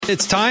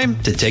It's time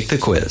to take the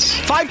quiz.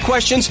 5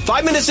 questions,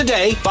 5 minutes a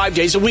day, 5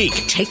 days a week.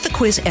 Take the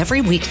quiz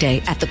every weekday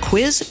at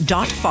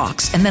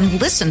thequiz.fox and then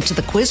listen to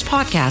the quiz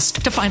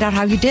podcast to find out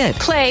how you did.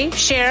 Play,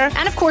 share,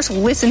 and of course,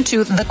 listen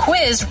to the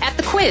quiz at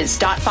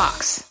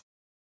thequiz.fox.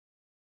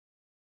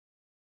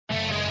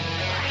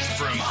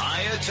 From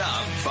high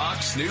atop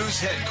Fox News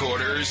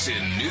headquarters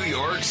in New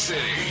York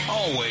City,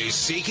 always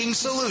seeking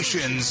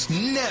solutions,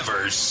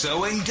 never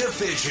sowing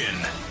division.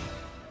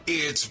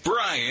 It's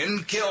Brian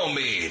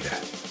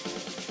Kilmeade.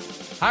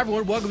 Hi,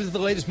 everyone. Welcome to the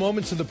latest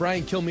moments of the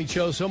Brian Kilmeade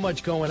Show. So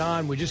much going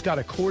on. We just got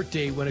a court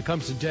date when it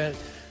comes to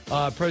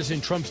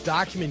President Trump's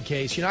document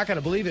case. You're not going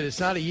to believe it.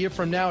 It's not a year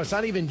from now. It's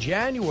not even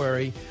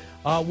January.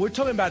 We're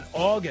talking about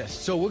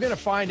August. So we're going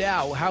to find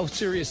out how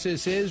serious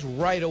this is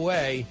right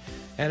away.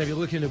 And if you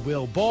look into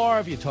Bill Barr,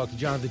 if you talk to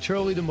Jonathan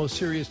Turley, the most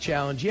serious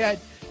challenge yet,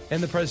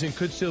 and the president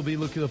could still be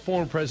looking, the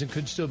former president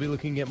could still be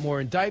looking at more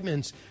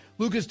indictments.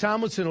 Lucas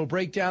Tomlinson will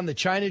break down the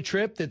China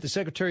trip that the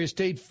Secretary of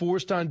State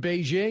forced on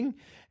Beijing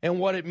and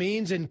what it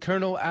means, and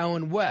Colonel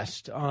Allen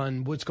West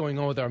on what's going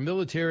on with our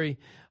military,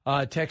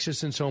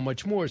 Texas, and so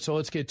much more. So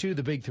let's get to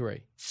the big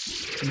three.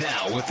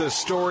 Now, with the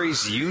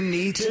stories you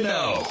need to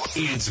know,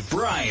 it's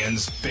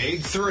Brian's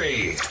Big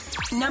Three.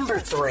 Number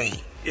 3.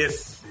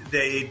 If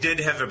they did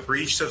have a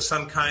breach of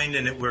some kind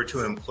and it were to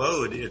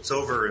implode, it's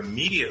over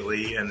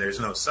immediately and there's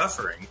no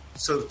suffering.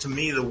 So to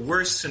me, the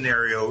worst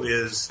scenario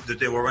is that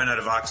they will run out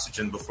of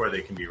oxygen before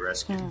they can be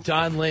rescued.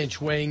 Don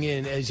Lynch weighing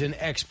in as an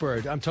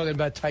expert. I'm talking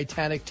about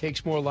Titanic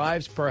takes more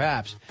lives,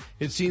 perhaps.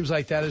 It seems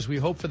like that as we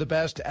hope for the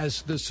best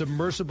as the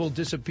submersible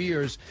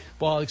disappears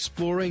while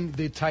exploring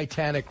the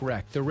Titanic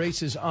wreck. The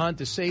race is on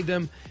to save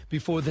them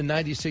before the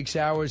 96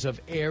 hours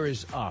of air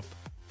is up.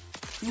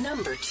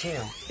 Number 2.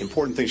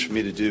 Important things for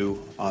me to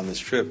do on this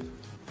trip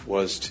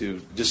was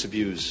to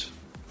disabuse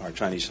our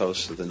Chinese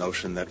hosts of the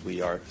notion that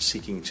we are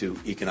seeking to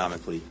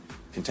economically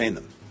contain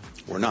them.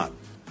 We're not.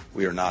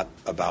 We are not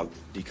about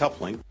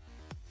decoupling.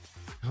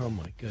 Oh,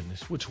 my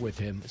goodness. What's with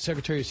him?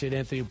 Secretary of State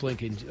Anthony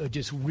Blinken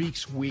just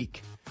reeks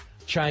weak.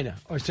 China.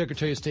 Our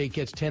Secretary of State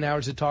gets 10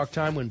 hours of talk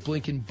time when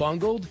Blinken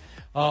bungled.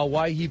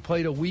 Why he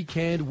played a weak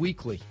hand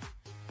weakly.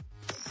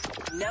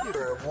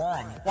 Number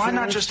 1. Why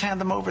not just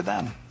hand them over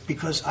then?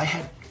 Because I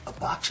had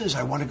boxes.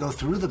 I want to go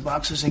through the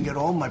boxes and get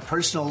all my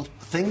personal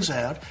things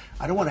out.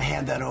 I don't want to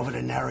hand that over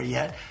to NARA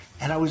yet.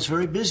 And I was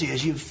very busy,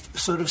 as you've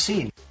sort of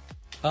seen.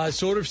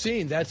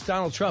 That's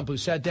Donald Trump, who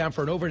sat down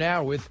for over an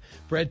hour with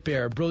Bret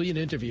Baier. Brilliant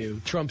interview.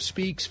 Trump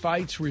speaks,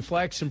 fights,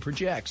 reflects, and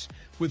projects.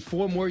 With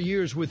 4 more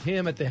years with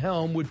him at the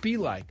helm would be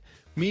like.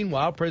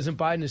 Meanwhile, President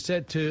Biden is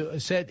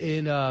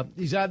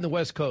he's out in the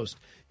West Coast.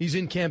 He's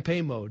in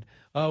campaign mode.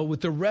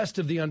 With the rest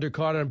of the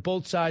undercard on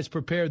both sides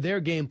prepare their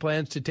game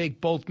plans to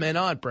take both men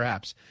on,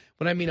 perhaps.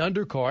 When I mean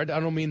undercard, I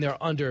don't mean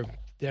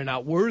they're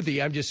not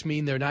worthy. I just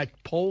mean they're not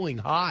polling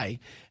high.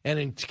 And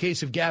in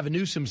case of Gavin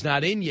Newsom's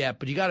not in yet,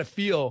 but you got to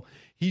feel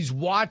he's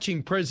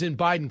watching President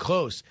Biden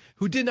close,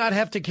 who did not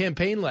have to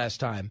campaign last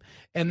time.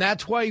 And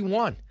that's why he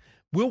won.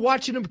 We're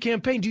watching him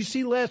campaign. Do you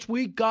see last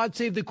week, God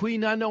Save the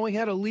Queen, not knowing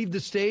how to leave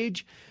the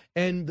stage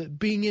and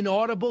being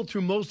inaudible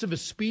through most of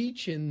his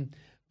speech and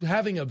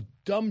having a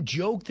dumb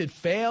joke that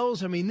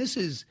fails? I mean, this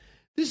is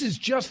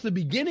just the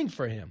beginning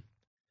for him.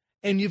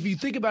 And if you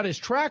think about his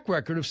track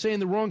record of saying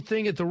the wrong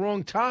thing at the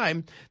wrong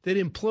time that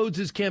implodes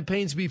his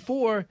campaigns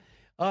before,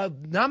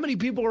 not many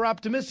people are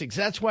optimistic.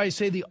 So that's why I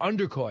say the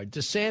undercard.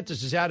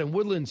 DeSantis is out in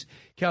Woodlands,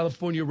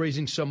 California,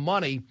 raising some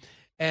money,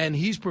 and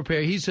he's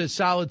prepared. He's a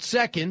solid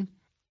second.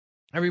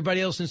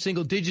 Everybody else in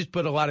single digits,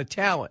 but a lot of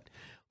talent.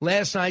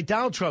 Last night,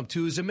 Donald Trump,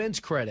 to his immense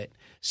credit,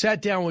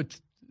 sat down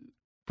with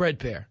Bret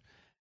Baier.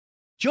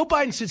 Joe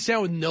Biden sits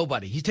down with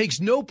nobody. He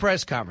takes no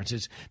press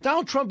conferences.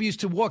 Donald Trump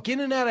used to walk in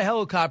and out of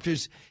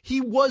helicopters.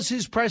 He was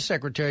his press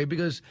secretary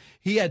because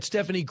he had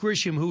Stephanie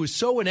Grisham, who was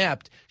so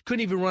inept,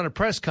 couldn't even run a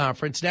press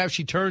conference. Now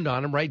she turned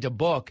on him, write a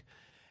book.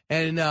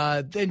 And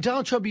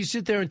Donald Trump used to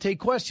sit there and take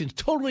questions,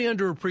 totally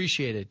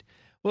underappreciated.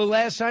 Well,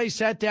 last night he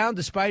sat down,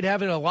 despite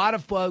having a lot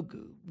of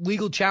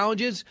legal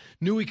challenges,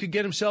 knew he could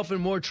get himself in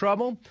more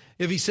trouble.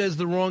 If he says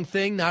the wrong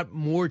thing, not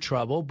more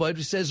trouble, but if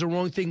he says the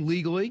wrong thing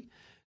legally,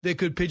 that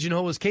could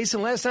pigeonhole his case.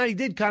 And last night he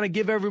did kind of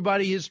give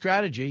everybody his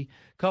strategy.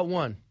 Cut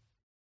 1.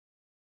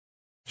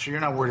 So you're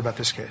not worried about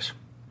this case?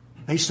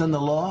 Based on the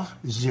law,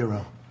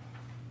 0.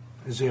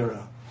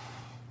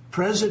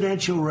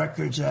 Presidential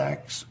Records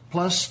Act,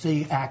 plus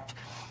the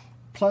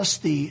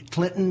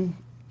Clinton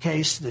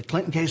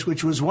case,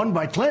 which was won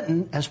by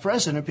Clinton as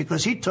president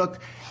because he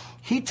took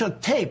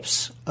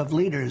tapes of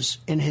leaders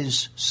in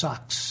his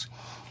socks.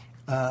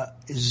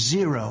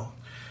 0.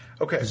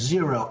 Okay.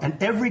 0.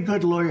 And every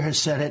good lawyer has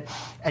said it,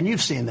 and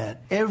you've seen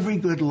that. Every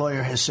good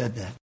lawyer has said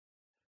that.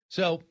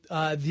 So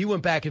he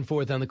went back and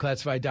forth on the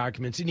classified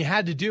documents, and you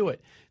had to do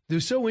it.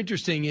 What's so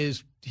interesting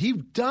is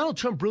Donald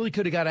Trump really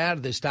could have got out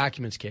of this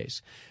documents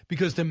case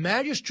because the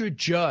magistrate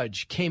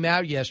judge came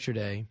out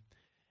yesterday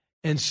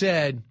and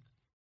said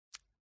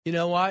You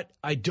know what?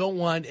 I don't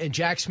want, and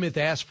Jack Smith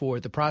asked for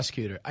it, the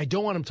prosecutor, I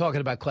don't want him talking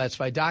about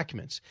classified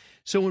documents.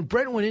 So when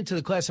Brett went into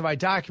the classified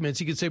documents,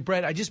 he could say,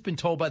 Brett, I just been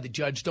told by the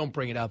judge, don't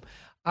bring it up.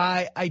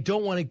 I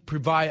don't want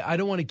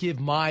to give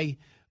my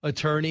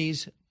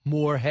attorneys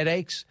more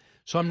headaches,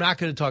 so I'm not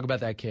going to talk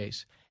about that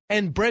case.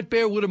 And Brett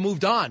Baer would have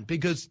moved on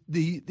because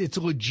it's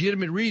a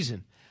legitimate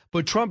reason.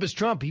 But Trump is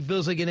Trump. He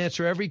feels like he can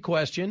answer every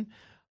question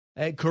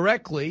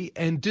correctly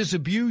and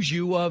disabuse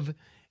you of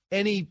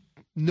any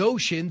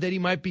notion that he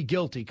might be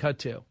guilty. Cut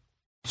to.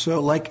 So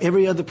like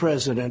every other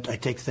president, I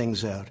take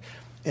things out.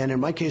 And in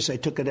my case, I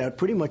took it out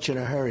pretty much in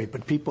a hurry,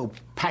 but people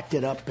packed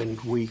it up and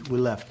we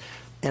left.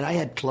 And I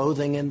had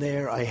clothing in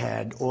there. I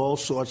had all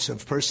sorts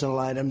of personal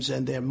items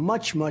in there,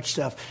 much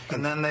stuff.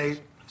 And then they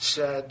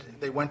said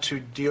they went to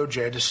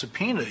DOJ to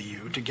subpoena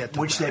you to get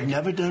them Which back. they've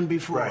never done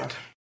before. Right.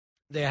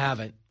 They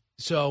haven't.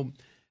 So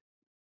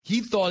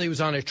he thought he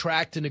was on a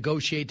track to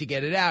negotiate to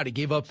get it out. He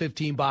gave up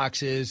 15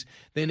 boxes.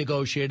 They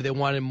negotiated. They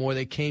wanted more.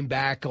 They came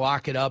back,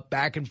 lock it up,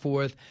 back and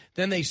forth.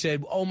 Then they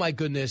said, oh, my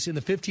goodness, in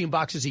the 15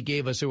 boxes he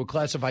gave us, there were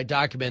classified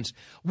documents.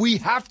 We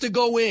have to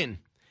go in.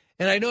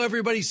 And I know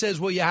everybody says,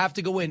 well, you have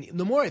to go in.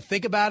 The more I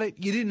think about it,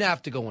 you didn't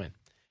have to go in.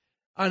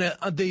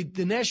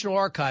 The National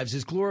Archives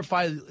is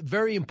glorified,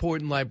 very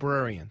important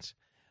librarians.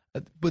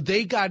 But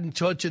they got in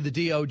touch with the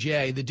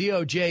DOJ. The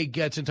DOJ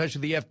gets in touch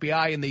with the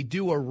FBI, and they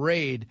do a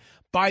raid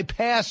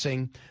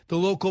bypassing the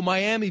local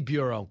Miami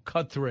bureau.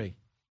 Cut 3.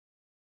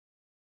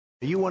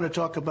 You want to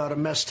talk about a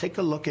mess? Take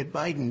a look at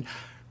Biden,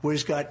 where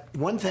he's got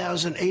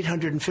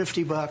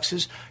 1,850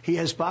 boxes. He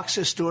has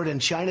boxes stored in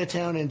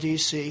Chinatown in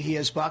D.C. He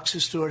has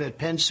boxes stored at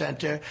Penn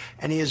Center,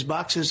 and he has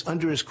boxes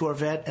under his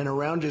Corvette and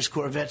around his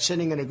Corvette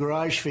sitting in a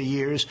garage for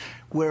years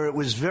where it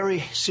was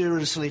very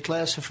seriously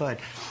classified.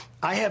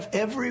 I have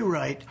every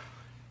right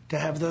to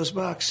have those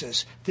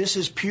boxes. This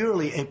is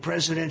purely a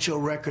Presidential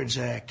Records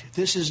Act.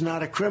 This is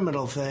not a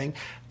criminal thing.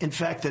 In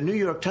fact, the New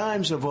York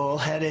Times of all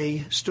had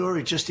a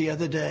story just the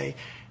other day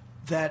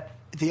that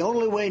the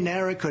only way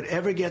NARA could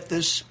ever get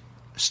this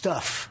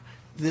stuff,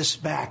 this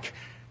back,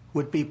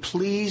 would be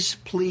please,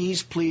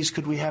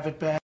 could we have it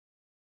back?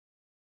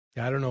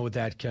 I don't know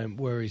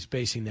where he's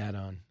basing that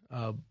on.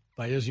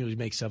 But he doesn't usually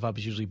make stuff up.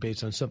 It's usually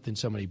based on something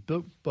somebody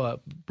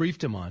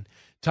briefed him on.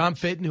 Tom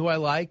Fitton, who I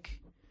like,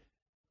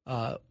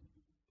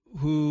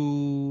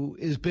 who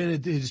has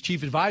been his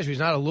chief advisor. He's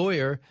not a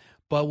lawyer,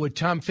 but what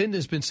Tom Fitton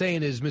has been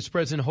saying is, Mr.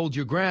 President, hold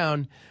your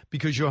ground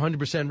because you're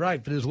 100%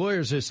 right. But his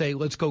lawyers are saying,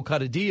 let's go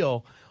cut a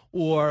deal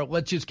or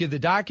let's just give the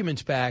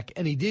documents back.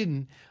 And he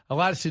didn't. A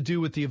lot has to do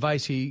with the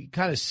advice he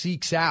kind of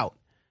seeks out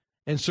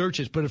and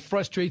searches, but it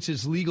frustrates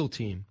his legal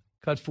team.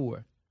 Cut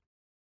 4.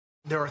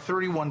 There are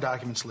 31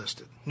 documents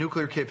listed.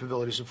 Nuclear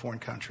capabilities of foreign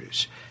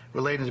countries,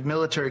 related to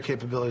military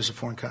capabilities of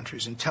foreign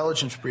countries,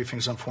 intelligence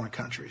briefings on foreign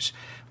countries.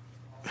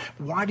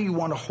 Why do you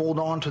want to hold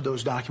on to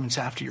those documents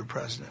after you're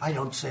president? I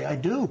don't say I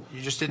do.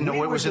 You just didn't know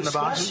what was in the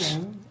boxes?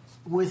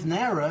 With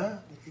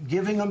NARA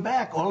giving them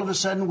back. All of a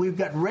sudden we've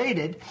got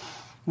raided,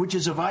 which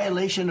is a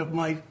violation of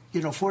my,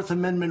 Fourth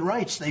Amendment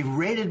rights. They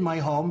raided my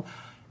home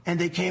and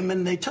they came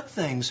and they took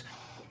things.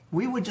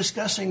 We were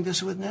discussing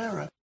this with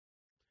NARA.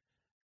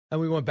 And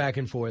we went back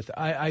and forth.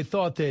 I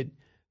thought that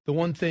the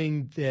one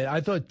thing that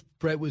I thought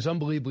Brett was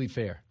unbelievably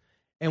fair.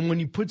 And when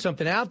you put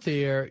something out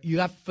there, you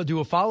have to do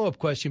a follow-up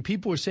question.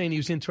 People were saying he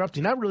was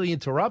interrupting. Not really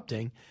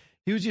interrupting.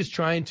 He was just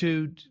trying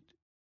to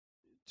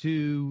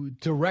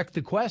direct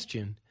the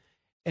question.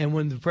 And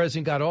when the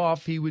president got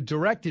off, he would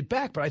direct it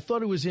back. But I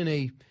thought it was in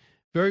a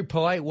very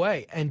polite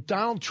way. And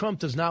Donald Trump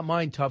does not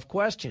mind tough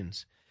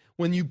questions.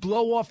 When you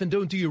blow off and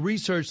don't do your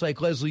research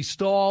like Leslie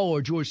Stahl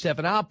or George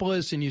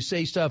Stephanopoulos and you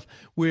say stuff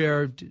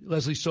where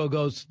Leslie Stahl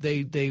goes,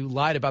 they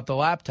lied about the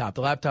laptop.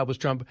 The laptop was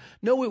Trump.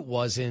 No, it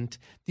wasn't.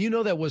 You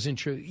know that wasn't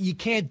true. You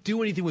can't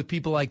do anything with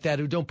people like that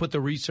who don't put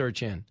the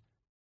research in.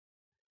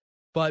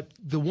 But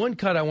the one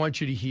cut I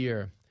want you to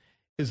hear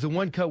is the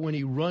one cut when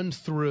he runs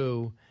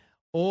through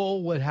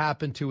all what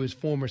happened to his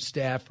former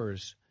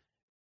staffers.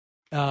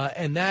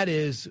 And that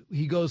is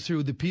he goes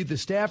through the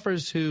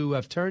staffers who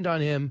have turned on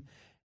him,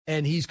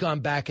 and he's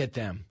gone back at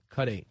them.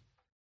 Cut 8.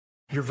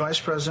 Your Vice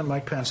President,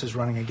 Mike Pence, is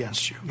running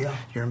against you. Yeah.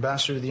 Your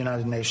Ambassador to the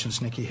United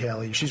Nations, Nikki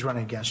Haley, she's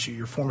running against you.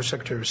 Your former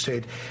Secretary of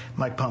State,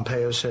 Mike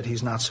Pompeo, said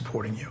he's not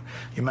supporting you.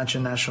 You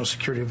mentioned National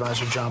Security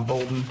Advisor John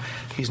Bolton.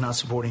 He's not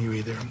supporting you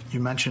either. You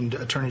mentioned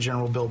Attorney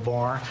General Bill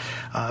Barr,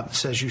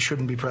 says you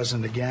shouldn't be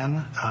president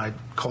again,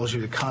 calls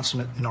you the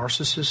consummate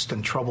narcissist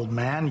and troubled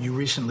man. You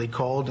recently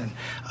called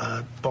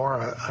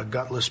Barr a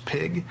gutless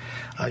pig.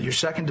 Your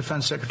second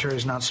defense secretary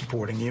is not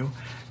supporting you,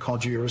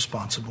 called you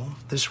irresponsible.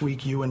 This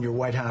week, you and your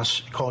White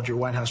House called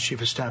your White House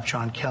Chief of Staff,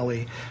 John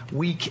Kelly,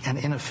 weak and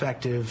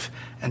ineffective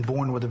and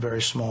born with a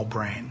very small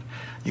brain.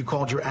 You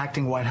called your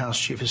acting White House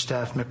Chief of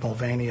Staff, Mick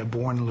Mulvaney, a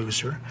born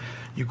loser.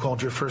 You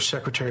called your first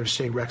Secretary of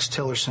State, Rex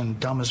Tillerson,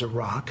 dumb as a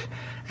rock.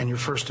 And your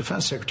first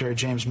Defense Secretary,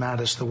 James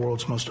Mattis, the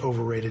world's most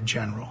overrated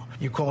general.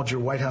 You called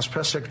your White House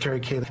Press Secretary,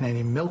 Kayleigh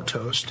Canadian,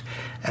 milquetoast.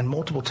 And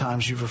multiple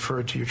times you've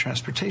referred to your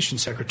Transportation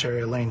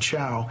Secretary, Elaine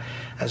Chao,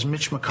 as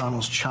Mitch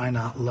McConnell's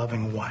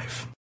China-loving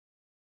wife.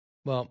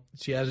 Well,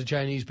 she has a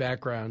Chinese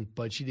background,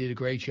 but she did a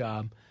great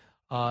job.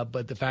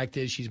 But the fact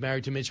is she's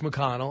married to Mitch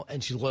McConnell,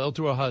 and she's loyal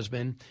to her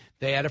husband.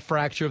 They had a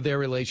fracture of their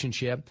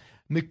relationship.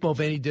 Mick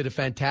Mulvaney did a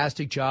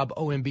fantastic job.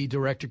 OMB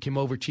director came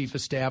over, chief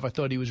of staff. I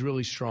thought he was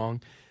really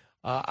strong.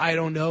 I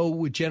don't know.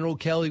 With General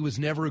Kelly was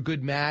never a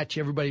good match.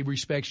 Everybody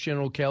respects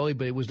General Kelly,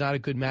 but it was not a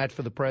good match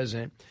for the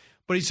president.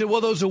 But he said,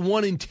 well, those are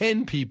 1 in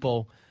 10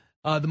 people.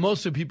 The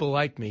most of the people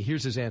like me.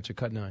 Here's his answer,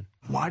 cut 9.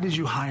 Why did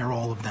you hire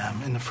all of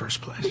them in the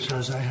first place?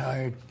 Because I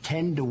hired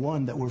 10 to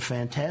 1 that were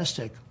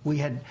fantastic. We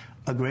had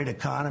a great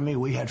economy.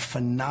 We had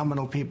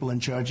phenomenal people in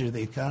charge of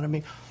the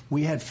economy.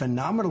 We had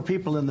phenomenal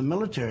people in the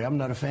military. I'm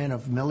not a fan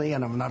of Milley,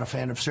 and I'm not a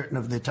fan of certain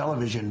of the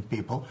television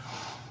people.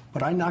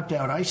 But I knocked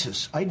out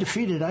ISIS. I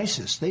defeated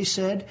ISIS. They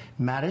said,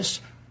 Mattis,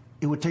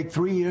 it would take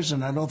 3 years,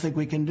 and I don't think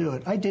we can do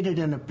it. I did it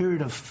in a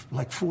period of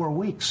like 4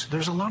 weeks.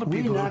 There's a lot of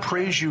people who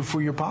praise you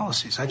for your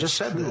policies. I just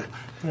said that.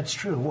 That's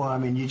true. Well, I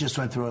mean, you just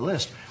went through a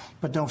list.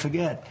 But don't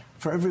forget,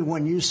 for every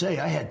one you say,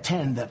 I had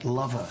 10 that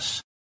love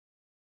us.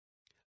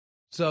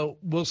 So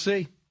we'll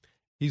see.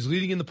 He's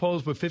leading in the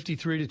polls, but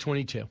 53 to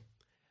 22.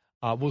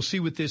 We'll see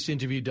what this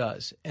interview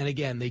does. And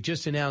again, they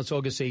just announced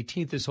August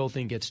 18th this whole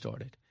thing gets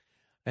started.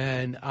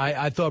 And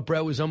I thought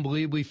Brett was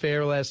unbelievably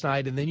fair last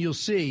night. And then you'll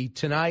see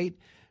tonight,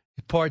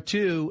 part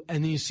 2,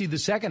 and then you see the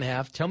second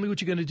half. Tell me what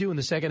you're going to do in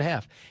the second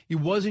half. It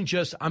wasn't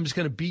just, I'm just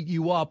going to beat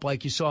you up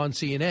like you saw on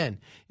CNN.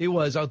 It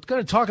was, I'm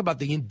going to talk about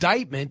the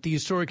indictment, the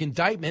historic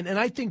indictment, and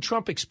I think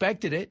Trump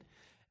expected it.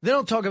 Then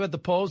I'll talk about the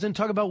polls, then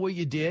talk about what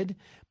you did.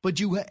 But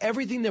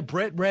everything that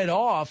Brett read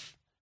off,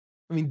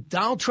 I mean,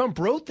 Donald Trump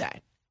wrote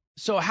that.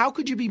 So how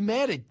could you be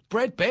mad at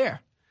Brett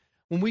Baer?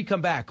 When we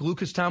come back,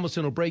 Lucas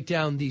Tomlinson will break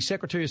down the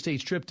Secretary of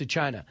State's trip to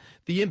China,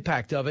 the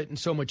impact of it, and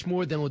so much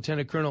more than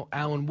Lieutenant Colonel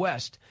Alan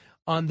West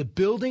on the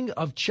building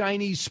of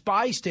Chinese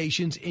spy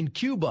stations in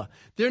Cuba.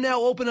 They're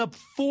now open up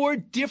 4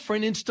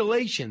 different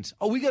installations.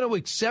 Are we going to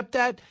accept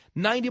that?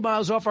 90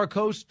 miles off our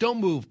coast? Don't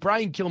move.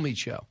 Brian Kilmeade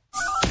Show.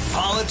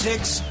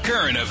 Politics,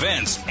 current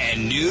events,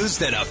 and news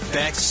that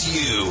affects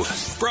you.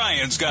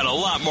 Brian's got a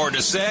lot more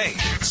to say.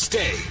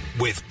 Stay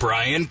with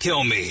Brian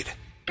Kilmeade.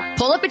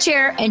 Pull up a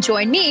chair and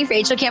join me,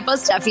 Rachel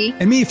Campos Duffy.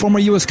 And me, former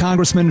U.S.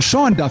 Congressman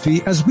Sean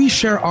Duffy, as we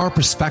share our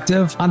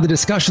perspective on the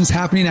discussions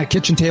happening at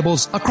kitchen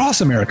tables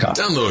across America.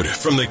 Download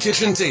From the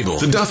Kitchen Table,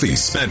 The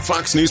Duffys, at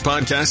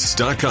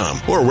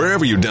foxnewspodcasts.com or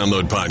wherever you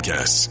download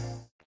podcasts.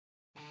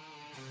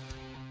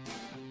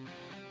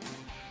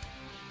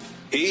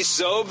 He's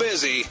so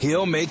busy,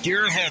 he'll make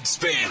your head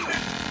spin.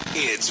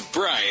 It's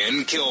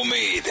Brian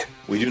Kilmeade.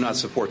 We do not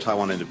support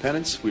Taiwan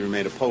independence. We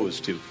remain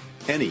opposed to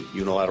any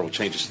unilateral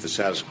changes to the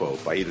status quo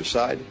by either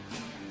side.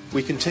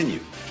 We continue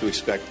to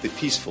expect the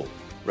peaceful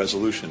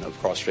resolution of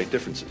cross-strait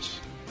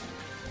differences.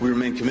 We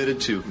remain committed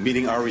to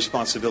meeting our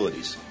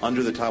responsibilities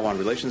under the Taiwan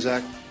Relations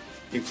Act,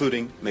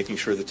 including making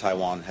sure that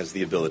Taiwan has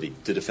the ability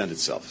to defend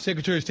itself.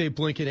 Secretary of State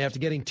Blinken, after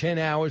getting 10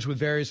 hours with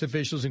various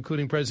officials,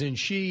 including President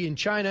Xi in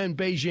China and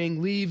Beijing,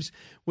 leaves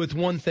with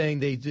one thing.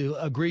 They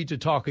agreed to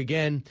talk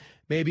again,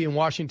 maybe in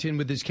Washington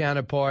with his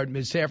counterpart,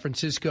 in San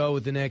Francisco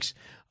with the next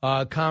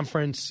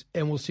conference,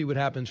 and we'll see what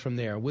happens from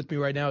there. With me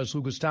right now is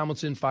Lucas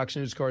Tomlinson, Fox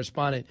News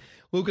correspondent.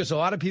 Lucas, a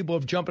lot of people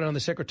have jumped on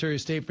the Secretary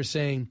of State for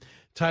saying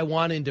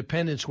Taiwan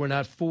independence, we're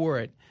not for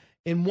it.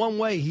 In one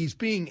way, he's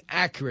being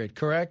accurate,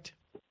 correct?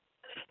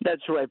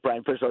 That's right,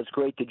 Brian. First of all, it's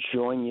great to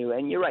join you.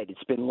 And you're right.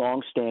 It's been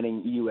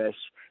longstanding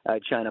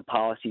U.S.-China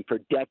policy for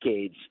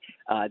decades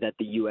that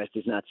the U.S.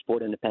 does not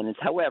support independence.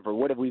 However,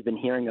 what have we been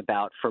hearing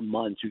about for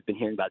months? We've been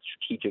hearing about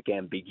strategic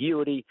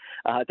ambiguity.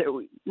 There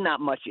was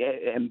not much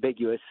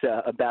ambiguous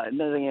about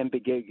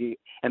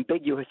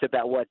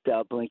what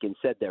Blinken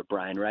said there,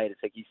 Brian, right?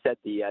 It's like you said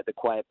the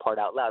quiet part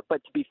out loud.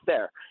 But to be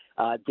fair,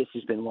 this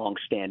has been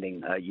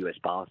longstanding U.S.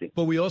 policy.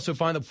 But we also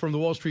find that from the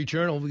Wall Street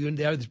Journal,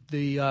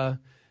 the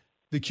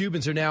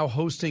Cubans are now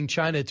hosting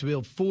China to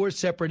build 4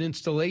 separate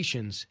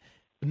installations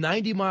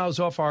 90 miles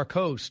off our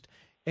coast.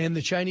 And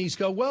the Chinese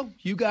go, well,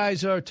 you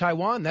guys are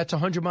Taiwan. That's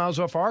 100 miles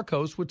off our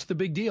coast. What's the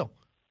big deal?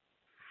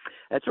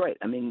 That's right.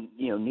 I mean,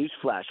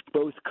 newsflash,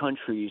 both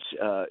countries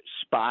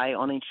spy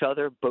on each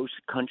other. Both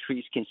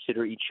countries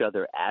consider each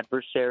other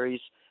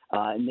adversaries.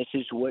 And this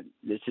is what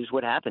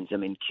happens. I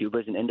mean,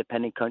 Cuba's an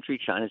independent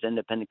country. China's an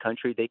independent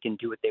country. They can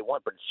do what they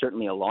want, but it's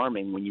certainly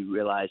alarming when you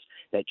realize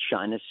that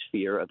China's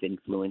sphere of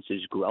influence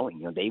is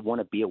growing. They want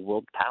to be a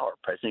world power.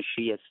 President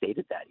Xi has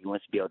stated that. He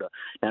wants to be able to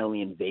not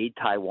only invade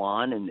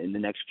Taiwan in the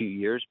next few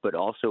years, but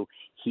also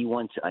he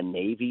wants a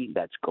navy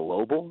that's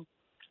global.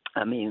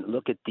 I mean,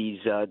 look at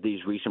these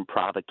recent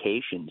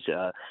provocations.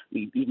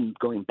 Even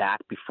going back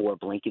before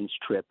Blinken's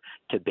trip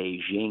to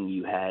Beijing,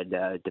 you had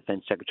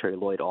Defense Secretary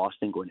Lloyd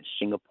Austin going to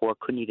Singapore,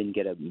 couldn't even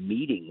get a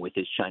meeting with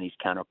his Chinese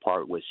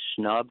counterpart, was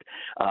snubbed.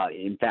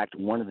 In fact,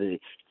 one of the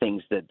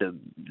things that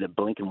the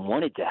Blinken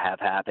wanted to have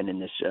happen in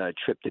this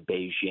trip to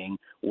Beijing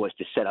was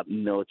to set up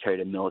military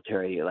to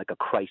military, like a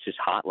crisis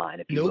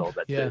hotline, if you will.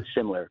 That's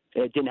similar.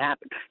 It didn't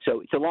happen. So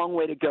it's a long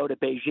way to go to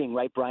Beijing,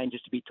 right, Brian?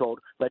 Just to be told,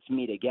 let's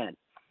meet again.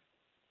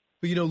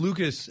 But,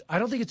 Lucas, I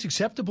don't think it's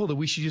acceptable that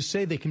we should just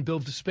say they can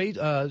build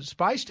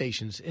spy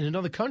stations in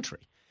another country.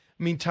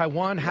 I mean,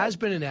 Taiwan has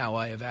been an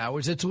ally of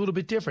ours. It's a little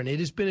bit different. It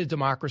has been a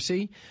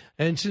democracy.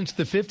 And since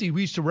the 50s,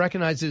 we used to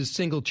recognize it as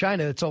single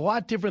China. It's a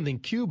lot different than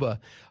Cuba,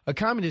 a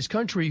communist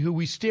country who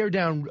we stare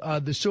down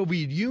the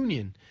Soviet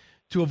Union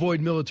to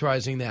avoid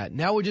militarizing that.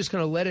 Now we're just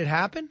going to let it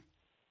happen?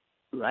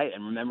 Right.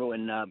 And remember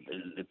when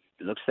it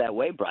looks that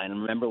way, Brian.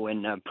 And remember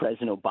when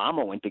President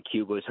Obama went to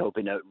Cuba, was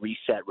hoping to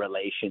reset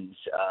relations,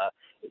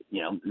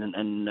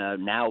 and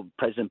now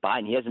President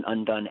Biden, he hasn't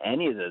undone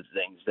any of those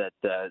things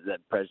that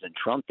President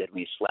Trump did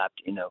when he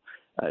slapped,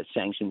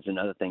 sanctions and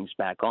other things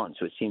back on.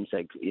 So it seems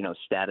like,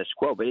 status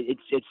quo. But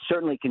it's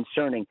certainly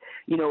concerning.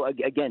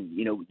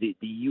 The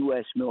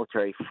U.S.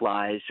 military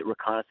flies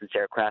reconnaissance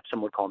aircraft,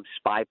 some would call them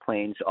spy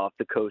planes, off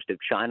the coast of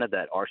China.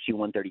 That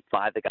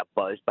RC-135 that got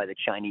buzzed by the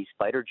Chinese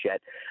fighter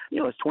jet,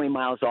 it's 20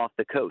 miles off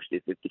the coast.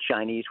 If the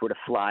Chinese were to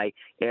fly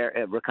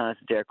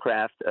reconnaissance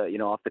aircraft,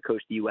 off the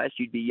coast of the U.S.,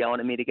 you'd be yelling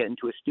at me to get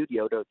into a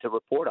studio to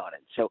report on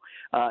it. So,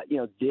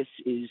 this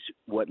is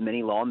what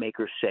many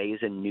lawmakers say is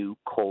a new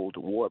Cold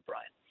War,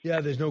 Brian. Yeah,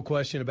 there's no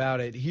question about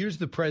it. Here's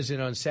the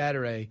president on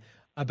Saturday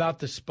about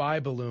the spy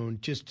balloon,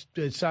 just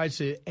decides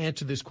to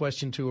answer this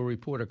question to a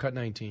reporter. Cut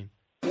 19.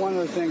 One of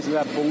the things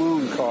that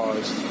balloon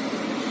caused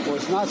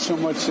was not so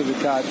much that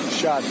it got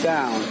shot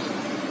down,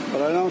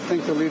 but I don't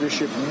think the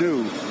leadership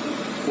knew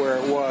where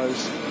it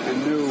was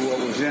and knew what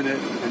was in it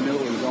and knew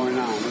what was going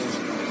on.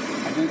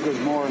 I think it was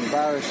more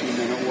embarrassing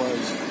than it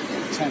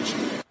was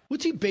intentional.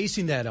 What's he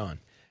basing that on?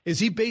 Is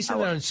he basing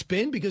that on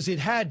spin? Because it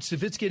had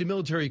sophisticated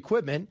military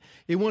equipment.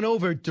 It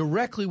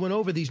directly went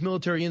over these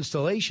military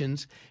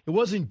installations. It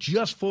wasn't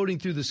just floating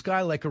through the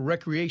sky like a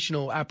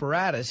recreational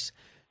apparatus.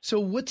 So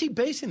what's he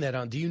basing that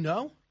on? Do you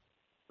know?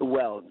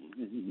 Well,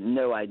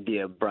 no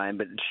idea, Brian,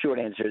 but short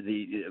answer,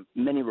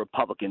 many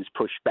Republicans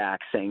pushed back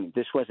saying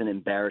this wasn't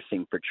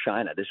embarrassing for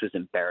China. This was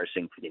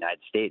embarrassing for the United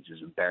States. It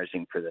was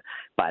embarrassing for the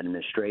Biden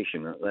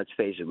administration. Let's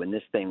face it, when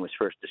this thing was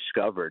first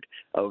discovered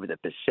over the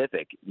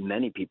Pacific,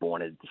 many people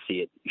wanted to see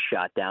it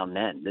shot down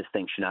then. This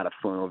thing should not have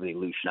flown over the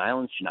Aleutian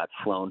Islands, should not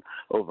have flown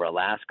over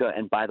Alaska.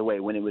 And by the way,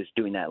 when it was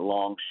doing that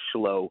long,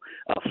 slow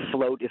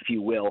float, if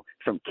you will,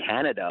 from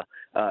Canada,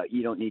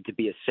 you don't need to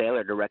be a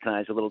sailor to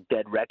recognize a little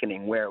dead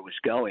reckoning where it was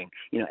going.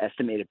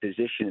 Estimated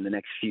position in the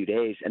next few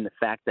days, and the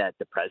fact that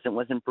the president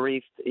wasn't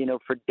briefed,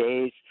 for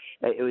days,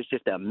 it was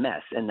just a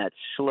mess. And that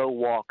slow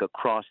walk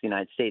across the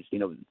United States,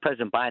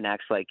 President Biden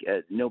acts like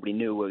nobody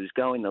knew where it was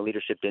going. The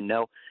leadership didn't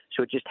know,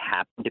 so it just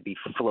happened to be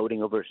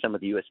floating over some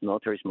of the U.S.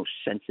 military's most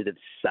sensitive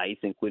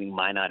sites, including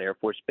Minot Air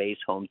Force Base,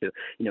 home to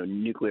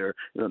nuclear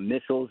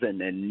missiles and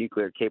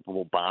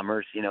nuclear-capable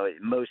bombers.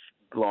 Most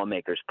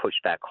lawmakers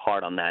pushed back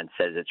hard on that and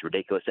says it's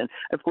ridiculous. And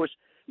of course,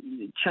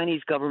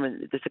 Chinese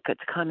government, it's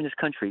a communist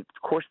country.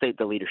 Of course,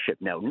 the leadership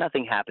know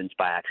nothing happens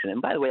by accident.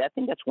 And by the way, I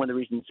think that's one of the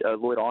reasons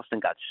Lloyd Austin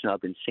got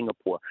snubbed in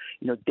Singapore.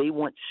 They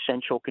want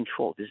central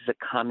control. This is a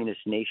communist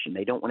nation.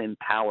 They don't want to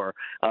empower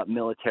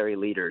military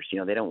leaders.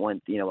 They don't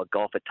want a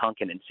Gulf of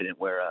Tonkin incident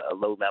where a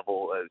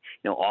low-level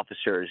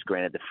officer is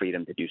granted the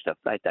freedom to do stuff.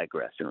 I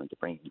digress. They don't want to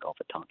bring in Gulf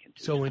of Tonkin.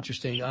 So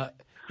interesting.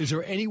 Is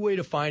there any way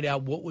to find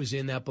out what was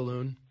in that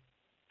balloon?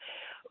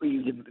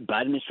 The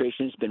Biden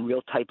administration has been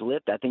real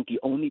tight-lipped. I think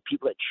the only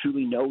people that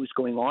truly know what's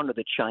going on are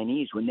the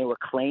Chinese. When there were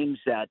claims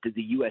that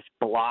the U.S.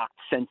 blocked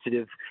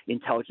sensitive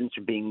intelligence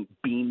from being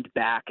beamed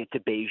back to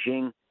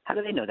Beijing, how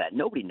do they know that?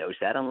 Nobody knows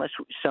that unless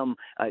some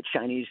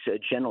Chinese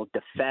general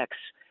defects.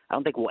 I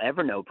don't think we'll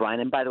ever know,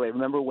 Brian. And by the way,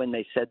 remember when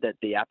they said that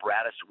the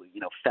apparatus,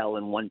 fell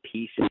in one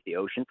piece into the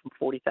ocean from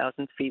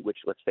 40,000 feet, which,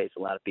 let's face it,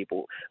 a lot of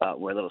people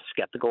were a little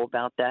skeptical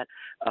about that.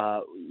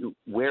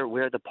 Where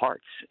are the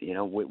parts?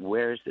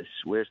 Where's this?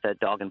 Where's that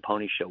dog and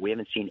pony show? We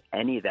haven't seen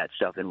any of that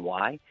stuff. And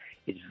why?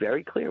 It's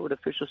very clear what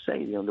officials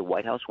say. The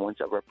White House wants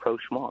a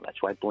rapprochement.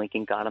 That's why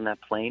Blinken got on that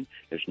plane.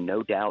 There's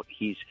no doubt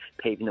he's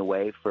paving the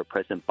way for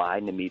President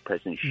Biden to meet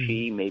President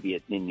Xi,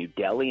 maybe in New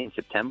Delhi in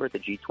September at the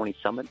G20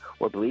 summit,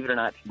 or believe it or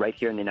not, right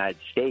here in the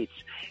United States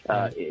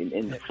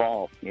in the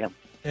fall. Yeah.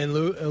 And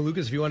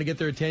Lucas, if you want to get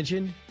their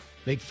attention,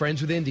 make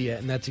friends with India,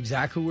 and that's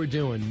exactly what we're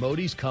doing.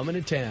 Modi's coming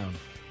to town.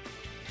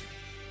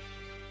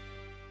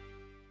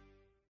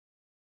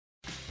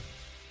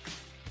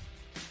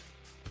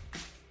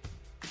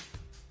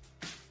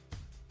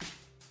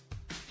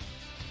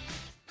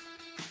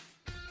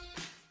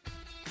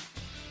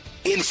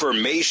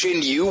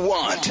 Information you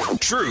want.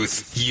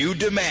 Truth you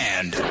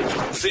demand.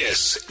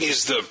 This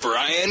is the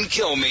Brian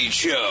Kilmeade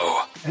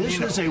Show. This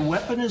was a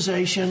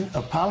weaponization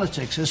of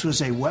politics. This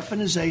was a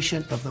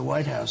weaponization of the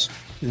White House.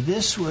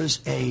 This was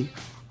a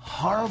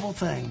horrible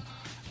thing.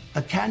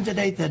 A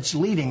candidate that's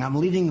leading, I'm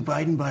leading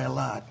Biden by a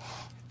lot,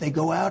 they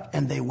go out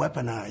and they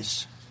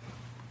weaponize.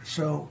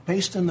 So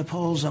based on the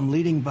polls, I'm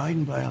leading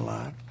Biden by a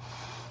lot.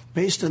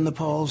 Based on the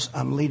polls,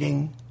 I'm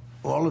leading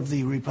all of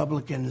the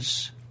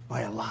Republicans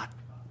by a lot.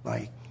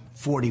 By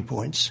 40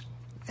 points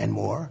and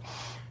more.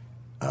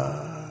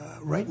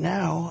 Right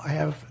now, I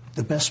have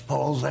the best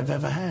polls I've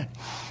ever had.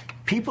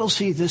 People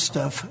see this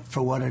stuff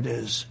for what it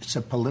is. It's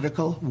a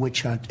political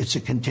witch hunt. It's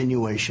a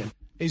continuation.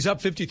 He's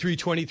up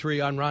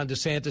 53-23 on Ron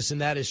DeSantis,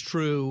 and that is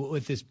true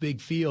with this big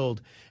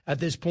field.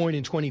 At this point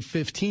in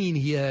 2015,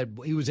 he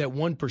was at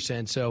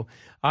 1%. So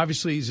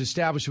obviously he's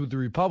established with the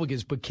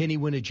Republicans, but can he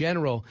win a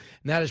general?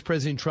 And that is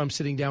President Trump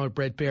sitting down with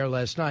Bret Baier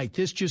last night.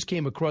 This just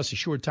came across a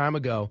short time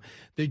ago.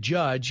 The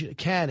judge,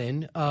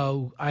 Cannon,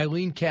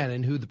 Eileen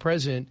Cannon, who the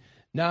president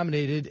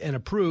nominated and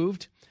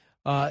approved,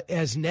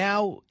 has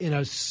now, in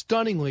a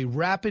stunningly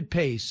rapid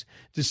pace,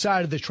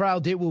 decided the trial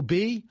date will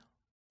be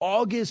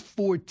August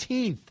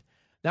 14th.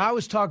 Now, I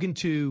was talking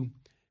to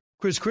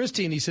Chris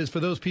Christie, and he says for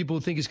those people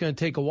who think it's going to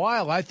take a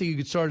while, I think you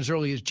could start as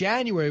early as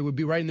January. It would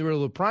be right in the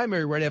middle of the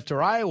primary, right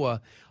after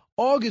Iowa.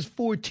 August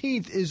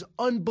 14th is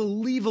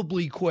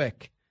unbelievably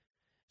quick.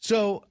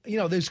 So,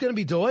 there's going to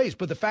be delays,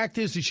 but the fact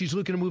is that she's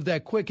looking to move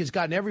that quick has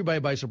gotten everybody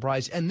by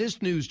surprise. And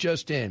this news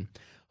just in.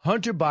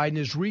 Hunter Biden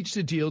has reached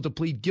a deal to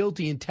plead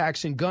guilty in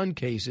tax and gun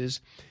cases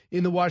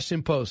in the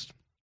Washington Post.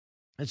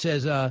 It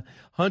says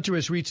Hunter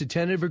has reached a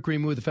tentative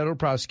agreement with the federal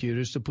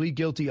prosecutors to plead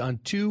guilty on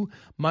 2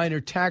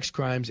 minor tax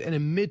crimes and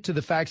admit to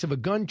the facts of a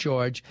gun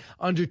charge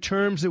under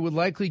terms that would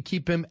likely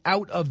keep him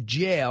out of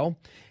jail.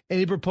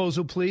 Any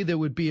proposal plea that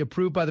would be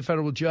approved by the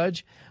federal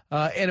judge,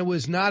 and it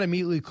was not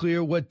immediately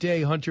clear what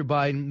day Hunter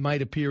Biden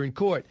might appear in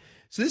court.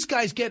 So this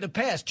guy's getting a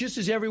pass, just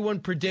as everyone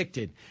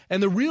predicted.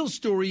 And the real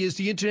story is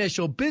the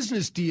international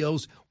business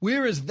deals.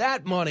 Where is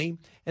that money,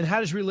 and how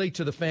does it relate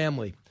to the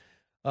family?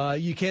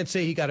 You can't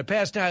say he got a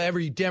pass. Now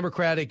every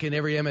Democratic and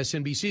every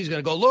MSNBC is going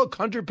to go, look,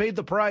 Hunter paid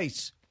the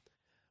price.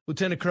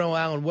 Lieutenant Colonel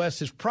Alan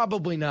West is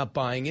probably not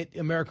buying it.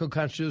 American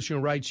Constitutional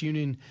Rights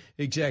Union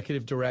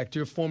Executive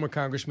Director, former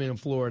congressman in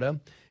Florida.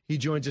 He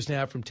joins us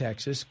now from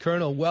Texas.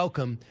 Colonel,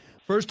 welcome.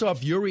 First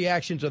off, your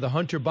reaction to the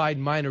Hunter Biden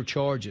minor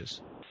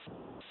charges.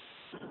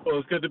 Well,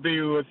 it's good to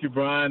be with you,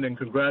 Brian, and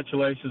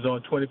congratulations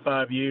on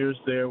 25 years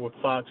there with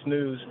Fox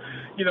News.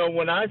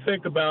 When I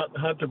think about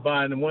Hunter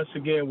Biden, and once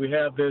again, we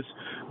have this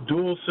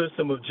dual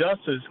system of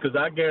justice, because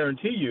I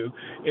guarantee you,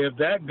 if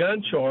that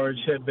gun charge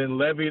had been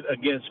levied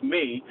against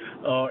me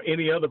or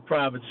any other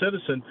private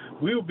citizen,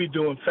 we would be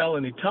doing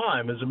felony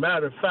time. As a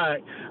matter of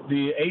fact,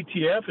 the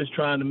ATF is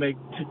trying to make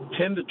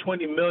 10 to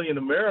 20 million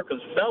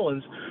Americans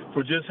felons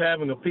for just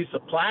having a piece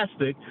of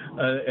plastic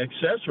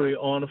accessory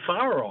on a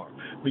firearm.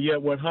 But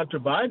yet what Hunter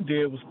Biden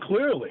did was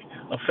clearly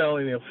a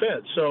felony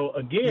offense. So,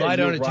 again, lied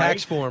on a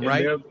tax form,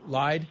 right?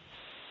 Lied?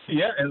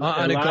 Yeah, and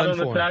on a lied gun on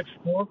form. A tax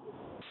form.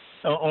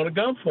 On a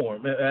gun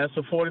form. That's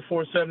a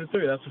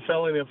 4473. That's a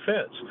felony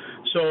offense.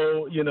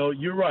 So,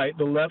 you're right.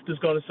 The left is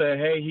going to say,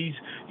 hey, he's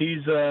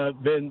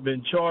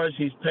been charged.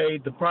 He's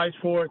paid the price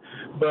for it.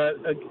 But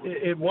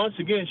it once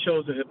again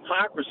shows the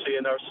hypocrisy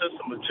in our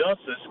system of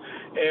justice.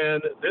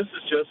 And this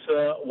is just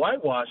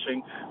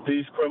whitewashing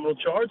these criminal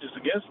charges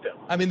against him.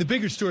 I mean, the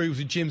bigger story was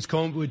what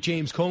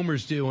James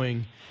Comer's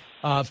doing,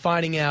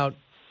 finding out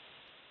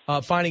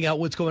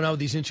what's going on with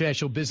these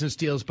international business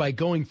deals by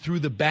going through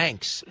the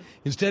banks.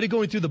 Instead of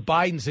going through the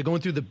Bidens, they're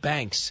going through the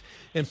banks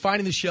and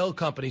finding the shell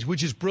companies,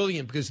 which is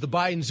brilliant because the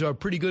Bidens are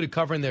pretty good at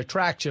covering their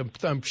tracks.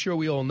 I'm sure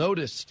we all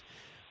noticed.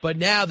 But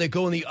now they're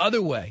going the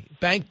other way,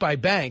 bank by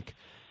bank,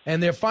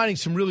 and they're finding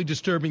some really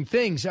disturbing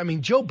things. I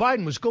mean, Joe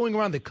Biden was going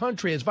around the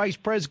country as vice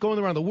president, going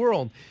around the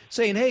world,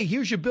 saying, hey,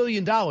 here's your $1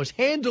 billion,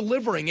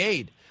 hand-delivering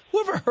aid.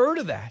 Who ever heard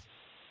of that?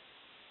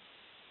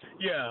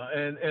 Yeah,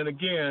 and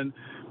again,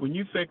 when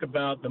you think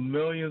about the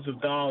millions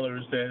of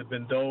dollars that have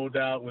been doled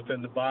out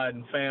within the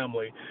Biden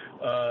family,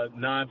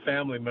 9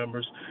 family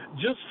members,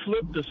 just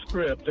flip the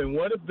script. And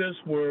what if this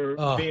were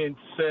being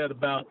said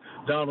about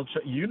Donald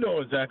Trump? You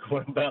know exactly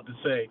what I'm about to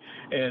say,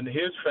 and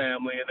his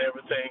family and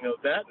everything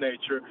of that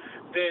nature,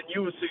 then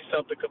you would see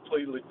something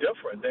completely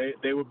different.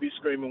 They would be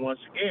screaming once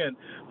again,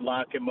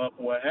 lock him up,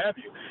 what have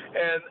you.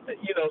 And,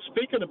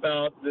 speaking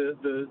about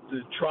the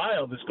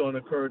trial that's going to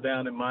occur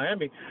down in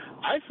Miami,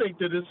 I think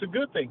that it's a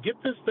good thing. Get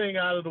this thing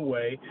out of the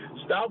way.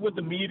 Stop with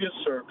the media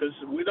circus.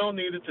 We don't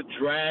need it to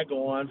drag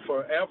on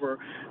forever.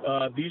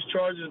 These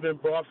charges have been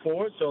brought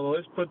forward, so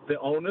let's put the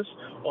onus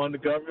on the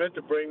government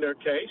to bring their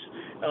case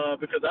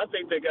because I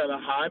think they got a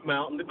high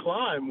mountain to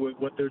climb with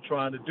what they're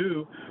trying to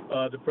do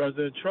to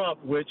President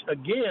Trump, which,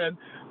 again,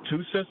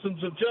 2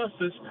 systems of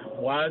justice.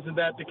 Why isn't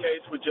that the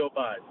case with Joe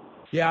Biden?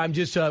 Yeah, I'm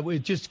just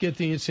to get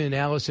the instant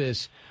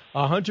analysis.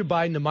 Hunter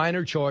Biden, the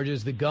minor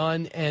charges, the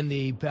gun, and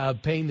the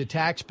paying the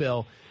tax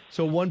bill.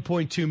 So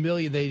 $1.2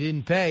 million they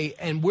didn't pay.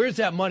 And where's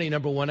that money,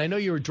 number one? I know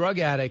you're a drug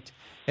addict,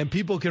 and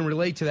people can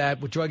relate to that.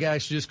 With drug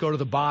addicts, just go to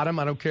the bottom.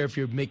 I don't care if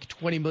you make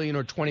 $20 million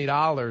or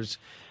 $20.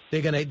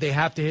 They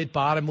have to hit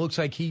bottom. Looks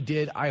like he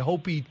did. I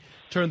hope he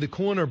turned the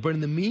corner. But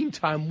in the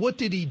meantime, what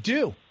did he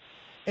do?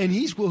 And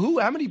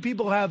how many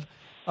people have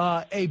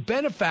a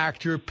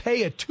benefactor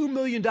pay a $2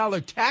 million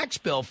tax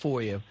bill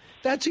for you?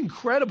 That's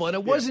incredible. And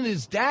it wasn't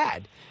his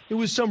dad. It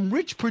was some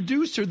rich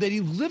producer that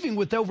he's living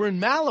with over in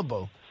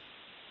Malibu.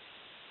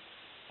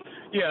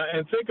 Yeah,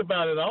 and think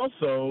about it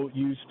also,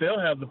 you still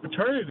have the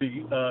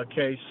paternity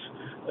case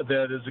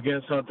that is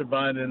against Hunter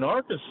Biden in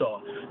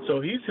Arkansas.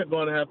 So he's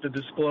going to have to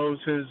disclose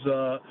his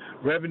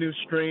revenue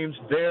streams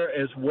there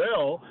as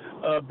well,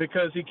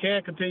 because he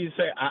can't continue to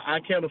say, I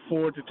can't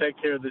afford to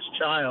take care of this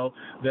child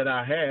that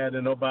I had,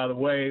 and oh, by the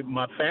way,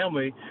 my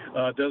family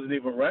doesn't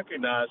even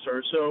recognize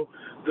her. So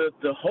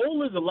the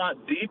hole is a lot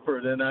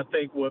deeper than I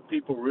think what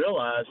people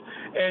realize.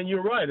 And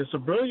you're right, it's a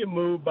brilliant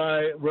move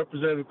by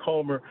Representative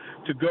Comer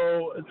to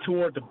go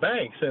toward the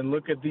banks and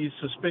look at these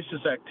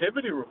suspicious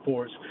activity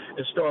reports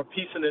and start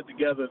piecing it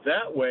together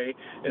that way,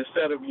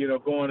 instead of,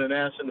 going and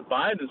asking the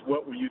Bidens,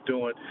 what were you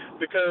doing?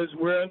 Because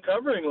we're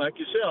uncovering, like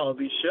you said, all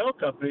these shell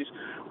companies,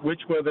 which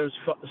where there's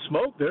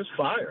smoke, there's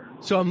fire.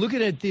 So I'm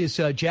looking at this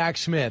Jack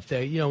Smith.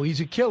 He's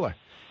a killer.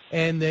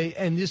 And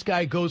this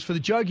guy goes for the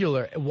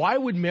jugular. Why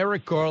would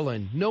Merrick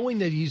Garland, knowing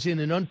that he's in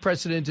an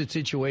unprecedented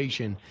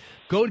situation,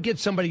 go to get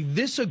somebody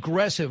this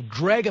aggressive,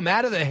 drag him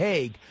out of The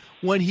Hague,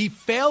 when he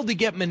failed to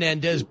get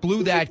Menendez,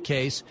 blew that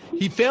case.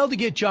 He failed to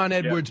get John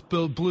Edwards,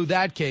 blew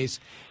that case.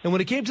 And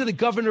when it came to the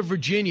governor of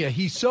Virginia,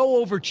 he's so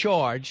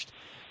overcharged,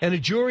 and a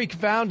jury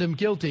found him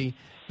guilty.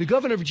 The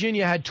governor of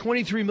Virginia had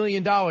 $23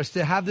 million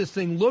to have this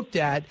thing looked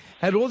at,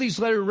 had all these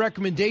letters of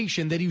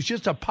recommendation that he was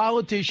just a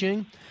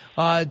politician.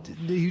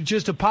 He was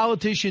just a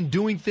politician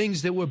doing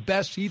things that were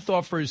best, he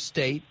thought, for his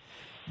state.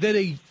 That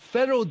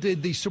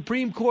the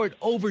Supreme Court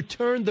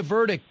overturned the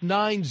verdict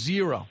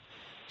 9-0.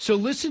 So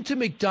listen to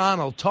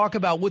McDonald talk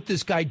about what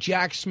this guy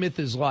Jack Smith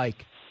is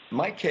like.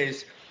 My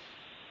case,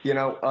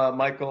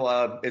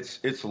 Michael,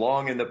 it's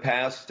long in the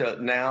past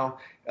now,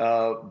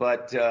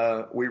 but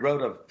we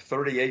wrote a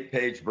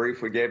 38-page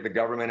brief we gave the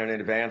government in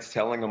advance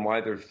telling them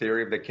why their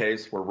theory of the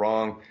case were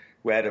wrong.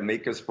 We had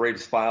amicus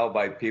briefs filed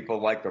by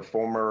people like the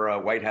former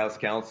White House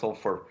counsel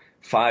for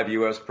 5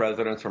 U.S.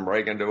 presidents from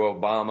Reagan to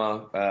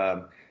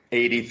Obama,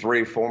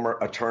 83 former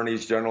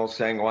attorneys general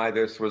saying why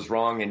this was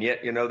wrong, and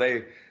yet,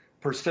 they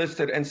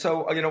persisted. And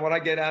so, what I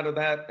get out of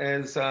that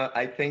is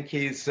I think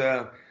he's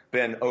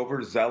been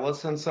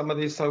overzealous in some of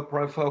these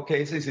high-profile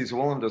cases. He's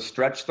willing to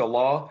stretch the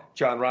law.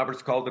 John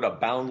Roberts called it a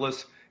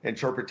boundless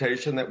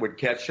interpretation that would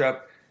catch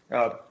up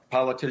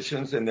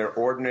politicians in their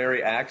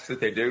ordinary acts that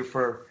they do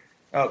for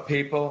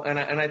people. And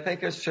I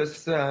think it's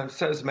just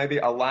says maybe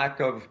a lack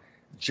of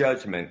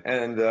judgment.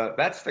 And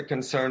that's the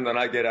concern that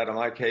I get out of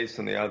my case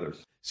and the others.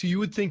 So you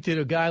would think that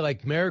a guy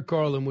like Merrick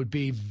Garland would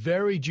be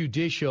very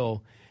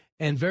judicial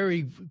and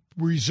very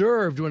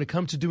reserved when it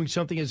comes to doing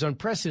something as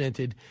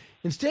unprecedented.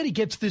 Instead, he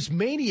gets this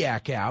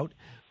maniac out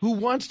who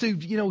wants to,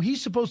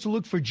 he's supposed to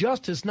look for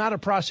justice, not a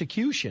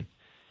prosecution.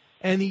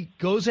 And he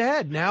goes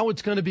ahead. Now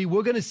it's going to be,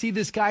 we're going to see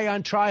this guy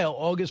on trial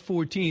August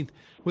 14th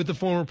with the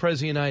former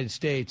president of the United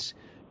States.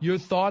 Your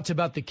thoughts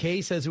about the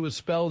case as it was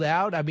spelled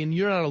out? I mean,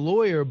 you're not a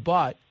lawyer,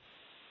 but...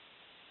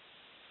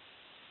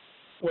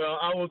 Well,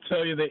 I will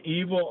tell you that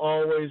evil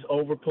always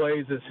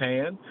overplays its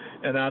hand,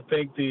 and I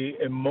think the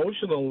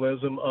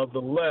emotionalism of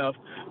the left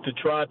to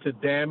try to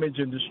damage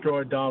and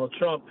destroy Donald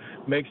Trump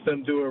makes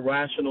them do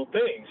irrational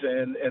things,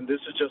 and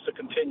this is just a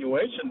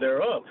continuation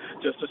thereof,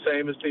 just the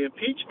same as the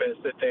impeachments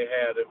that they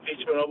had,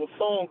 impeachment of a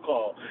phone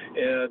call,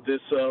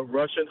 this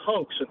Russian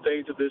hoax and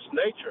things of this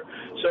nature.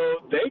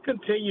 So they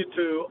continue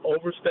to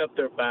overstep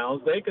their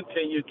bounds. They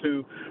continue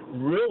to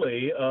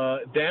really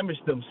damage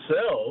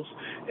themselves,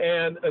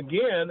 and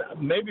again,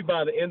 maybe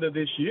by the end of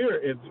this year,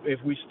 if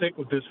we stick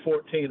with this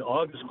 14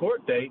 August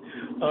court date,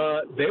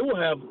 they will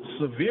have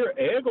severe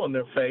egg on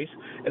their face,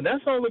 and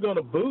that's only going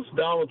to boost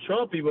Donald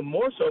Trump even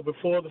more so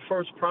before the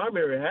first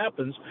primary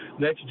happens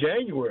next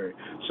January.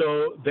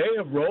 So they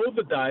have rolled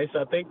the dice.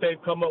 I think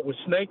they've come up with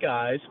snake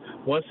eyes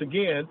once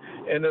again,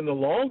 and in the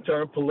long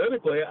term,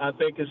 politically, I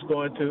think it's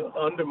going to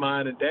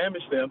undermine and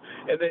damage them,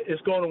 and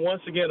it's going to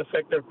once again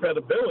affect their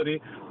credibility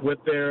with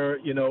their,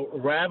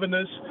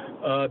 ravenous,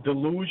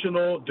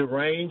 delusional,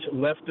 deranged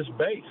leftist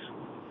base.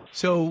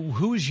 So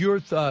who's your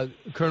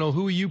Colonel?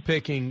 Who are you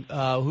picking?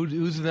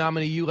 Who's the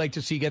nominee you like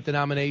to see get the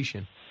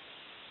nomination?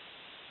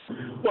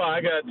 Well,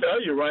 I got to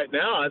tell you right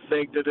now, I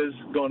think that it's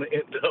going to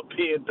end up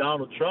being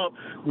Donald Trump.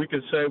 We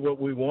can say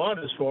what we want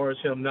as far as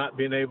him not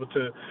being able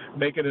to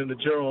make it in the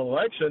general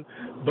election,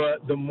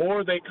 but the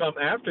more they come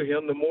after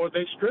him, the more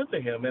they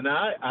strengthen him. And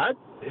I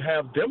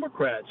have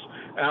Democrats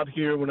out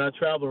here when I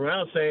travel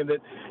around saying that,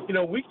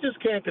 we just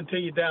can't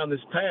continue down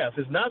this path.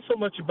 It's not so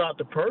much about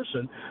the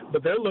person,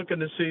 but they're looking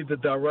to see the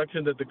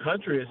direction that the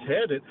country is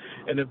headed.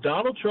 And if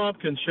Donald Trump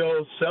can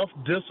show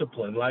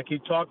self-discipline, like he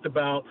talked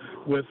about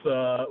with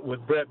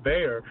Brett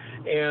Baer,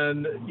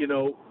 and,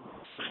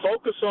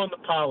 focus on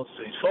the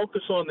policies,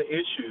 focus on the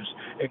issues,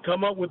 and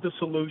come up with the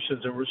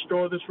solutions and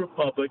restore this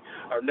republic,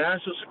 our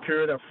national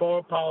security, our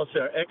foreign policy,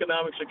 our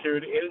economic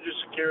security, energy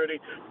security,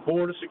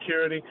 border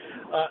security.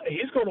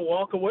 He's going to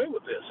walk away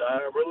with this.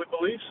 I really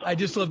believe so. I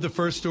just love the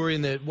first story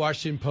in the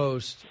Washington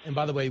Post. And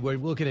by the way, we're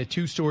looking at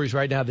two stories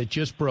right now that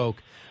just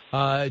broke.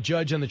 A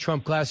judge on the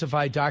Trump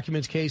classified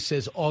documents case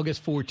says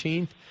August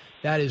 14th.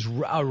 That is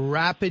a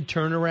rapid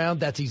turnaround.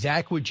 That's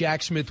exactly what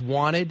Jack Smith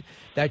wanted.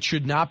 That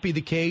should not be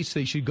the case.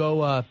 They should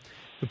go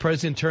The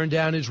president turned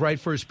down his right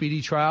for a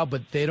speedy trial,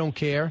 but they don't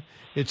care,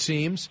 it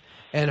seems.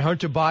 And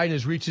Hunter Biden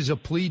has reached a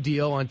plea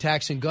deal on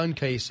tax and gun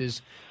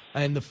cases.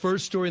 And the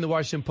first story in the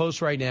Washington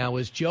Post right now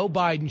is Joe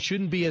Biden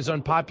shouldn't be as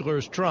unpopular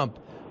as Trump,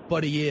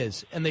 but he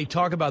is. And they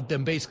talk about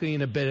them basically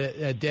in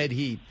a dead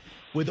heat.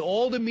 With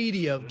all the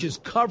media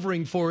just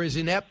covering for his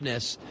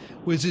ineptness,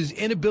 with his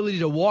inability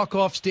to walk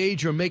off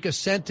stage or make a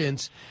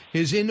sentence,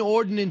 his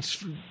inordinate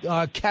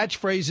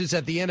catchphrases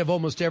at the end of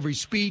almost every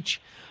speech,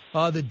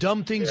 the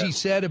dumb things he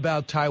said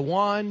about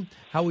Taiwan,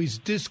 how he's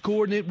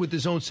discoordinate with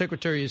his own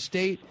Secretary of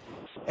State,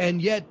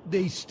 and yet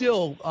they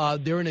still,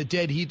 they're in a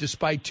dead heat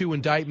despite 2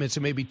 indictments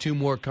and maybe 2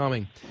 more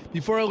coming.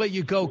 Before I let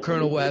you go,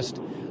 Colonel West,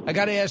 I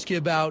got to ask you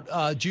about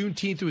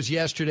Juneteenth was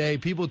yesterday.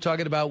 People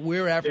talking about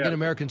where African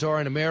Americans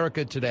are in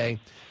America today.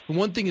 And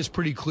one thing is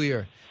pretty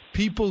clear.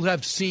 People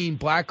have seen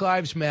Black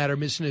Lives Matter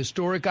miss an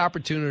historic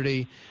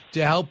opportunity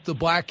to help the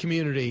black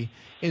community.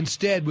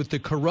 Instead, with the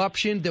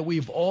corruption that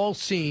we've all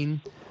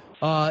seen,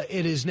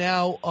 it is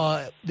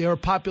now, their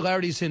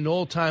popularity is in an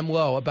all-time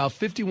low. About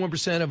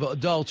 51% of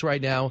adults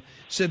right now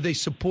said they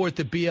support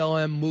the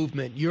BLM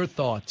movement. Your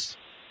thoughts?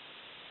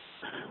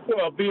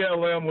 Well,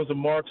 BLM was a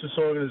Marxist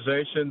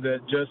organization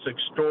that just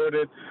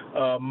extorted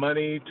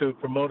money to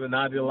promote an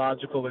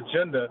ideological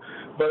agenda.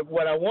 But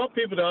what I want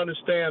people to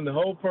understand, the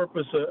whole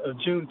purpose of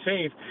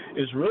Juneteenth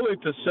is really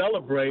to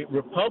celebrate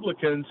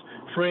Republicans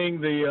freeing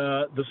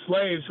the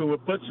slaves who were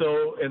put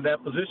so in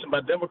that position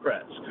by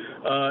Democrats.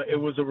 It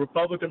was a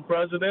Republican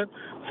president,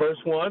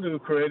 first one who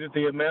created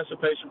the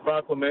Emancipation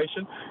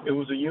Proclamation. It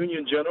was a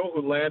Union general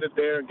who landed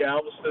there in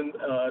Galveston,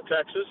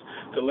 Texas,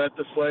 to let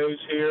the slaves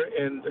here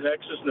in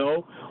Texas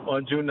know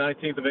on June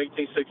 19th of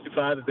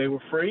 1865 that they were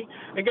free.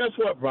 And guess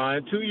what,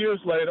 Brian? 2 years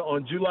later,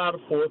 on July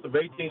the 4th of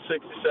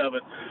 1867,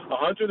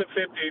 150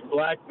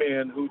 black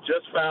men who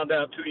just found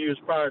out 2 years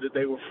prior that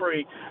they were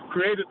free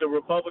created the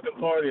Republican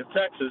Party of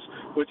Texas,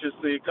 which is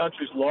the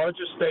country's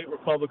largest state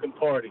Republican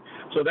Party.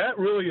 So that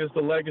really is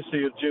the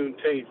legacy of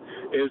Juneteenth,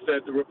 is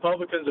that the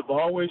Republicans have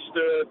always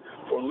stood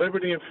for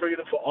liberty and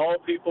freedom for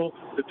all people.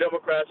 The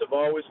Democrats have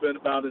always been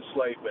about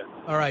enslavement.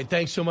 All right.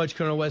 Thanks so much,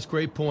 Colonel West.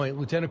 Great point.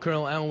 Lieutenant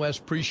Colonel Alan West,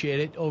 appreciate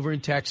it, over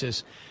in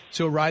Texas.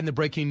 So riding the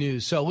breaking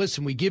news. So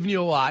listen, we've given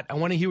you a lot. I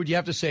want to hear what you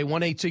have to say.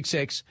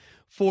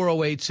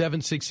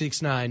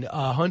 1-866-408-7669.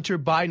 Hunter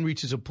Biden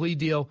reaches a plea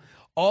deal.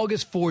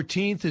 August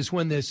 14th is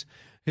when this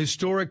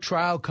historic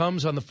trial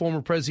comes on the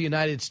former president of the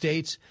United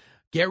States.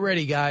 Get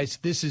ready, guys.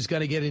 This is going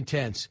to get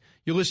intense.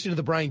 You're listening to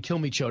The Brian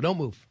Kilmeade Show. Don't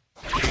move.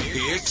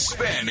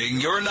 Expanding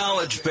your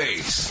knowledge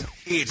base.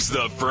 It's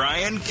The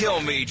Brian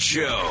Kilmeade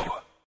Show.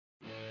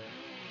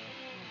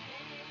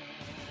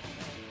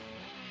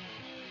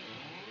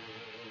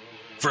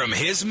 From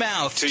his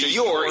mouth to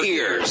your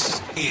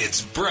ears,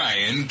 it's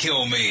Brian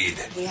Kilmeade.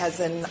 He has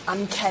an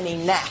uncanny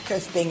knack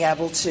of being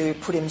able to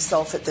put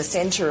himself at the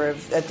centre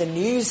of the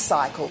news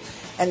cycle.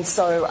 And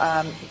so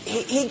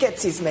he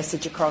gets his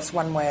message across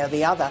one way or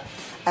the other.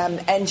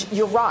 And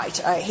you're right,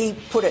 he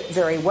put it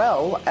very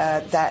well,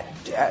 that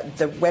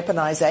the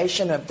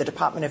weaponisation of the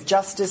Department of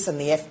Justice and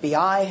the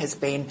FBI has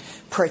been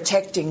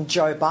protecting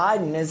Joe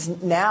Biden, is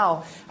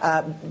now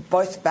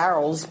both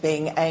barrels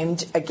being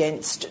aimed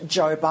against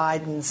Joe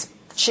Biden's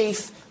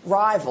chief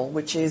rival,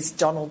 which is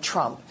Donald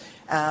Trump.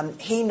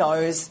 He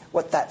knows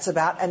what that's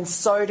about, and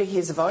so do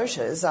his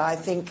voters. I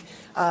think,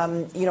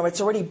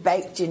 it's already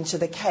baked into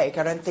the cake.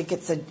 I don't think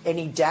it's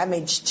any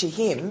damage to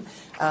him,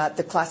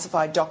 the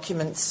classified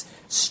documents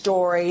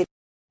story.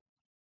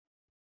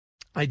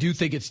 I do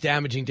think it's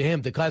damaging to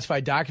him. The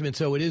classified documents,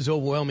 though, it is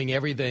overwhelming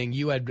everything.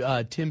 You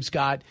had Tim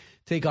Scott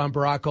take on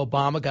Barack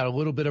Obama, got a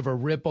little bit of a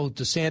ripple.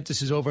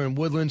 DeSantis is over in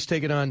Woodlands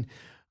taking on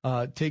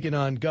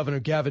Governor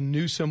Gavin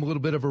Newsom, a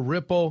little bit of a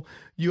ripple.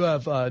 You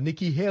have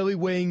Nikki Haley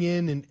weighing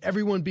in, and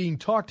everyone being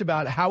talked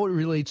about how it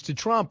relates to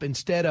Trump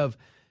instead of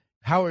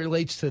how it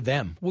relates to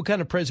them. What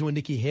kind of president would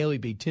Nikki Haley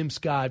be? Tim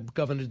Scott,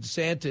 Governor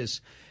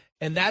DeSantis.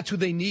 And that's what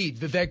they need.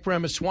 Vivek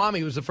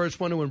Ramaswamy was the first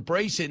one to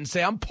embrace it and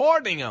say, I'm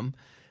pardoning him.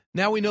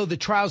 Now we know the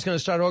trial's going to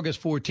start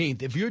August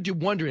 14th. If you're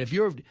wondering, if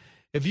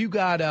you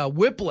got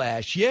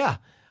whiplash, yeah.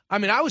 I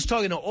mean, I was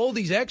talking to all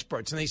these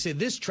experts, and they said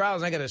this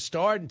trial's not going to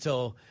start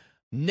until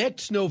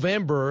next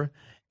November,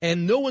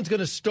 and no one's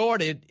going to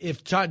start it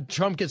if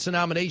Trump gets the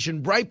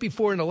nomination right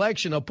before an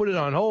election. They'll put it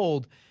on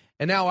hold.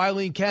 And now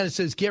Eileen Cannon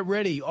says, get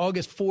ready,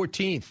 August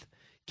 14th.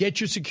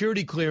 Get your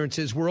security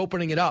clearances. We're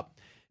opening it up.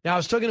 Now, I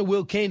was talking to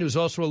Will Cain, who's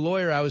also a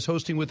lawyer. I was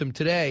hosting with him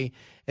today,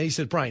 and he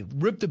said, Brian,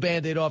 rip the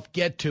Band-Aid off,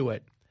 get to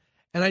it.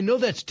 And I know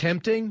that's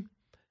tempting,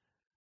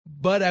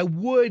 but I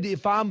would,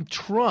 if I'm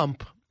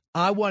Trump,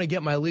 I want to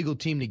get my legal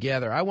team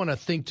together. I want to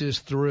think this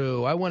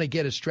through. I want to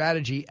get a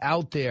strategy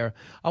out there.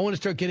 I want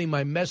to start getting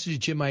my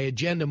message and my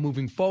agenda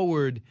moving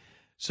forward.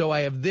 So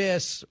I have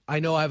this. I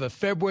know I have a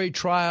February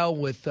trial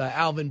with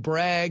Alvin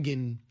Bragg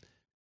in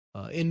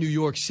New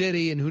York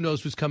City, and who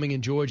knows who's coming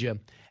in Georgia.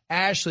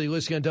 Ashley,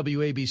 listening on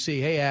WABC.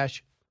 Hey,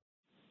 Ash.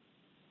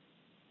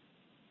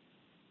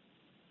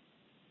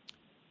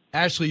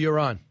 Ashley, you're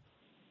on.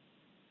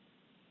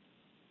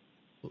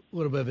 A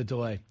little bit of a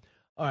delay.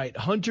 All right,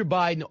 Hunter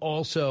Biden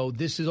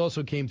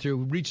also came through,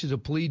 reaches a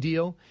plea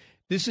deal.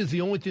 This is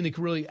the only thing that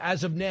could really,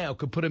 as of now,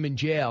 could put him in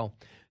jail.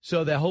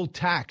 So that whole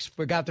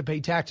forgot to pay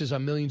taxes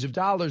on millions of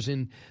dollars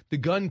in the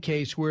gun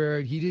case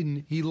where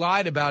he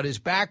lied about his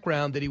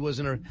background, that he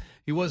wasn't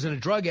a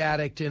drug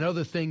addict and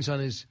other things on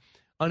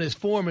his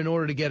form in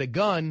order to get a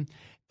gun.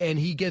 And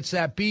he gets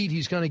that beat.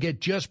 He's going to get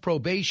just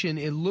probation,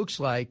 it looks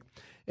like.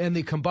 And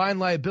the combined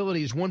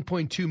liability is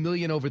 $1.2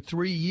 million over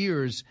 3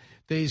 years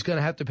that he's going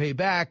to have to pay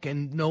back.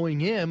 And knowing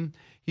him,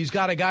 he's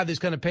got a guy that's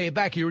going to pay it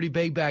back. He already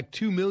paid back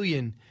 $2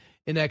 million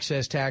in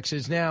excess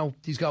taxes. Now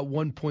he's got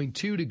 1.2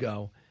 to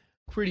go.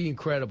 Pretty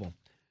incredible.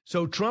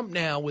 So Trump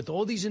now, with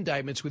all these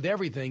indictments, with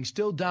everything,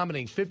 still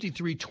dominating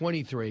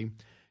 53-23.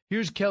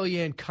 Here's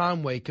Kellyanne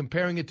Conway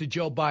comparing it to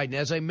Joe Biden.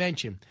 As I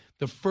mentioned,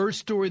 the first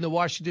story in the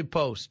Washington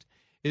Post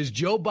is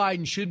Joe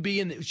Biden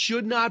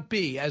should not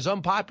be as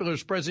unpopular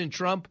as President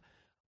Trump,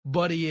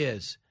 but he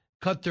is.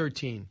 Cut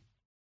 13.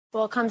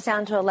 Well, it comes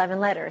down to 11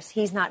 letters.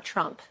 He's not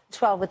Trump.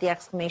 12 with the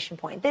exclamation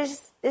point.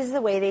 This is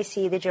the way they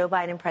see the Joe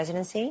Biden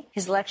presidency,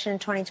 his election in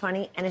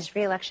 2020, and his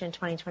re-election in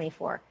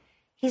 2024.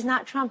 He's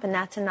not Trump, and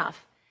that's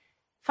enough.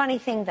 Funny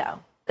thing, though,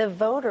 the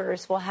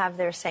voters will have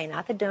their say,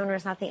 not the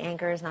donors, not the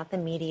anchors, not the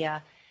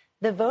media.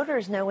 The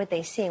voters know what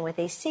they see, and what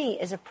they see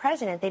is a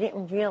president they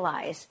didn't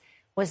realize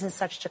was in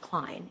such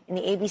decline. In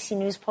the ABC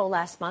News poll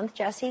last month,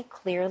 Jesse,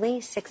 clearly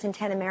 6 in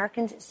 10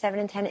 Americans, 7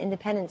 in 10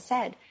 independents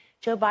said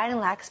Joe Biden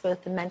lacks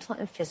both the mental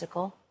and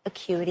physical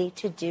acuity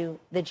to do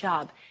the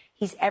job.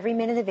 He's every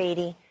minute of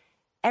 80.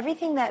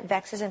 Everything that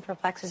vexes and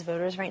perplexes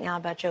voters right now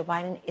about Joe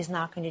Biden is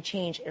not going to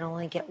change. It'll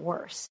only get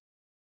worse.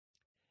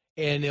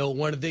 And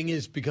one thing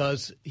is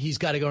because he's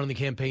got to go on the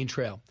campaign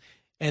trail.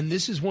 And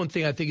this is one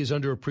thing I think is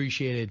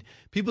underappreciated.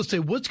 People say,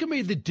 what's going to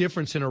be the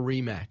difference in a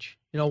rematch?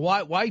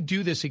 Why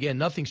do this again?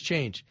 Nothing's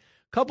changed.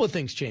 A couple of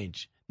things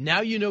changed.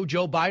 Now you know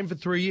Joe Biden for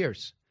 3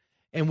 years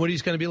and what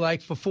he's going to be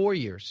like for 4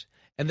 years.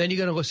 And then you're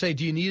going to go say,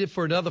 do you need it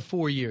for another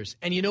 4 years?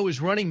 And you know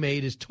his running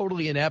mate is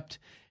totally inept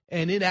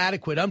and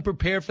inadequate,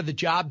 unprepared for the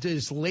job,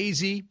 is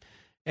lazy,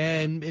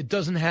 and it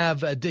doesn't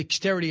have a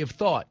dexterity of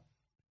thought,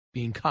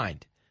 being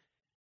kind.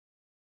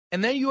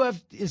 And then you have,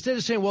 instead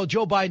of saying, well,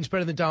 Joe Biden's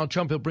better than Donald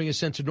Trump, he'll bring a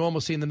sense of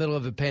normalcy in the middle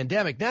of a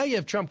pandemic. Now you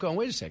have Trump going,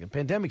 wait a second,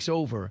 pandemic's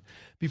over.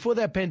 Before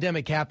that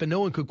pandemic happened,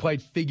 no one could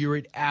quite figure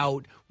it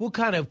out. What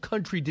kind of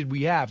country did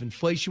we have?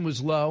 Inflation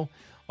was low.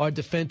 Our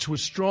defense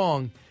was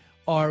strong.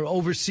 Our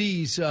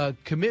overseas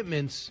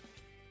commitments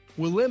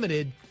were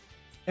limited.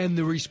 And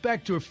the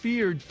respect or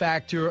feared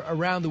factor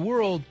around the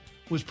world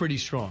was pretty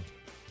strong.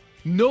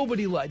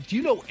 Nobody liked. Do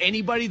you know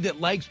anybody that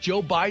likes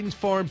Joe Biden's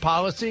foreign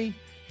policy?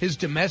 His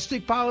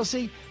domestic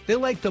policy? They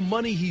like the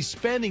money he's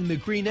spending, the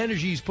green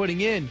energy he's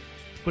putting in.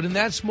 But in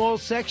that small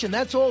section,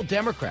 that's all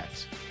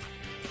Democrats.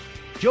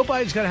 Joe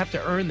Biden's going to have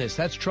to earn this.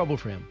 That's trouble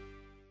for him.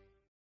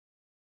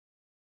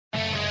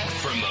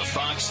 From the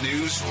Fox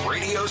News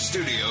radio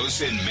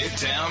studios in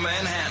Midtown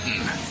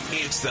Manhattan,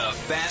 it's the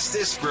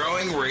fastest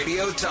growing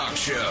radio talk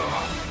show.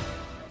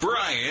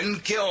 Brian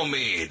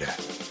Kilmeade.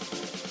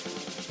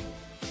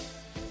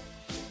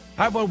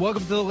 Hi, everyone.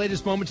 Welcome to the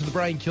latest moments of the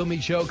Brian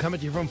Kilmeade Show, coming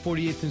to you from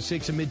 48th and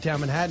 6th in Midtown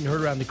Manhattan,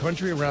 heard around the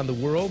country, around the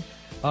world.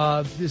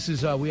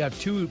 We have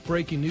two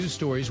breaking news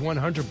stories. One,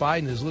 Hunter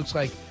Biden, looks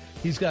like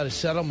he's got a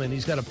settlement.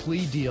 He's got a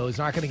plea deal. He's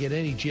not going to get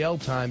any jail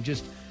time,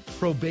 just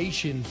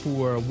probation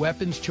for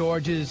weapons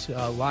charges,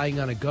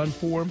 lying on a gun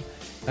form,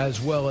 as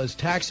well as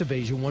tax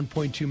evasion,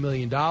 $1.2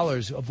 million,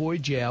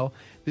 avoid jail.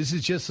 This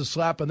is just a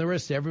slap on the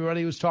wrist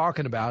everybody was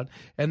talking about.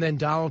 And then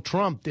Donald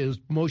Trump, the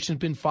motion's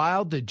been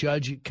filed. The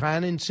Judge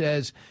Cannon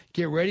says,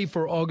 get ready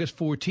for August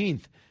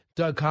 14th.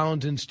 Doug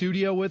Collins in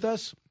studio with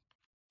us,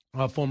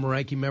 a former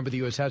ranking member of the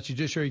U.S. House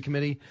Judiciary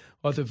Committee,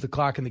 author of The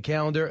Clock and the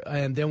Calendar.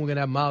 And then we're going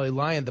to have Molly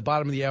Lyon at the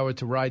bottom of the hour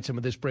to ride some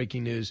of this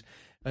breaking news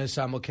and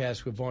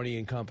simulcast with Varney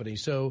and Company.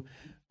 So,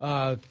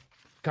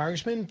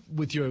 Congressman,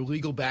 with your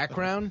legal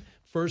background,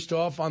 first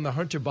off on the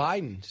Hunter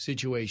Biden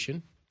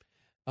situation,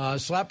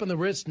 slap on the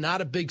wrist,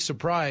 not a big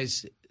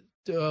surprise.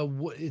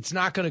 It's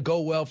not going to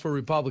go well for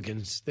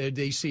Republicans.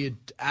 They see an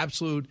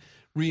absolute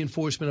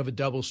reinforcement of a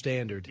double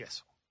standard.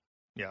 Yes.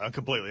 Yeah,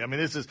 completely. I mean,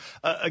 this is,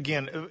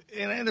 again,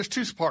 and there's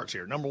two parts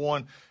here. Number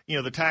one,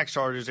 the tax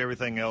charges,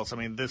 everything else. I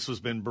mean, this has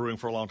been brewing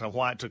for a long time.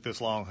 Why it took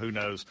this long, who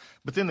knows?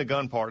 But then the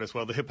gun part as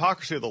well. The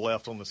hypocrisy of the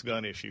left on this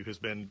gun issue has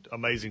been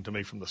amazing to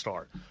me from the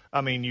start.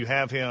 I mean, you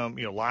have him,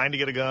 lying to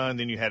get a gun,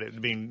 then you had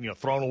it being,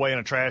 thrown away in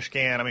a trash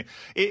can. I mean,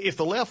 if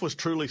the left was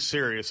truly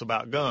serious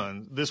about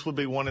guns, this would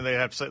be one that they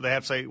have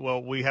to say,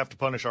 well, we have to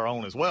punish our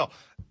own as well.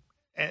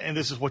 And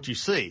this is what you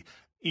see.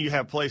 You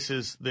have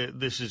places that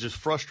this is just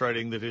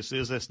frustrating that this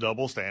is this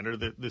double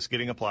standard that's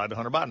getting applied to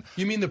Hunter Biden.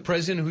 You mean the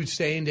president who's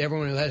saying to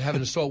everyone who have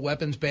an assault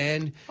weapons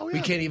ban,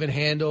 we can't even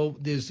handle,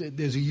 there's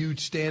a huge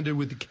standard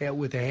with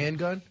the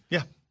handgun?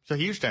 Yeah, it's a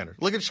huge standard.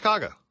 Look at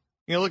Chicago.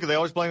 They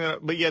always blame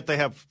it, but yet they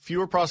have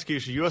fewer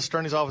prosecutions. U.S.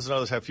 Attorney's Office and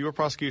others have fewer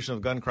prosecutions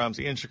of gun crimes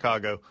in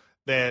Chicago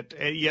that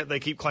yet they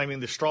keep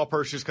claiming the straw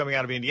purchases coming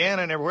out of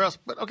Indiana and everywhere else.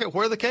 But okay,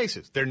 where are the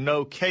cases? There are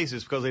no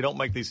cases because they don't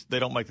make these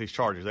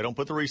charges. They don't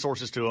put the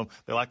resources to them.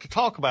 They like to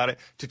talk about it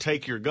to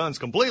take your guns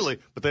completely,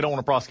 but they don't want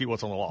to prosecute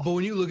what's on the law. But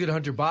when you look at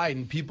Hunter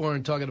Biden, people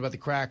aren't talking about the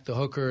crack, the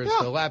hookers,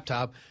 the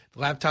laptop. The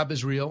laptop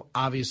is real,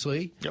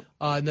 obviously.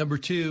 Yep. Number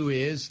two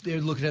is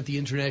they're looking at the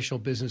international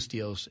business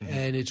deals,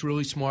 and it's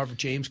really smart for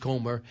James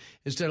Comer,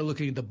 instead of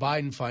looking at the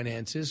Biden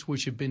finances,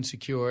 which have been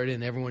secured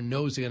and everyone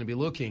knows they're going to be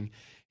looking,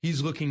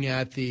 he's looking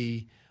at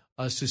the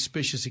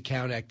suspicious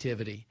account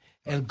activity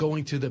and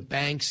going to the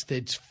banks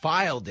that's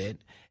filed it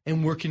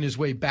and working his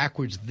way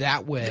backwards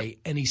that way. Yep.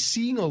 And he's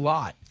seeing a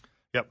lot.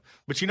 Yep.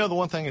 But the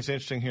one thing that's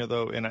interesting here,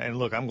 though, and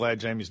look, I'm glad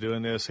Jamie's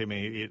doing this. I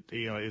mean,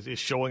 it's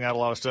showing out a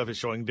lot of stuff. It's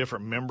showing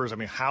different members. I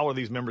mean, how are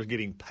these members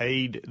getting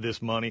paid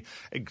this money?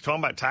 And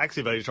talking about tax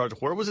evasion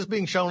charges, where was this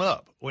being shown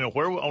up?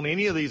 Where on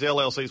any of these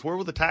LLCs, where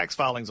were the tax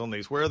filings on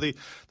these? Where are the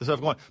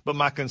stuff going? But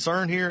my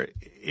concern here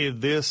is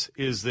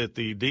that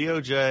the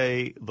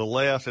DOJ, the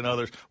left, and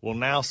others will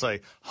now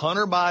say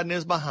Hunter Biden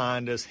is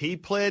behind us. He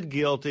pled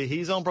guilty.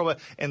 He's on probation,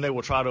 and they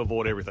will try to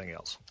avoid everything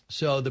else.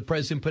 So the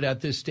president put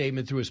out this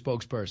statement through a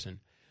spokesperson.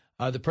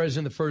 The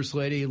president and the first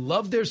lady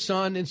love their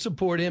son and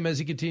support him as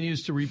he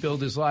continues to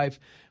rebuild his life.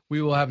 We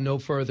will have no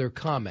further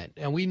comment.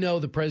 And we know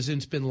the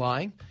president's been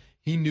lying.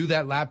 He knew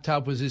that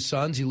laptop was his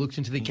son's. He looked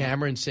into the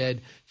camera and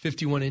said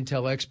 51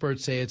 intel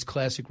experts say it's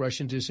classic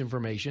Russian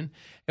disinformation.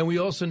 And we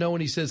also know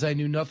when he says, I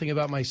knew nothing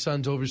about my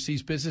son's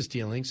overseas business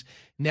dealings,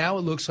 now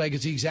it looks like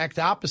it's the exact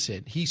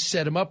opposite. He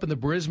set him up in the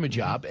Burisma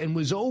job and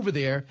was over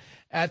there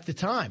at the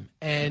time.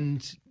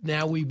 And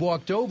now we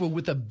walked over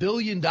with $1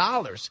 billion.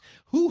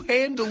 Who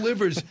hand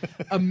delivers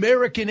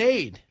American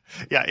aid?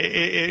 Yeah,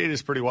 it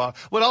is pretty wild.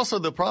 But also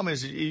the problem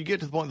is you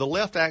get to the point, the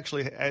left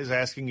actually is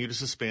asking you to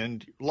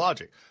suspend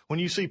logic. When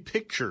you see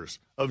pictures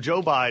of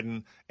Joe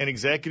Biden and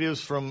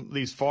executives from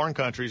these foreign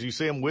countries, you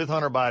see them with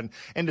Hunter Biden,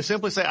 and to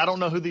simply say, I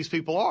don't know who these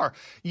people are,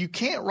 you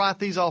can't write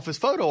these off as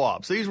photo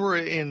ops. These were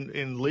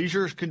in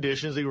leisure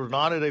conditions. These were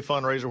not at a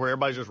fundraiser where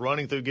everybody's just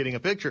running through getting a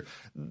picture.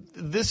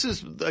 This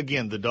is,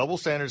 again, the double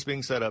standards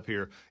being set up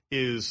here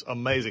is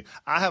amazing.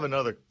 I have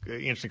another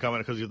interesting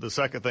comment because the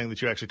second thing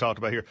that you actually talked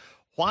about here.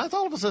 Why is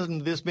all of a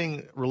sudden this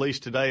being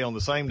released today on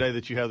the same day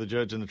that you have the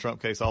judge in the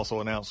Trump case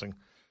also announcing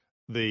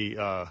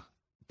the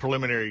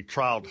preliminary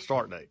trial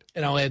start date?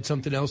 And I'll add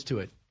something else to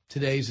it.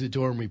 Today's the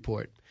Durham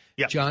report.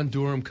 Yep. John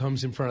Durham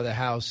comes in front of the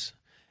House,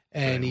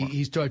 and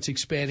he starts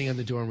expanding on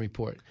the Durham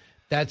report.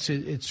 That's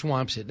it. It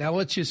swamps it. Now,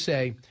 let's just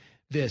say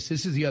this.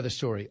 This is the other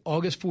story.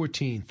 August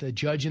 14th, a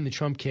judge in the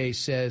Trump case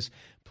says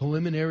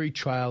preliminary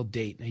trial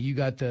date. Now, you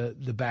got the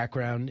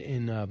background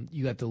in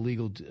you got the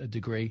legal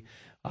degree.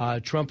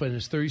 Trump and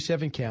his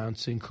 37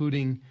 counts,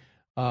 including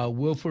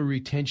willful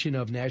retention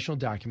of national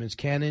documents.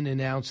 Cannon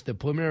announced the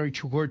preliminary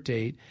court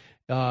date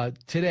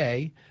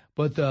today,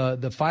 but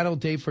the final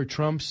date for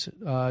Trump's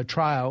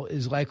trial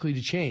is likely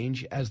to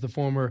change as the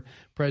former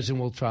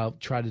president will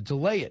try to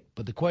delay it.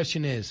 But the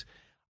question is,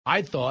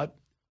 I thought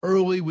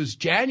early was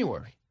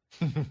January.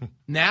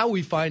 Now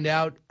we find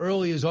out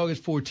early is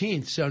August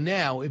 14th. So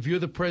now if you're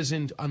the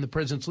president on the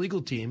president's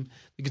legal team,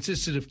 it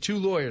consisted of 2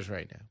 lawyers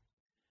right now.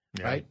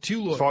 Yeah. Right?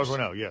 2 lawyers. As far as we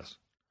know, yes.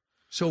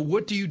 So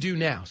what do you do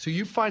now? So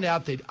you find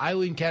out that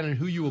Eileen Cannon,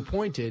 who you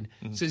appointed,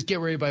 says get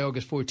ready by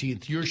August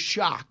 14th. You're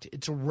shocked.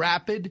 It's a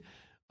rapid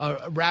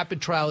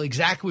trial,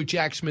 exactly what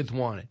Jack Smith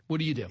wanted. What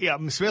do you do? Yeah,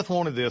 Smith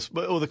wanted this.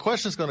 But the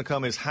question is going to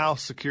come is how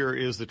secure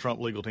is the Trump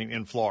legal team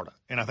in Florida?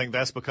 And I think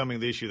that's becoming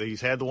the issue. That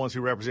he's had the ones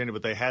who represented,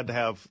 but they had to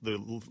have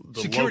the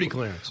security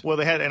local clearance. Well,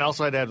 they had, and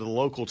also had to have the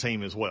local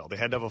team as well. They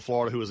had to have a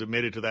Florida who was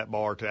admitted to that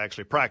bar to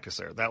actually practice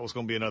there. That was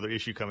going to be another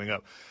issue coming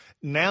up.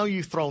 Now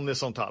you've thrown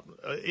this on top.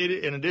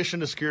 In addition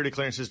to security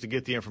clearances to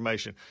get the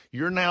information,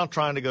 you're now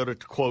trying to go to,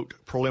 quote,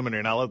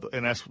 preliminary.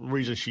 And that's the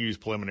reason she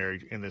used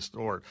preliminary in this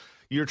word.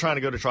 You're trying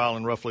to go to trial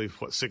in roughly,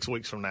 6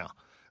 weeks from now.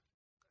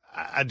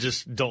 I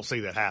just don't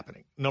see that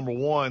happening. Number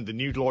one, the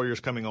new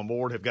lawyers coming on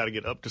board have got to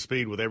get up to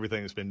speed with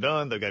everything that's been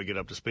done. They've got to get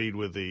up to speed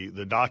with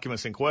the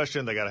documents in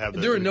question. They got to have.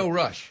 They're in no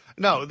rush.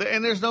 No,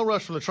 and there's no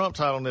rush from the Trump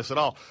side on this at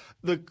all.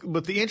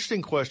 But the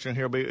interesting question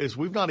here is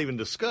we've not even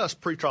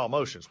discussed pretrial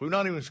motions. We've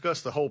not even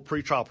discussed the whole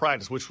pretrial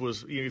practice, which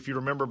was, if you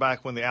remember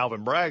back when the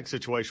Alvin Bragg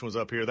situation was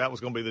up here, that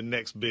was going to be the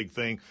next big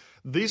thing.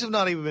 These have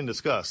not even been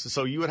discussed.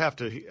 So you would have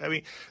to. I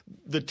mean,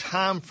 the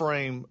time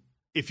frame.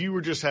 If you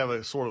were just have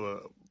a sort of a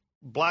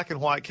black and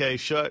white case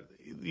shut,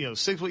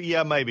 6 weeks,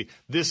 yeah, maybe.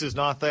 This is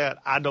not that.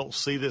 I don't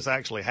see this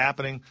actually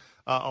happening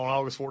on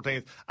August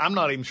 14th. I'm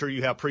not even sure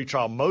you have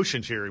pretrial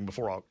motions hearing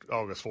before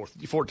August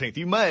 14th.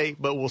 You may,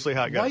 but we'll see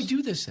how it goes. Why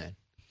do this then?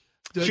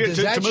 To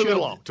move it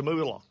along. To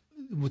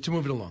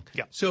move it along.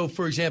 Yeah. So,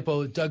 for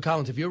example, Doug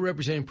Collins, if you're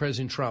representing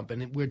President Trump,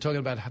 and we're talking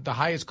about the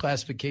highest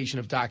classification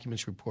of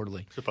documents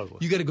reportedly, supposedly,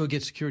 you got to go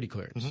get security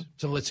clearance. Mm-hmm.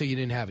 So let's say you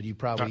didn't have it, you would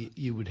probably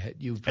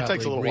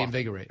takes a little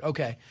reinvigorate. While.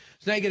 Okay.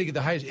 So now you got to get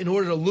the highest in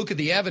order to look at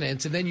the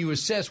evidence, and then you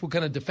assess what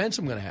kind of defense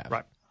I'm going to have.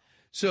 Right.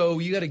 So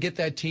you got to get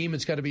that team.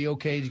 It's got to be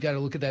okay. You got to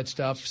look at that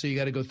stuff. So you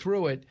got to go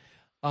through it.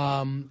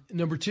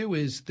 Number two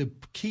is the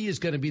key is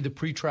going to be the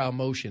pretrial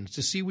motions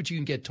to see what you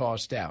can get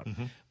tossed out.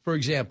 Mm-hmm. For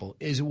example,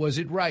 was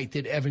it right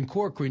that Evan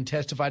Corcoran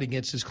testified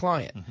against his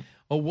client? Mm-hmm.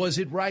 Or was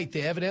it right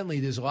that evidently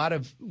there's a lot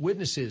of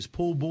witnesses,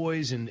 pool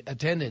boys and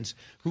attendants,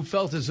 who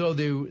felt as though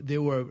they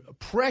were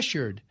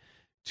pressured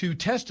to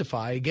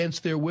testify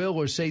against their will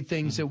or say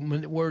things that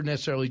weren't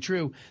necessarily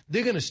true?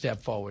 They're going to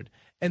step forward.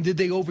 And did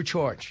they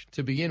overcharge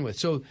to begin with?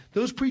 So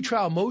those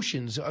pretrial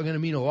motions are going to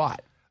mean a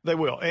lot. They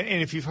will.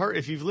 And if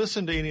you've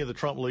listened to any of the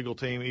Trump legal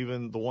team,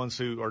 even the ones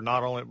who are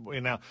not on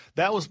it now,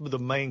 that was the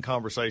main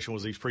conversation,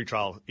 was these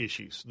pretrial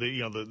issues.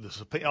 The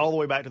all the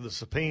way back to the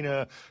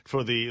subpoena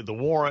for the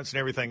warrants and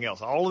everything else.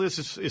 All of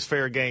this is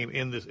fair game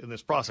in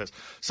this process.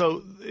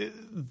 So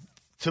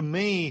to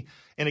me,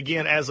 and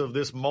again, as of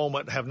this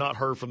moment, have not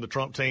heard from the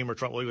Trump team or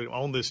Trump legal team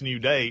on this new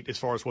date as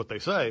far as what they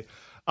say.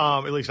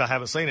 At least I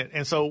haven't seen it.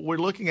 And so we're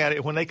looking at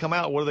it. When they come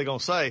out, what are they going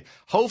to say?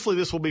 Hopefully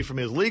this will be from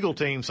his legal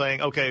team saying,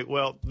 okay,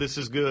 well, this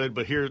is good,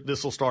 but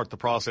this will start the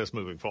process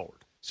moving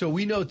forward. So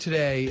we know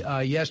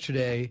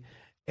yesterday,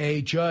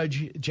 a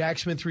judge, Jack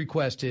Smith,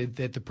 requested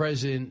that the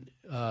president,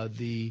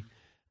 the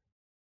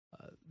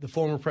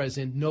former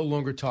president, no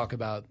longer talk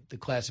about the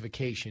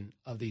classification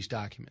of these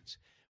documents,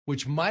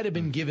 which might have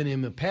been given him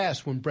in the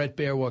past when Brett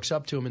Baer walks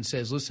up to him and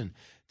says, listen,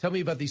 tell me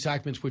about these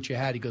documents which you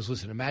had. He goes,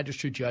 listen, a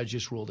magistrate judge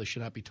just ruled I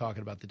should not be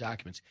talking about the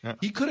documents. Yeah.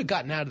 He could have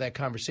gotten out of that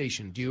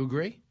conversation. Do you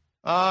agree?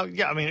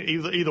 Yeah, I mean,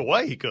 either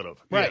way he could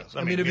have. Right. Yes.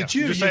 I mean, if it's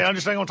you. Just say, I'm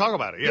just not going to talk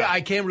about it. Yeah, I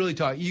can't really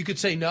talk. You could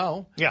say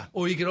no. Yeah.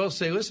 Or you could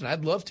also say, listen,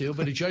 I'd love to,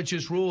 but a judge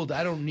just ruled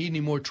I don't need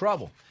any more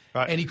trouble.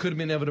 Right. And he could have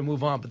been able to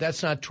move on, but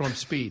that's not Trump's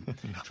speed.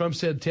 No. Trump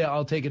said,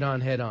 I'll take it on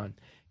head on.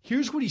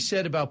 Here's what he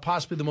said about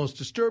possibly the most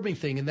disturbing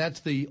thing, and that's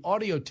the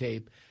audio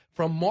tape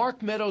from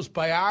Mark Meadows'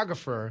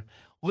 biographer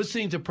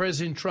listening to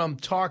President Trump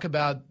talk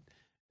about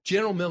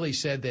General Milley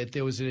said that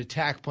there was an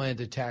attack plan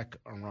to attack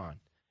Iran.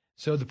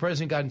 So the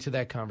president got into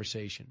that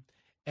conversation.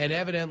 And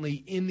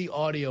evidently in the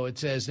audio it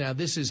says, now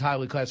this is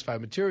highly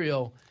classified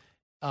material.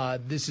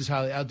 This is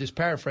how I'll just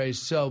paraphrase.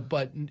 So,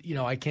 but,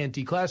 I can't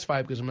declassify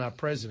it because I'm not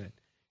president.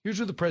 Here's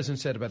what the president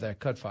said about that.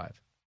 Cut 5.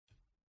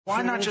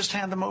 Why not just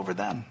hand them over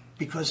then?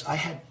 Because I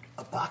had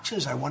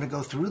boxes. I want to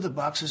go through the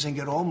boxes and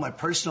get all my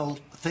personal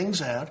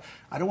things out.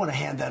 I don't want to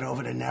hand that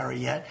over to NARA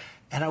yet.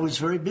 And I was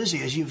very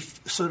busy, as you've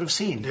sort of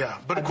seen. Yeah,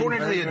 but according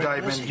to the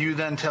indictment, you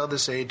then tell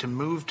this aide to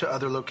move to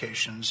other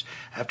locations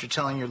after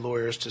telling your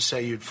lawyers to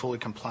say you'd fully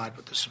complied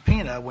with the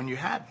subpoena when you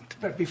hadn't.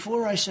 But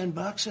before I send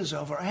boxes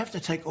over, I have to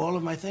take all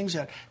of my things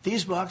out.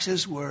 These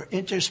boxes were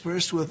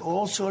interspersed with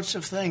all sorts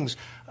of things,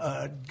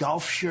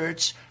 golf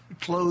shirts,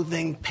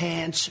 clothing,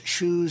 pants,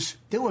 shoes.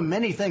 There were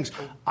many things.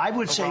 I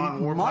would say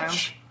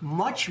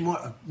much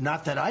more,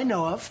 not that I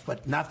know of,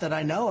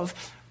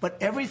 but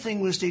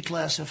everything was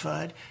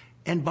declassified.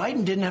 And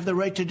Biden didn't have the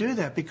right to do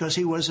that because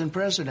he wasn't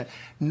president.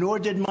 Nor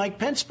did Mike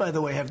Pence, by the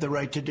way, have the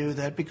right to do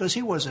that because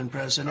he wasn't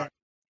president.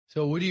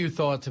 So what are your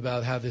thoughts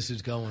about how this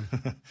is going?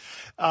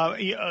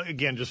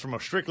 Again, just from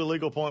a strictly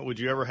legal point, would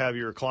you ever have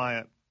your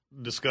client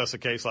discuss a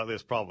case like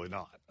this? Probably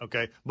not.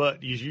 Okay.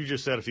 But you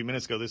just said a few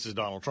minutes ago, this is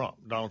Donald Trump.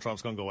 Donald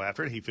Trump's going to go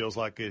after it. He feels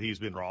like he's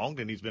been wronged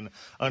and he's been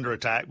under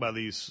attack by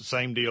these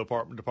same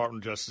Department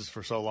of Justice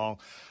for so long.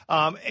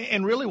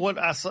 And really what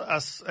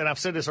and I've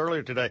said this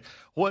earlier today,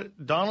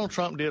 what Donald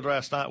Trump did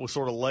last night was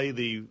sort of lay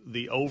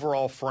the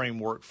overall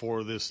framework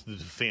for the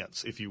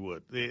defense, if you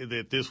would.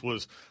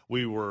 That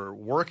we were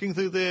working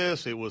through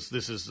this.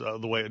 This is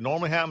the way it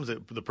normally happens.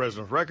 The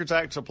President's Records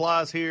Act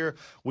applies here.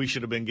 We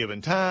should have been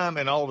given time.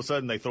 And all of a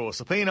sudden they throw a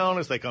subpoena on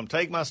us. They come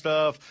take my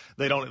stuff.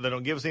 They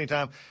don't give us any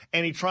time,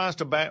 and he tries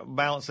to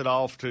balance it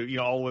off to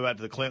all the way back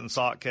to the Clinton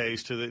Sock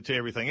case to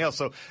everything else.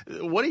 So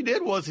what he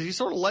did was he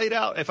sort of laid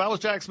out. If I was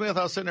Jack Smith,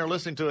 I was sitting there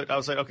listening to it. I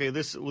would say, okay,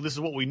 this is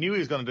what we knew he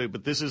was going to do,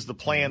 but this is the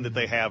plan that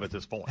they have at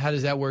this point. How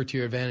does that work to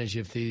your advantage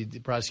if the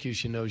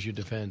prosecution knows your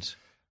defense?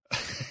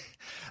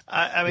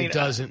 I mean, it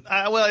doesn't.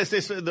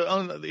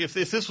 If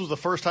this was the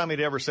first time he'd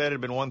ever said it, it'd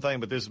been one thing,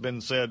 but this has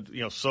been said,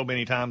 so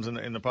many times in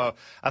the.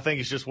 I think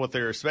it's just what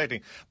they're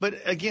expecting.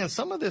 But again,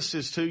 some of this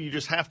is too. You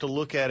just have to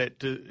look at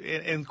it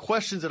and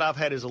questions that I've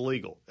had as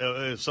illegal.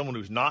 As someone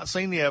who's not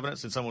seen the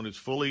evidence and someone who's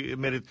fully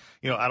admitted,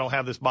 I don't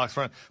have this box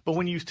front. But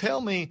when you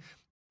tell me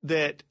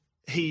that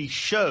he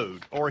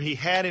showed or he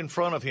had in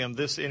front of him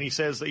this, and he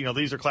says that,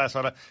 these are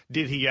classified.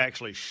 Did he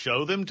actually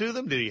show them to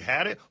them? Did he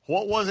had it?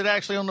 What was it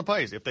actually on the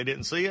page? If they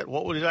didn't see it,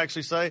 what would it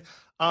actually say?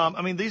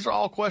 These are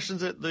all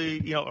questions that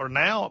are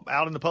now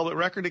out in the public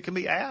record. It can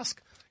be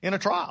asked in a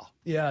trial.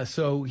 Yeah.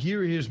 So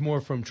here's more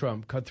from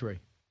Trump. Cut 3.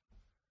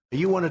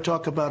 You want to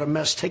talk about a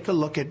mess? Take a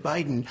look at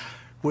Biden,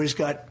 where he's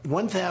got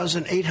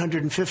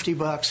 1,850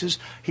 boxes.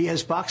 He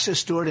has boxes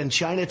stored in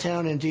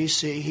Chinatown in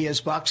D.C. He has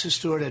boxes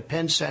stored at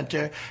Penn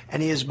Center,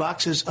 and he has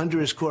boxes under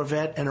his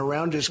Corvette and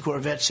around his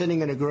Corvette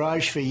sitting in a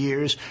garage for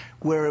years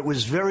where it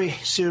was very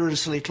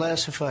seriously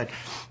classified.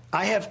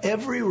 I have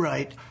every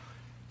right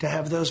to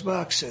have those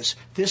boxes.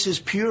 This is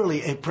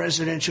purely a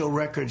Presidential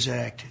Records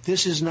Act.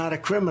 This is not a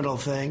criminal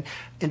thing.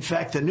 In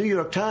fact, the New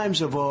York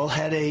Times of all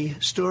had a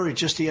story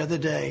just the other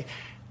day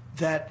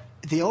that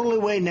the only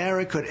way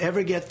NARA could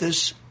ever get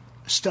this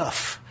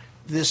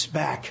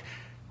back,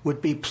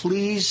 would be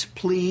please,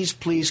 please,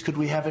 please, could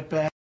we have it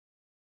back?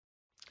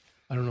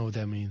 I don't know what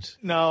that means.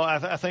 No,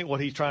 I think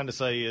what he's trying to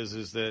say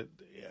is that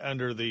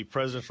under the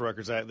President's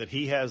Records Act, that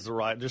he has the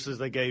right, just as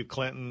they gave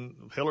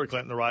Hillary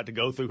Clinton, the right to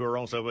go through her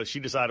own stuff, but she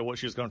decided what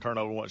she was going to turn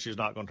over and what she's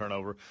not going to turn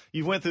over.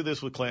 You went through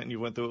this with Clinton. You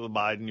went through it with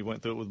Biden. You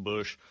went through it with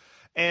Bush.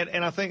 And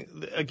I think,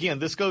 again,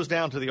 this goes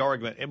down to the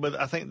argument, but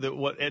I think that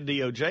what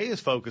DOJ is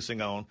focusing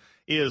on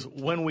is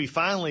when we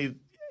finally,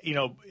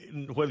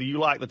 whether you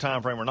like the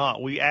time frame or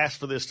not, we asked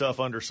for this stuff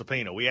under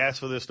subpoena. We asked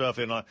for this stuff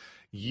and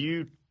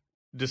you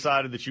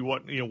decided that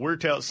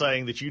we're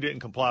saying that you didn't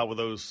comply with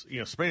those,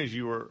 subpoenas.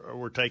 You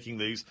were taking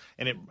these,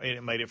 and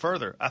it made it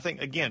further. I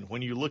think, again,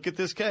 when you look at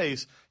this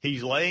case,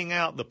 he's laying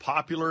out the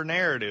popular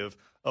narrative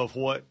of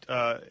what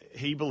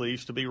he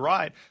believes to be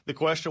right. The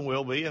question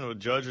will be, and the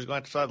judge is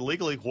going to decide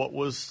legally, what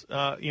was,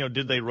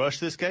 did they rush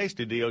this case?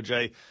 Did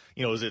DOJ,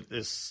 is it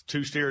this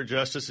two-tier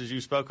justice as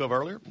you spoke of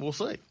earlier? We'll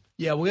see.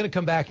 Yeah, we're going to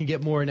come back and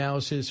get more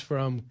analysis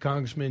from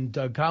Congressman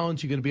Doug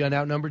Collins. You're going to be on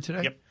Outnumbered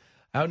today? Yep.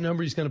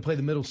 Outnumbered, he's going to play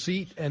the middle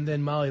seat, and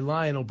then Molly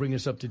Lyon will bring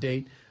us up to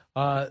date.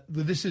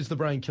 This is the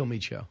Brian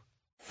Kilmeade Show.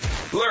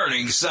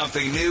 Learning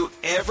something new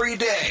every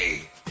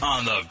day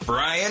on the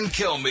Brian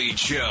Kilmeade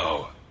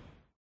Show.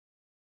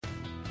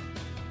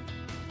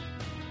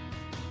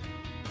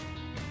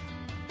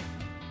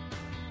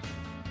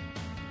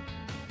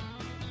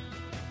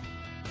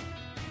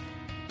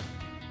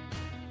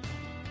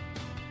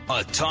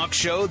 A talk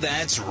show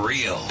that's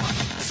real.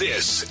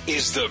 This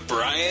is the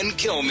Brian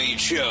Kilmeade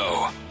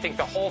Show. I think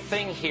the whole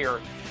thing here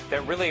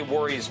that really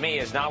worries me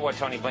is not what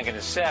Tony Blinken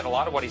has said. A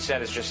lot of what he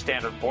said is just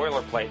standard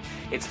boilerplate.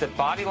 It's the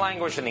body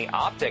language and the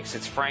optics.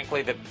 It's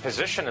frankly the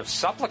position of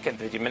supplicant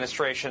that the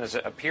administration has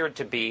appeared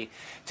to be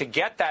to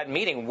get that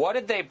meeting. What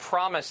did they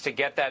promise to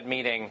get that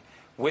meeting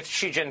with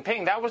Xi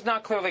Jinping? That was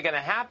not clearly going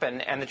to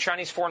happen, and the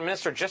Chinese foreign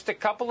minister just a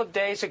couple of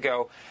days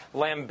ago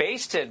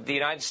lambasted the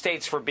United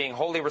States for being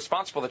wholly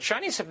responsible. The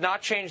Chinese have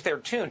not changed their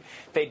tune.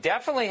 They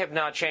definitely have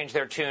not changed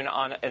their tune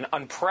on an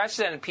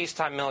unprecedented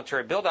peacetime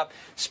military buildup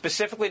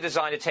specifically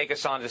designed to take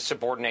us on to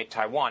subordinate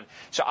Taiwan.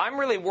 So I'm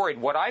really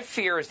worried. What I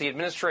fear is the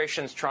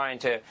administration's trying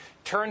to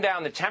turn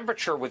down the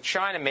temperature with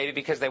China, maybe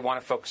because they want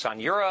to focus on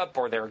Europe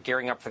or they're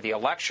gearing up for the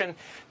election.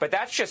 But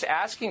that's just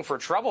asking for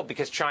trouble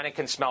because China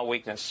can smell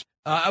weakness.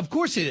 Of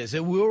course it is.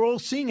 We're all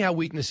seeing how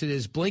weakness it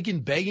is.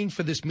 Blinken begging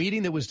for this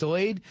meeting that was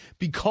delayed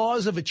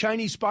because of a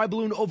Chinese spy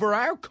balloon over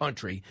our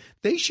country.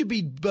 They should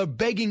be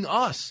begging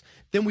us.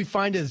 Then we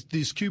find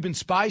this Cuban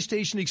spy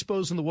station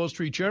exposed in the Wall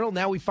Street Journal.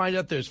 Now we find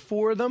out there's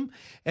 4 of them.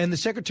 And the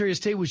Secretary of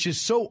State was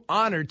just so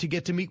honored to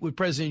get to meet with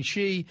President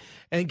Xi.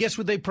 And guess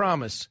what they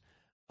promised?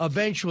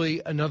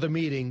 Eventually, another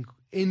meeting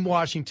in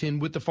Washington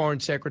with the foreign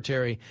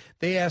secretary.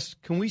 They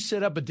asked, can we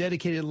set up a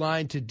dedicated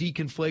line to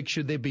deconflict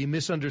should there be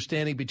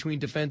misunderstanding between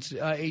defense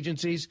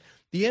agencies?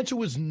 The answer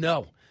was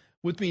no.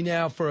 With me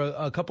now for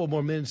a couple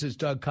more minutes is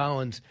Doug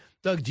Collins.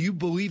 Doug, do you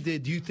believe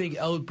that? Do you think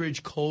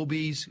Elbridge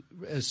Colby's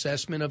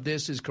assessment of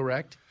this is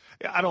correct?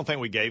 I don't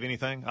think we gave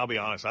anything. I'll be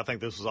honest. I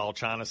think this was all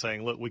China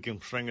saying, look, we can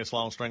string this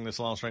along,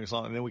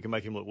 and then we can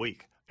make him look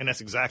weak. And that's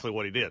exactly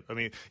what he did. I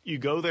mean, you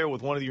go there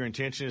with one of your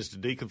intentions to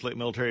deconflict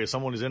military, as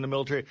someone who's in the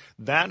military,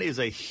 that is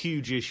a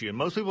huge issue. And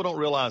most people don't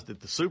realize that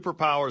the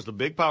superpowers, the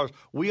big powers,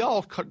 we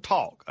all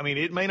talk. I mean,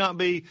 it may not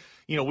be,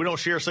 we don't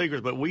share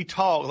secrets, but we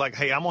talk like,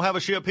 hey, I'm going to have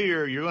a ship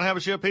here. You're going to have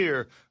a ship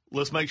here.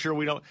 Let's make sure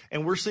we don't.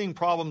 And we're seeing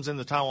problems in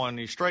the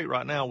Taiwanese Strait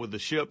right now with the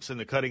ships and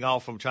the cutting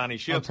off from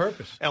Chinese ships.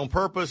 On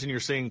purpose. And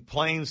you're seeing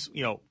planes,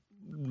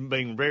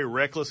 being very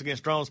reckless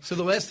against drones. So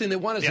the last thing they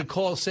want is a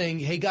call saying,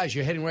 hey, guys,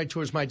 you're heading right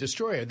towards my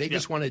destroyer. They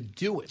just want to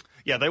do it.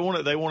 Yeah, they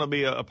want to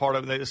be a part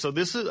of it. So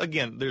this is,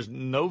 again, there's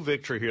no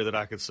victory here that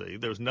I could see.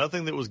 There's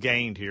nothing that was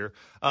gained here.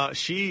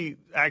 She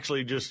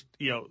actually just,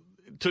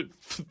 took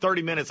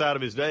 30 minutes out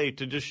of his day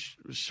to just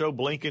show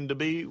Blinken to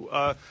be,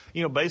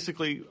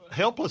 basically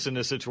helpless in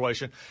this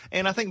situation.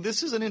 And I think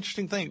this is an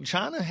interesting thing.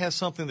 China has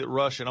something that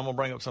Russia, and I'm going to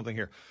bring up something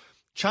here.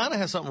 China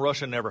has something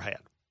Russia never had.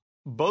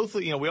 Both,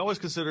 we always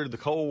considered the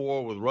Cold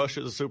War with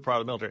Russia as a superpower of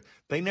the military.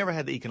 They never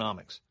had the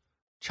economics.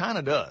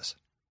 China does.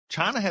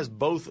 China has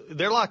both.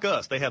 They're like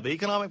us. They have the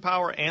economic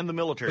power and the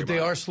military power. But they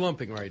are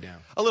slumping right now.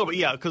 A little bit,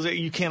 yeah, because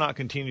you cannot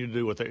continue to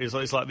do what it's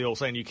like the old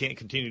saying, you can't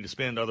continue to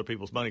spend other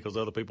people's money because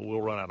other people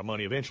will run out of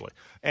money eventually.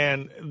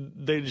 And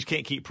they just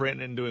can't keep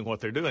printing and doing what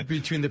they're doing.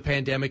 Between the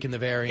pandemic and the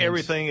variants.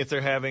 Everything that they're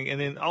having. And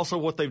then also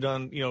what they've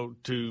done,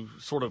 to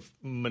sort of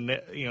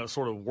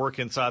work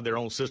inside their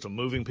own system,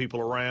 moving people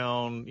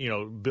around,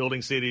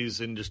 building cities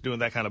and just doing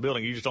that kind of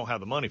building. You just don't have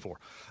the money for.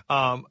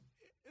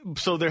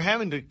 So they're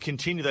having to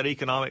continue that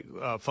economic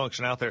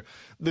function out there.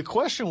 The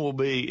question will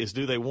be is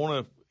do they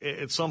want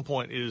to, at some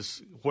point,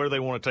 is where they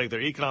want to take their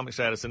economic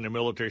status and their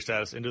military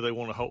status, and do they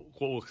want to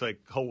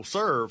hold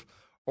serve,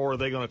 or are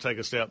they going to take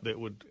a step that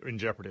would in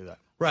jeopardy of that?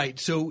 Right.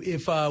 So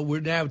if we're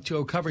now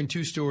covering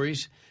 2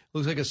 stories,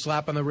 Looks like a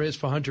slap on the wrist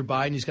for Hunter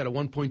Biden. He's got a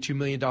 $1.2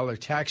 million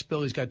tax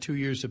bill. He's got 2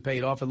 years to pay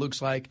it off. It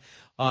looks like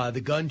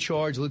the gun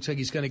charge. Looks like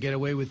he's going to get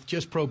away with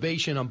just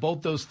probation on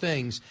both those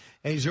things.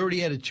 And he's already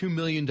had a $2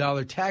 million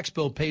tax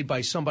bill paid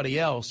by somebody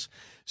else.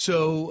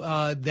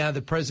 So now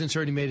the president's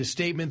already made a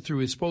statement through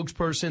his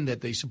spokesperson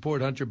that they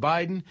support Hunter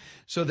Biden.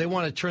 So they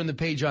want to turn the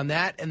page on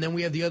that. And then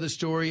we have the other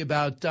story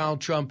about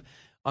Donald Trump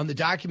on the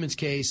documents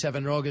case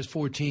having an August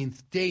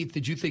 14th date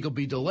that you think will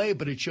be delayed,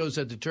 but it shows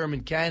how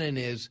determined Cannon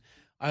is,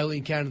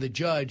 Eileen Cannon, the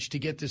judge, to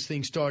get this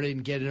thing started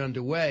and get it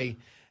underway.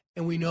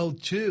 And we know,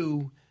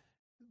 too,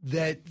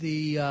 that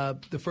the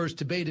first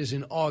debate is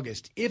in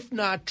August. If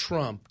not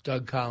Trump,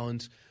 Doug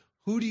Collins,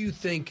 who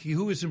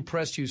has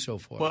impressed you so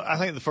far? Well, I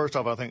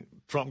think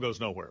Trump goes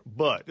nowhere.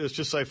 But let's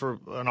just say for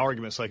an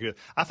argument's sake,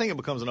 I think it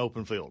becomes an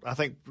open field. I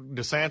think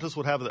DeSantis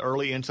would have the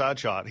early inside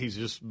shot. He's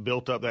just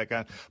built up that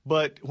kind.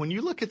 But when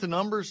you look at the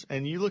numbers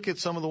and you look at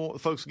some of the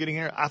folks getting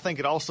here, I think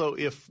it also,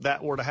 if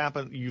that were to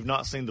happen, you've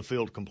not seen the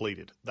field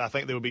completed. I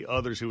think there would be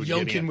others who would get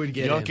in.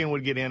 Youngkin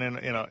would get in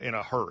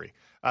a hurry.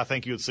 I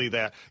think you would see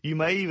that. You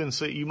might even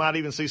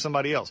see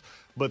somebody else.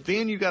 But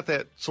then you got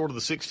that sort of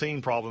the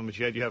 16 problem that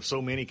you had. You have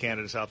so many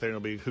candidates out there, and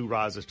it'll be who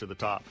rises to the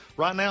top.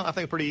 Right now, I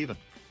think pretty even.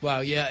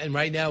 Wow, yeah, and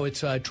right now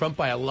it's Trump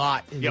by a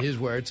lot, in his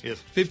words.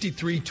 Yes.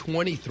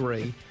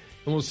 53-23, and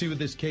we'll see what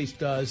this case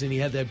does. And he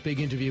had that big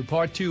interview.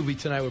 Part 2 will be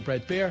tonight with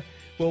Bret Baier.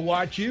 We'll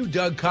watch you,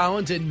 Doug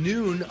Collins, at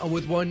noon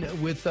with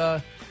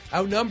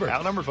Outnumbered.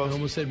 Outnumbered, folks. I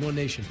almost said One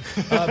Nation.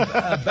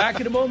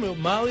 Back in a moment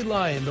with Molly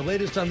Lyon, the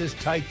latest on this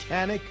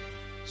Titanic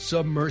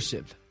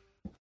submersive.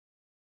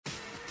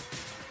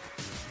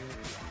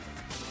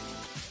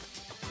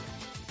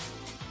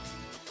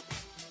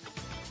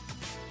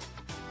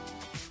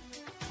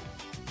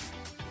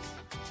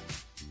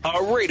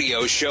 A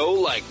radio show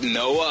like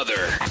no other.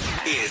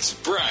 It's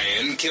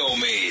Brian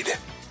Kilmeade.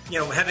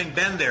 Having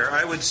been there,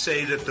 I would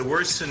say that the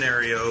worst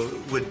scenario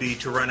would be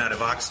to run out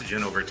of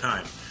oxygen over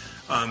time.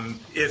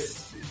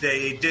 If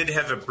they did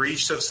have a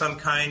breach of some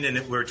kind and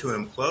it were to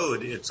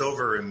implode, it's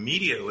over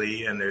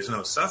immediately and there's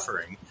no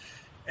suffering.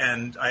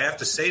 And I have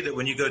to say that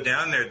when you go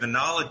down there, the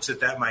knowledge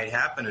that might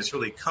happen is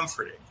really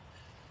comforting.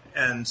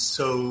 And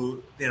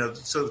so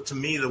to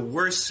me, the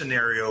worst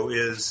scenario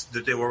is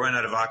that they will run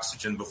out of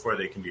oxygen before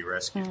they can be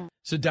rescued.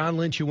 So Don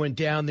Lynch, who went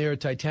down there, a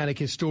Titanic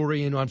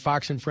historian on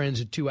Fox and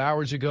Friends 2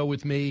 hours ago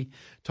with me,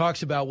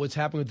 talks about what's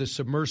happening with the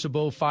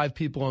submersible, 5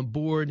 people on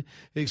board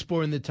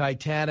exploring the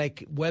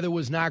Titanic. Weather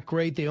was not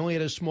great. They only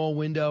had a small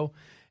window,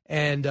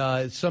 and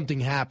something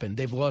happened.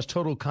 They've lost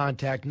total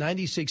contact,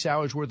 96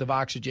 hours worth of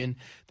oxygen.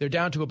 They're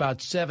down to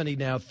about 70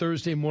 now.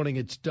 Thursday morning,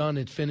 it's done,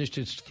 it's finished,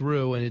 it's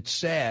through, and it's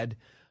sad.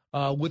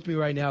 With me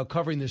right now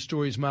covering this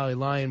story is Molly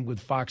Lyon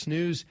with Fox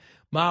News.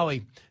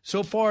 Molly,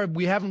 so far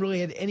we haven't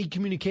really had any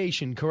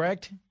communication,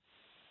 correct?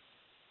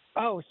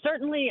 Oh,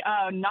 certainly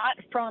not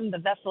from the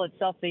vessel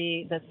itself,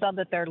 the sub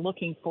that they're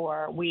looking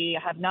for. We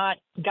have not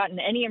gotten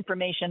any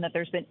information that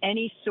there's been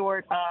any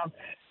sort of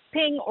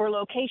ping or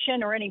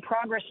location or any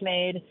progress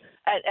made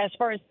as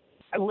far as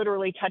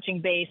literally touching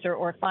base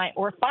or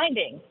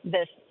finding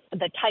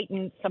the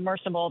Titan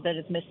submersible that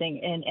is missing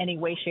in any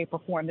way, shape,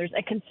 or form. There's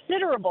a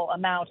considerable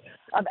amount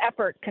of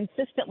effort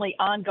consistently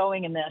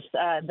ongoing in this.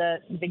 The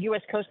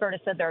U.S. Coast Guard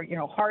has said their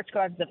hearts go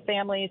out to the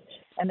families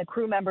and the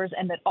crew members,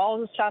 and that all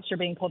the stops are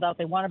being pulled out.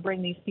 They want to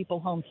bring these people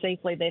home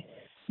safely.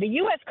 The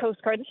U.S.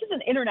 Coast Guard, this is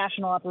an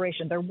international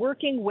operation. They're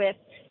working with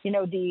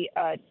the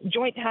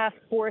Joint Task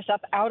Force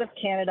up out of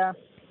Canada.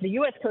 The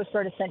U.S. Coast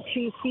Guard has sent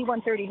 2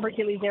 C-130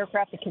 Hercules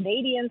aircraft. The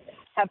Canadians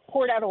have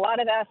poured out a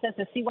lot of assets.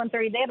 The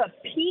C-130, they have a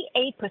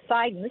P-8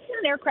 Poseidon. This is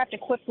an aircraft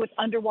equipped with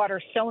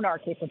underwater sonar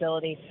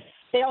capability.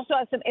 They also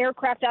have some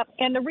aircraft up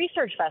and the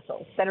research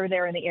vessels that are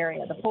there in the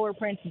area, the Polar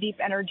Prince, Deep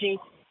Energy.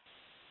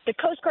 The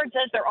Coast Guard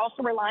says they're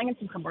also relying on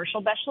some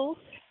commercial vessels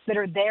that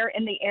are there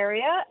in the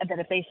area, and that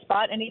if they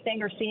spot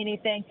anything or see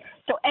anything.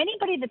 So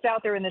anybody that's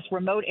out there in this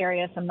remote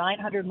area, some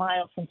 900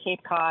 miles from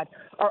Cape Cod,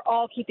 are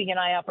all keeping an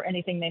eye out for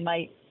anything they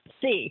might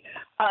see.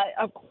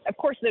 Of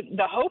course,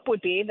 the hope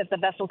would be that the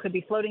vessel could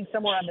be floating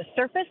somewhere on the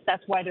surface.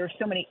 That's why there are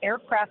so many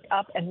aircraft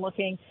up and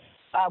looking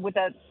with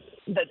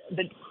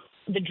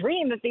the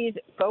dream that these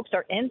folks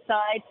are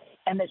inside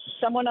and that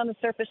someone on the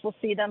surface will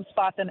see them,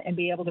 spot them, and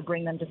be able to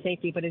bring them to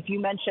safety. But as you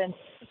mentioned,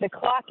 the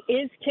clock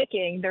is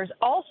ticking. There's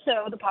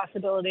also the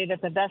possibility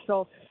that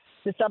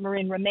the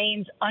submarine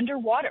remains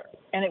underwater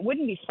and it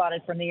wouldn't be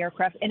spotted from the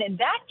aircraft. And in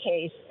that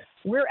case,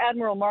 Rear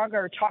Admiral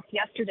Margar talked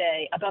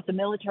yesterday about the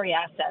military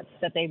assets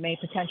that they may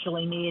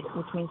potentially need,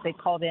 which means they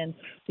called in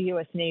the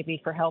U.S. Navy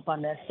for help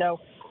on this. So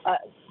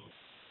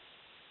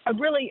a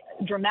really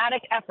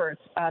dramatic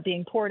efforts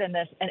being poured in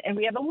this. And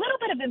we have a little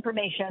bit of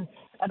information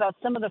about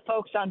some of the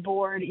folks on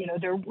board.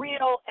 They're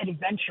real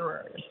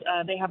adventurers.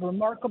 They have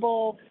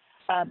remarkable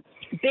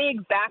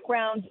big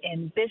backgrounds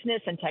in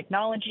business and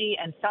technology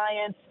and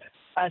science.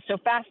 So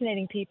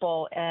fascinating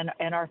people, and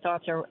our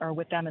thoughts are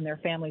with them and their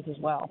families as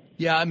well.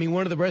 Yeah, I mean,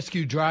 one of the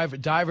rescue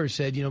divers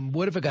said,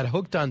 what if it got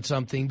hooked on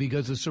something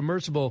because the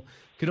submersible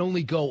could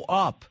only go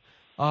up,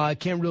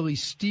 can't really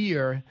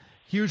steer.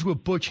 Here's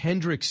what Butch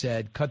Hendricks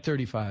said, cut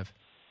 35.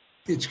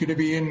 It's going to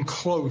be in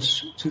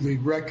close to the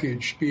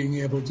wreckage, being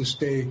able to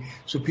stay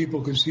so people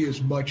can see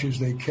as much as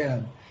they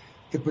can.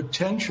 The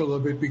potential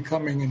of it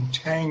becoming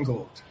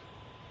entangled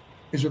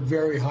is a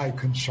very high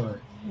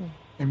concern.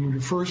 And the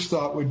first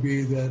thought would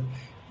be that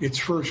its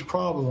first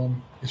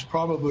problem is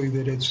probably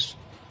that it's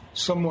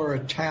somewhere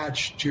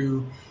attached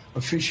to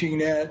a fishing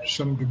net,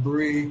 some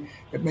debris.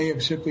 It may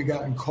have simply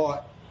gotten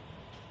caught,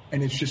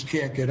 and it just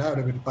can't get out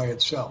of it by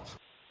itself.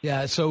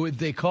 Yeah, so if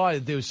they caught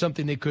it, there was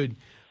something they could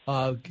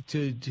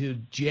to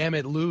jam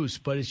it loose,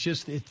 but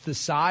it's the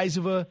size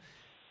of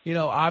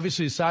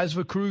obviously the size of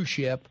a cruise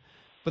ship,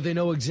 but they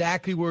know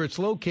exactly where it's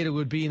located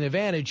would be an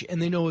advantage, and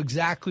they know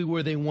exactly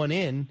where they went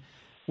in,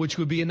 which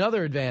would be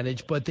another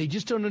advantage, but they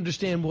just don't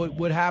understand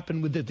what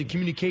happened with it. The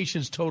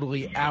communication's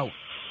totally out.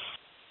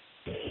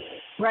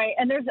 Right,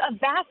 and there's a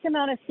vast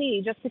amount of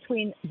sea just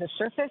between the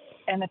surface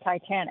and the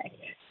Titanic.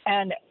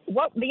 And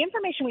what the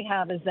information we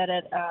have is that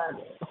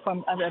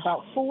from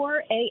about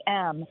 4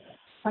 a.m.,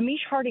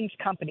 Hamish Harding's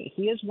company,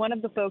 he is one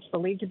of the folks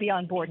believed to be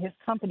on board, his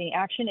company,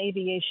 Action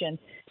Aviation,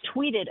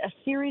 tweeted a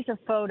series of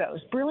photos,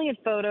 brilliant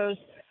photos.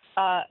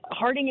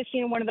 Harding is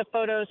seen in one of the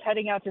photos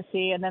heading out to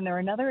sea, and then there are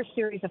another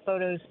series of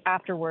photos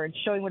afterwards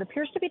showing what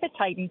appears to be the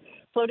Titan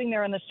floating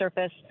there on the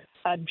surface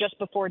just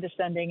before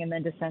descending and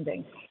then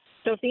descending.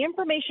 So if the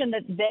information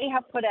that they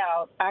have put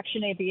out,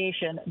 Action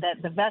Aviation,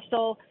 that the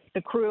vessel, the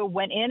crew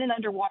went in and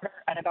underwater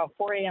at about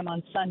 4 a.m.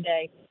 on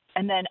Sunday,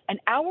 and then an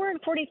hour and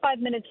 45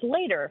 minutes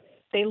later,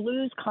 they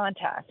lose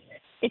contact.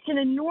 It's an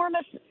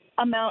enormous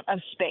amount of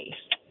space,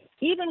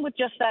 even with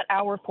just that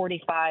hour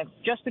 45,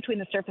 just between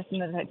the surface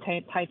and the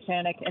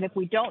Titanic. And if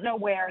we don't know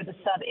where the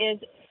sub is,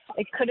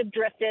 it could have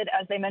drifted.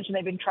 As they mentioned,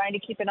 they've been trying to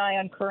keep an eye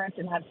on currents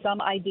and have some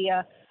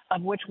idea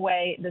of which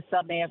way the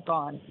sub may have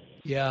gone.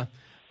 Yeah.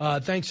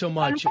 Thanks so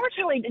much.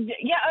 Unfortunately,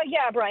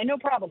 yeah, Brian, no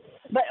problem.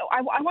 But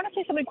I want to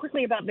say something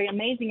quickly about the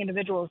amazing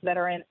individuals that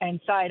are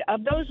inside.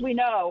 Of those we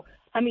know,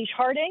 Hamish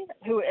Harding,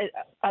 who is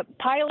a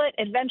pilot,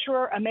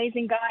 adventurer,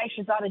 amazing guy,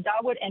 Shahzada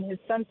Dawood, and his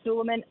son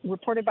Suleiman,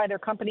 reported by their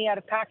company out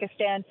of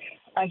Pakistan.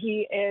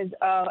 He is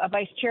a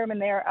vice chairman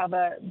there of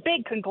a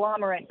big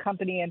conglomerate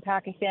company in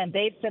Pakistan.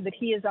 They've said that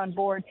he is on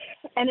board.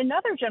 And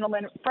another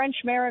gentleman, French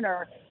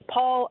mariner,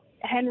 Paul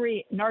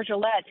Henry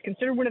Nargelet,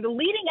 considered one of the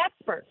leading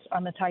experts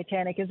on the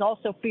Titanic, is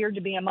also feared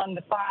to be among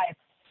the 5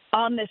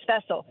 on this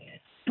vessel.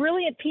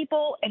 Brilliant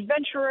people,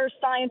 adventurers,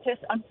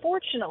 scientists.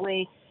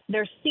 Unfortunately,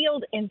 they're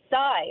sealed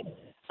inside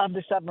of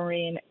the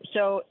submarine,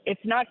 so it's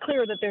not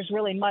clear that there's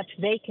really much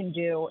they can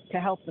do to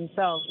help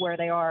themselves where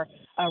they are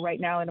right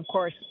now. And, of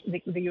course,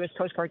 the U.S.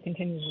 Coast Guard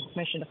continues its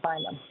mission to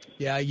find them.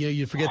 Yeah,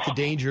 you forget the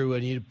danger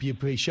when you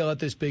shell out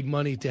this big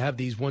money to have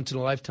these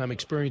once-in-a-lifetime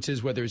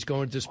experiences, whether it's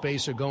going to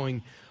space or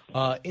going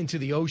into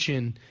the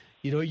ocean.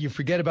 You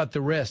forget about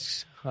the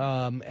risks,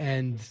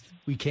 and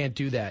we can't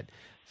do that.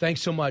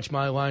 Thanks so much,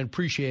 Molly Lyon.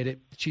 Appreciate it.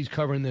 She's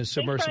covering the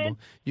submersible.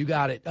 Thanks, you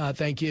got it.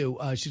 Thank you.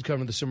 She's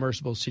covering the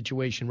submersible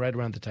situation right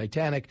around the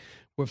Titanic,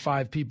 where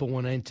 5 people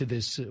went into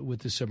this with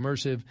the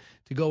submersive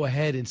to go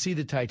ahead and see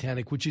the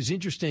Titanic, which is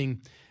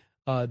interesting.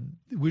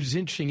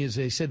 Is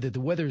they said that the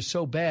weather is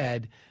so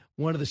bad.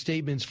 One of the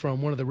statements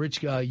from one of the rich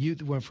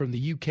from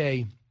the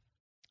UK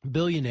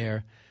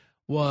billionaire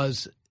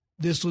was,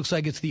 "This looks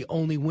like it's the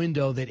only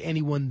window that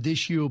anyone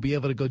this year will be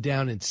able to go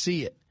down and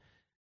see it."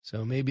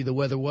 So maybe the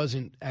weather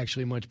wasn't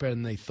actually much better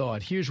than they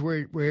thought. Here's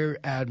where Rear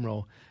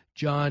Admiral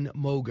John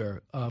Moger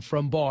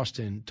from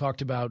Boston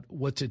talked about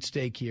what's at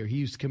stake here.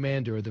 He's the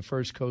commander of the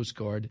 1st Coast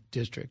Guard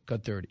District.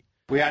 Cut 30.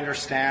 We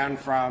understand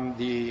from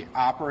the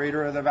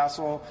operator of the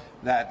vessel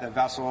that the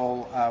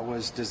vessel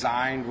was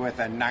designed with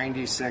a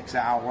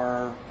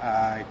 96-hour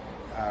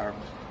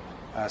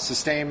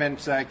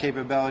sustainment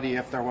capability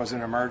if there was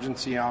an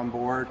emergency on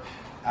board.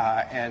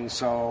 And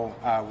so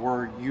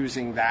we're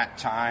using that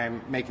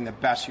time, making the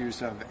best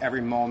use of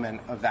every moment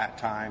of that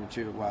time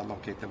to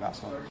locate the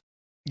vessel.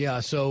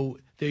 Yeah, so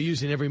they're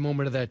using every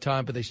moment of that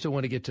time, but they still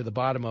want to get to the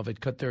bottom of it.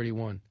 Cut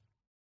 31.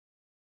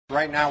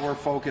 Right now we're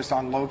focused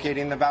on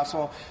locating the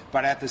vessel,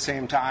 but at the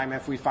same time,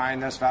 if we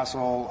find this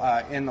vessel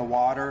in the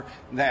water,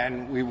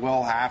 then we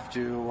will have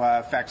to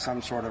effect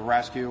some sort of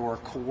rescue or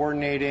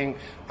coordinating,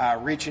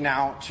 reaching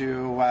out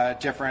to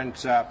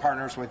different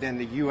partners within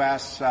the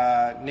U.S.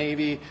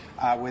 Navy,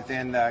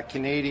 within the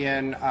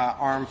Canadian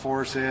Armed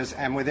Forces,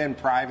 and within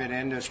private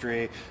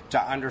industry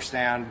to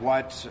understand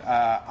what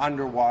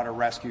underwater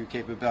rescue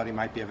capability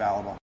might be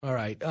available. All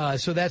right.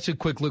 So that's a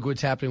quick look at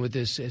what's happening with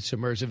this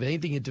submersive.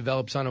 Anything it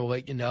develops on, I'll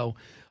let you know.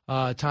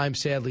 Time,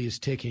 sadly, is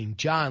ticking.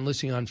 John,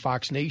 listening on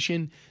Fox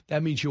Nation.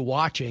 That means you're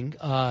watching.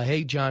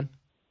 Hey, John.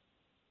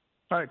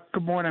 All right.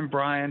 Good morning,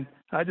 Brian.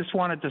 I just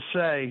wanted to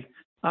say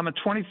I'm a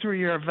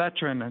 23-year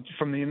veteran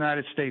from the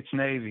United States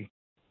Navy.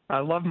 I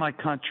love my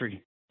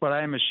country, but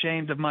I am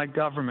ashamed of my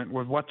government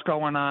with what's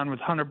going on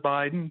with Hunter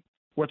Biden,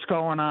 what's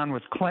going on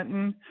with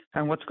Clinton,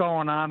 and what's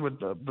going on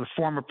with the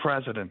former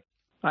president.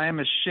 I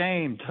am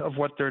ashamed of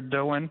what they're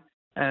doing,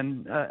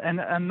 and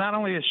not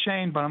only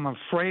ashamed, but I'm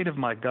afraid of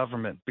my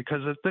government,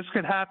 because if this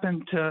could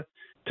happen to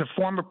to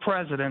former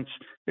presidents,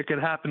 it could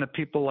happen to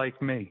people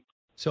like me.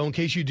 So in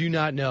case you do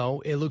not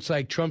know, it looks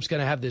like Trump's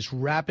going to have this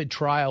rapid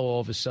trial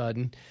all of a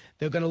sudden.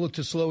 They're going to look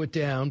to slow it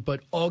down,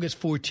 but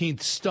August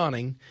 14th,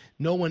 stunning.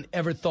 No one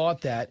ever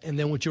thought that. And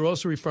then what you're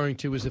also referring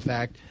to is the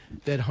fact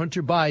that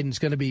Hunter Biden's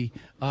going to be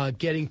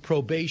getting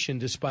probation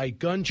despite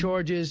gun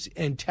charges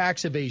and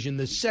tax evasion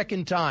the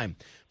second time.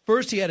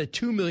 First, he had a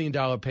 $2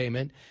 million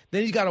payment.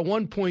 Then he's got a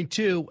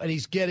 1.2, and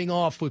he's getting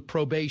off with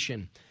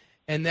probation.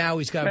 And now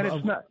he's got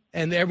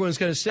and everyone's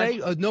going to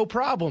say, no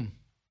problem.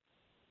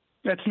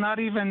 It's not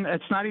even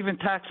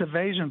tax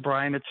evasion,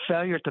 Brian. It's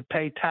failure to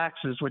pay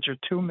taxes, which are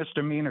 2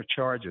 misdemeanor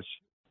charges.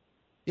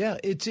 Yeah,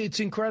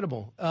 it's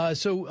incredible.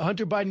 So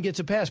Hunter Biden gets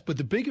a pass. But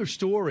the bigger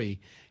story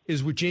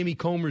is what Jamie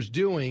Comer's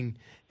doing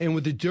and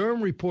what the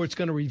Durham report's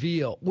going to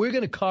reveal. We're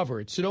going to cover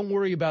it, so don't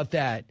worry about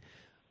that.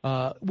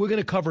 We're going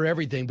to cover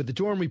everything. But the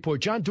Durham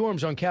report, John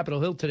Durham's on Capitol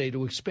Hill today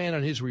to expand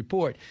on his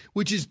report,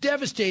 which is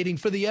devastating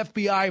for the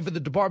FBI and for the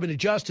Department of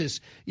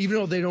Justice, even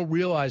though they don't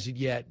realize it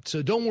yet.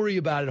 So don't worry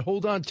about it.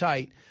 Hold on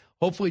tight.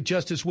 Hopefully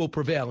justice will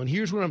prevail. And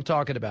here's what I'm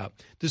talking about.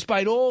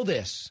 Despite all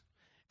this,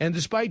 and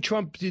despite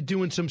Trump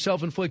doing some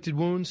self-inflicted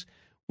wounds,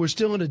 we're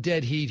still in a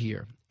dead heat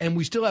here. And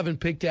we still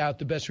haven't picked out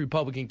the best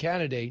Republican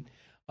candidate.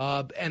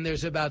 And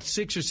there's about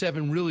 6 or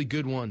 7 really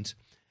good ones,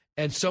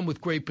 and some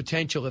with great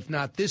potential, if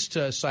not this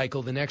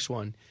cycle, the next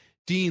one.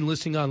 Dean,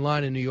 listening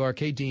online in New York.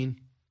 Hey, Dean.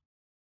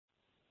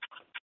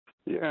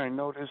 Yeah, I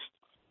noticed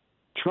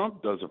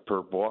Trump does a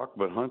perp walk,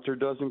 but Hunter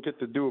doesn't get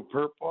to do a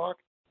perp walk.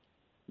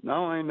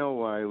 Now I know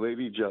why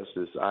Lady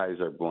Justice's eyes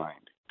are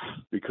blind,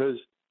 because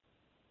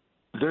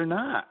they're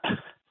not.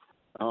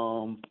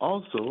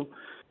 Also,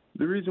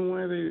 the reason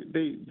why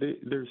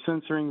they're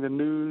censoring the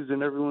news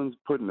and everyone's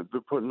putting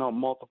out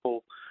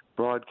multiple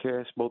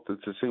broadcasts both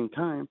at the same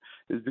time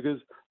is because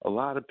a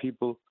lot of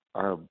people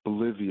are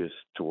oblivious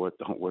to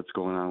what's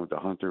going on with the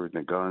Hunter and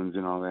the guns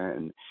and all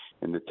that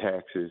and the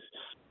taxes.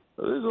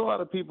 There's a lot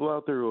of people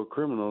out there who are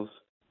criminals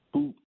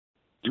who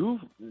do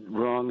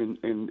wrong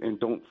and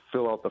don't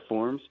fill out the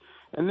forms,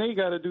 and they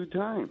got to do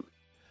time.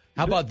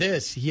 How about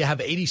this? You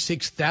have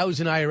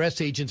 86,000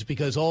 IRS agents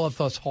because all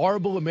of us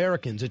horrible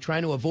Americans are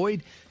trying to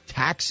avoid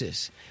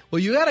taxes. Well,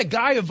 you got a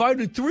guy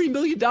avoided $3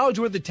 million worth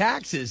of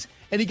taxes,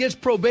 and he gets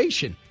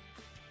probation.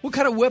 What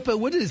kind of weapon?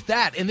 What is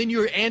that? And then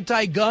you're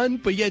anti-gun,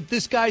 but yet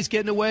this guy's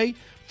getting away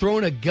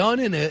throwing a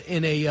gun in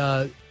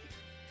a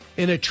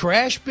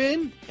trash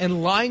bin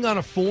and lying on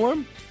a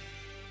form.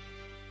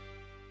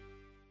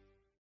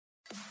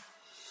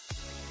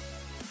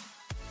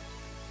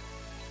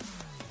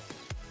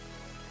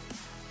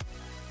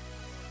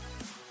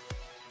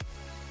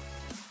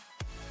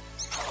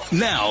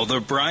 Now, the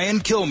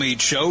Brian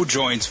Kilmeade Show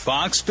joins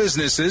Fox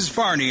Business's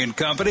Varney &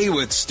 Company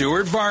with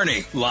Stuart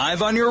Varney,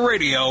 live on your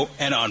radio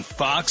and on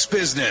Fox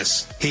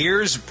Business.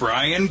 Here's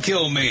Brian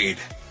Kilmeade.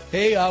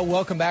 Hey,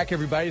 welcome back,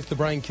 everybody. It's the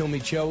Brian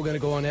Kilmeade Show. We're going to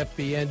go on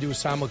FBN, do a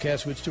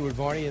simulcast with Stuart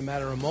Varney in a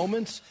matter of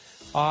moments.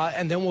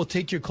 And then we'll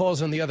take your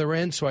calls on the other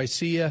end. So I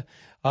see you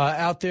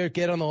out there.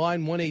 Get on the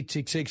line,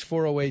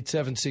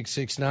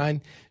 1-866-408-7669.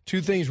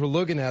 Two things we're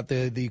looking at.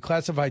 The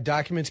classified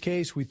documents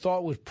case we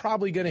thought was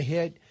probably going to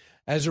hit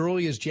as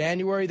early as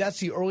January.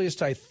 That's the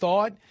earliest I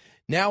thought.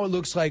 Now it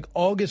looks like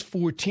August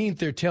 14th,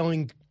 they're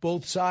telling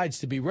both sides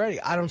to be ready.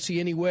 I don't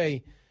see any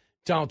way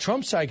Donald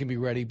Trump's side can be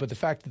ready, but the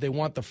fact that they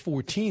want the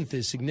 14th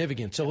is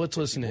significant. So let's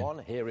listen in.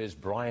 Here is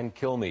Brian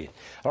Kilmeade.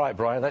 All right,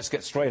 Brian, let's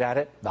get straight at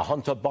it. The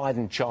Hunter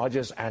Biden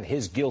charges and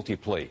his guilty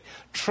plea.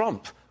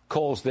 Trump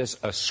calls this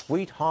a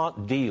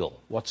sweetheart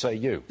deal. What say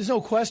you? There's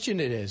no question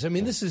it is. I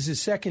mean, this is his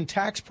second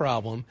tax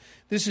problem.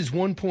 This is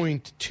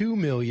 $1.2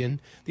 million.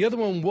 The other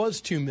one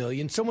was $2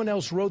 million. Someone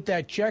else wrote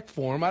that check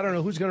for him. I don't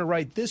know who's going to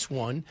write this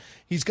one.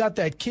 He's got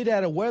that kid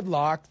out of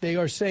wedlock. They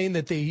are saying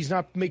that he's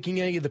not making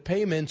any of the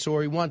payments,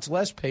 or he wants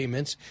less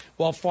payments,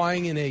 while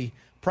flying in a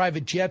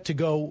private jet to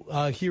go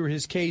hear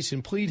his case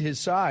and plead his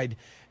side.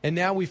 And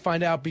now we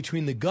find out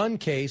between the gun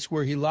case,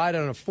 where he lied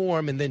on a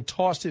form and then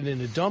tossed it in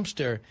a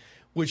dumpster,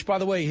 which, by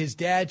the way, his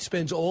dad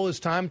spends all his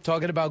time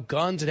talking about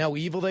guns and how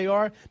evil they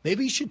are.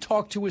 Maybe he should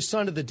talk to his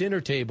son at the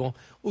dinner table.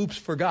 Oops,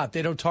 forgot.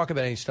 They don't talk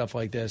about any stuff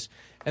like this.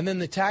 And then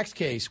the tax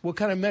case. What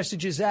kind of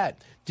message is that?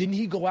 Didn't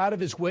he go out of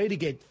his way to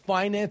get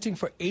financing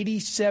for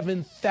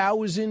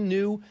 87,000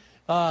 new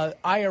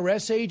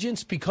IRS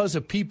agents because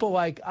of people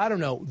like, I don't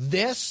know,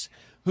 this,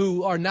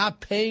 who are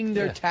not paying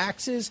their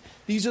taxes?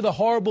 These are the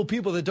horrible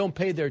people that don't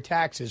pay their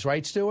taxes,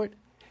 right, Stuart?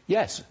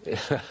 Yes,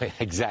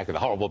 exactly. The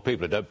horrible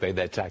people who don't pay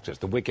their taxes,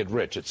 the wicked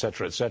rich, et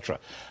cetera, et cetera.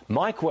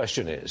 My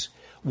question is,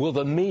 will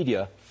the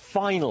media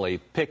finally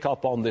pick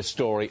up on this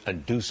story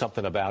and do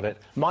something about it?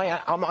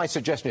 My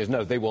suggestion is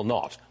no, they will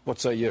not.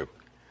 What say you?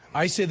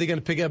 I say they're going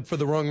to pick up for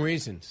the wrong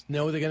reasons.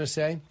 Know what they're going to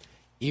say?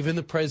 Even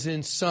the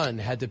president's son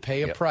had to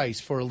pay a price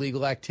for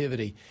illegal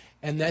activity.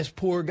 And that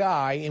poor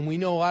guy, and we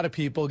know a lot of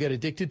people get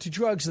addicted to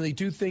drugs and they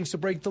do things to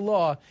break the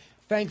law.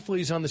 Thankfully,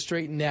 he's on the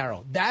straight and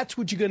narrow. That's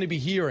what you're going to be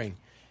hearing.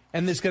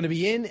 And there's going to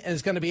be in and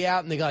it's going to be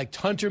out. And they go like,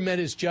 Hunter met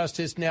his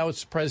justice. Now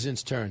it's the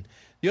president's turn.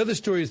 The other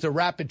story is the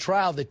rapid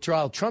trial that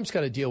Trump's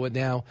got to deal with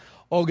now.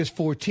 August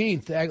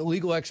 14th.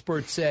 Legal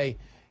experts say,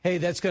 hey,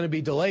 that's going to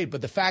be delayed.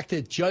 But the fact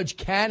that Judge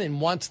Cannon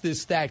wants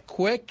this that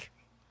quick,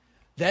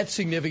 that's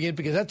significant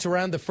because that's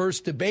around the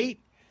first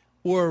debate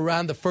or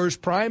around the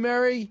first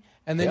primary.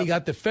 And then you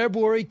got the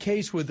February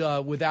case with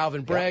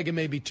Alvin Bragg and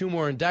maybe 2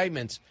 more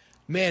indictments.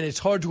 Man, it's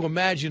hard to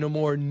imagine a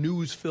more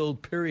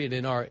news-filled period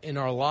in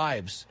our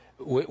lives.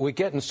 We're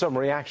getting some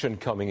reaction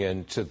coming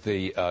in to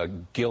the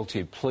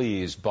guilty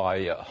pleas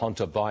by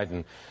Hunter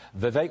Biden.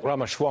 Vivek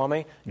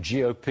Ramaswamy,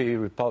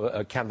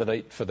 GOP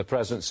candidate for the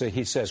presidency,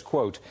 he says,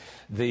 quote,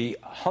 the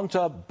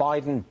Hunter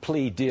Biden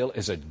plea deal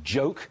is a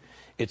joke.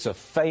 It's a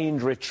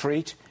feigned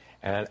retreat,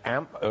 and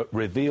AMP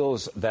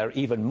reveals they're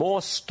even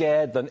more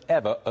scared than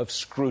ever of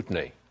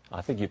scrutiny.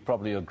 I think you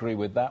probably agree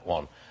with that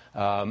one.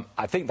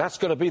 I think that's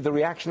going to be the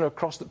reaction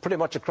pretty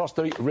much across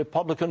the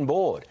Republican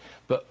board.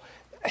 But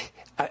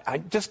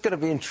I'm just going to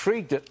be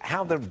intrigued at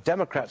how the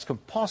Democrats can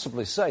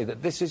possibly say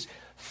that this is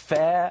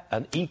fair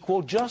and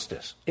equal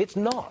justice. It's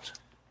not.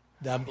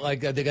 Like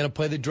they're going to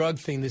play the drug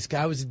thing. This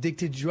guy was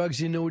addicted to drugs.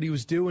 He didn't know what he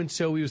was doing,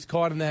 so he was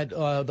caught in that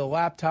the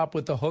laptop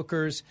with the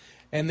hookers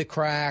and the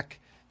crack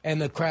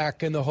and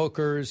the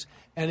hookers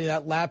and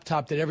that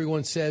laptop that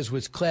everyone says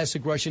was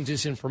classic Russian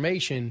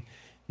disinformation.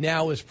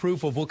 Now is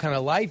proof of what kind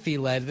of life he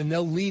led, and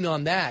they'll lean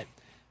on that.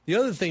 The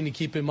other thing to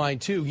keep in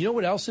mind, too, you know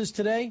what else is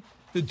today?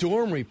 The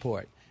Durham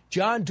report.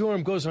 John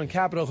Durham goes on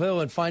Capitol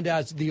Hill and finds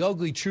out the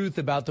ugly truth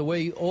about the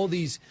way all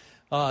these,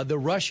 the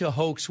Russia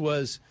hoax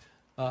was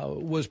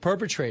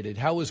perpetrated,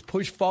 how it was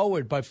pushed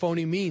forward by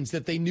phony means,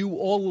 that they knew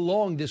all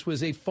along this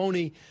was a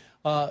phony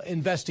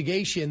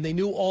investigation. They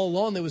knew all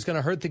along that it was going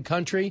to hurt the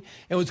country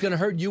and was going to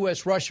hurt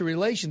U.S.-Russia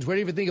relations. What do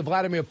you even think of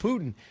Vladimir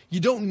Putin? You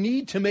don't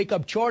need to make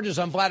up charges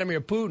on Vladimir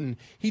Putin.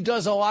 He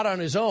does a lot on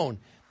his own.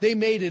 They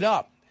made it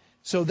up.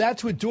 So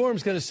that's what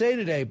Durham's going to say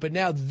today. But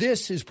now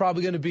this is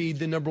probably going to be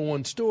the number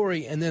one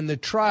story, and then the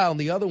trial,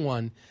 the other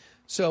one.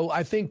 So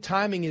I think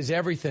timing is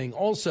everything.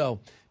 Also,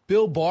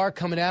 Bill Barr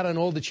coming out on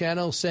all the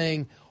channels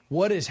saying,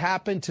 what has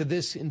happened to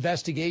this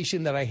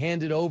investigation that I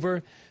handed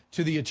over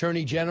to the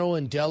Attorney General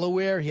in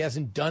Delaware? He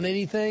hasn't done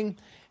anything.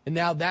 And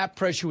now that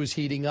pressure was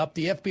heating up.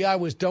 The FBI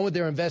was done with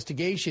their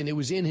investigation. It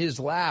was in his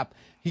lap.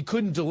 He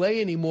couldn't delay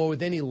anymore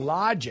with any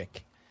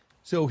logic.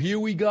 So here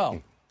we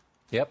go.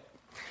 Yep.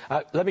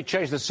 Let me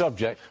change the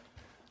subject.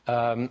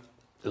 Lionel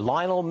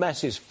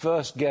Messi's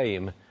first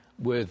game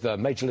with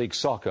Major League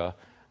Soccer,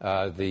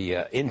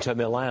 the Inter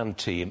Milan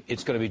team,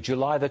 it's going to be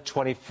July the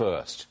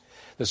 21st.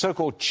 The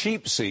so-called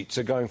cheap seats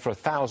are going for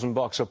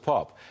 $1,000 a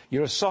pop.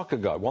 You're a soccer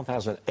guy,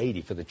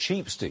 $1,080 for the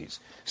cheap seats.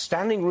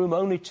 Standing room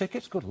only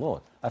tickets? Good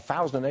Lord,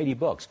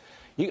 $1,080.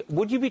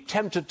 Would you be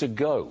tempted to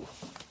go,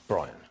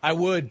 Brian? I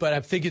would, but I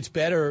think it's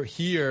better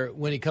here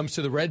when it comes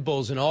to the Red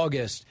Bulls in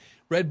August.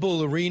 Red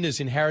Bull Arena's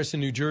in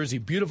Harrison, New Jersey.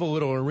 Beautiful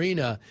little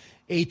arena.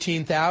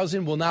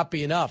 18,000 will not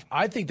be enough.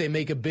 I think they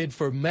make a bid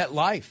for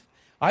MetLife.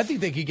 I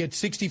think they could get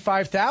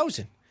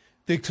 65,000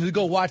 to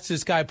go watch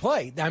this guy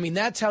play. I mean,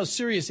 that's how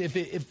serious.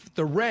 If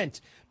the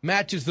rent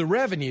matches the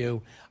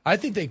revenue, I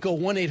think they go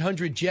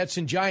 1-800-Jets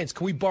and Giants.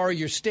 Can we borrow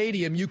your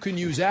stadium? You can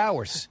use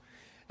ours.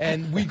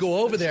 And we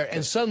go over there,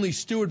 and suddenly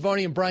Stuart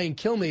Varney and Brian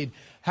Kilmeade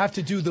have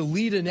to do the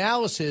lead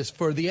analysis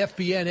for the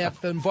FBN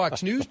FM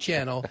Fox News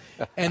channel,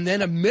 and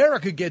then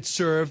America gets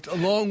served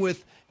along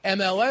with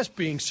MLS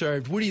being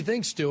served. What do you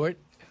think, Stuart?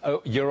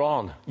 Oh, you're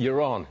on.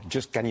 You're on.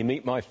 Just can you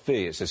meet my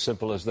fee? It's as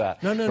simple as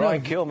that. No.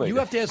 Brian Kilmeade. You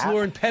have to ask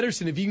Lauren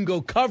Pedersen if you can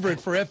go cover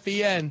it for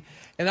FBN,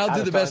 and I'll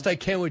do the best I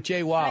can with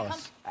Jay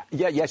Wallace.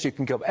 Yes, you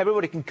can come.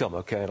 Everybody can come,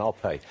 okay, and I'll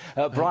pay.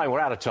 Brian, we're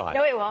out of time.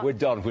 No, we won't. We're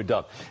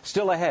done.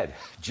 Still ahead,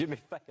 Jimmy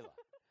Fallon.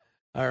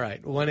 All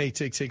right,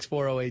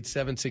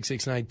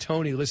 1-866-408-7669.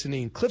 Tony,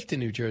 listening in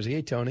Clifton, New Jersey.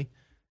 Hey, Tony.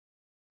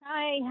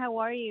 Hi, how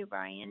are you,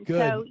 Brian? Good.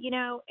 So,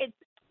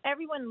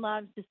 everyone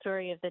loves the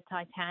story of the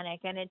Titanic,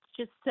 and it's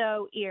just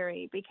so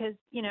eerie because,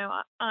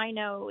 I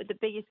know the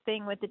biggest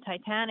thing with the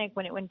Titanic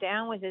when it went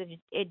down was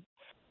it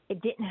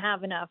didn't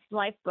have enough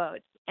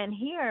lifeboats. And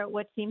here,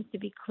 what seems to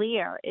be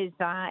clear is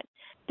that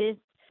this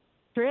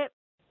trip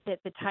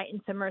that the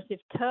Titan Submersive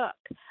took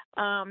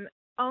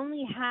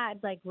only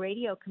had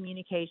radio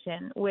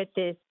communication with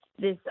this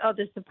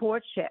other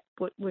support ship,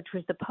 which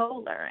was the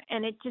Polar.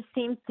 And it just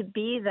seems to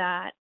be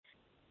that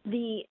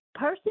the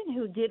person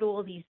who did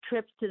all these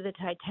trips to the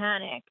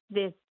Titanic,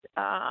 this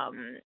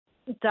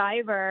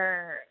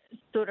diver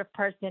sort of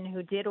person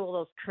who did all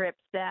those trips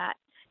that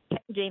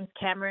James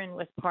Cameron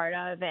was part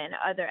of and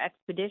other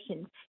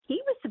expeditions,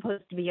 he was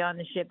supposed to be on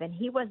the ship and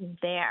he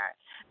wasn't there.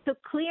 So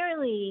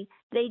clearly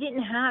they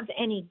didn't have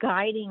any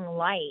guiding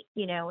light,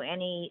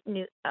 any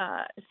new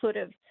sort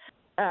of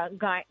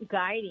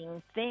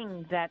guiding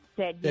thing that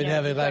said, They'd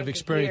have a lot of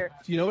experience.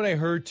 You know what I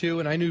heard, too,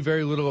 and I knew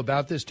very little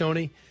about this,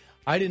 Tony?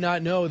 I did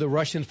not know the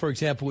Russians, for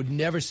example, would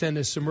never send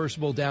a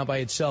submersible down by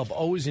itself,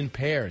 always in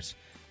pairs.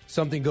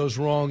 Something goes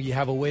wrong, you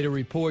have a way to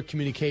report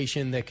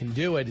communication that can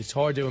do it. It's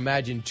hard to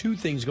imagine two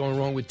things going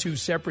wrong with two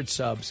separate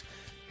subs,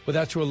 but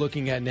that's what we're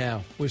looking at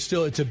now.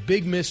 It's a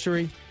big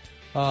mystery.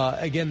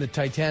 Again, the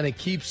Titanic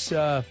keeps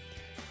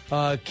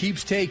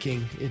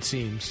taking, it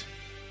seems.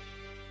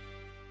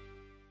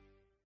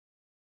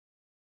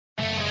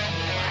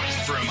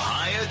 from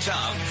high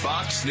atop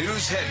Fox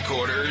News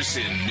headquarters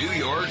in New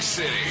York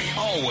City.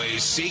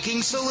 Always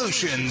seeking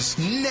solutions,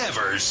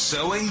 never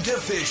sowing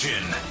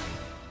division.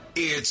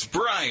 It's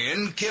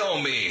Brian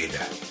Kilmeade.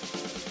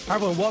 Hi,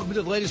 everyone. Welcome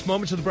to the latest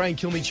moments of the Brian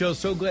Kilmeade Show.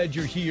 So glad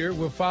you're here.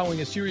 We're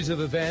following a series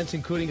of events,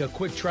 including a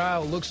quick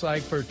trial, it looks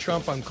like, for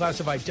Trump on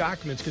classified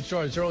documents. Could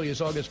start as early as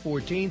August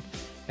 14th.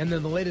 And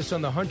then the latest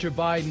on the Hunter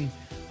Biden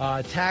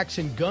tax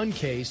and gun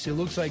case. It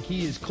looks like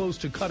he is close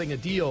to cutting a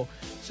deal,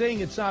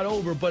 saying it's not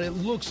over, but it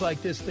looks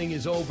like this thing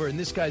is over, and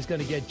this guy's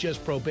going to get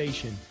just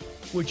probation,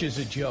 which is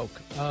a joke.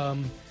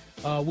 We're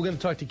going to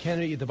talk to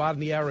Kennedy at the bottom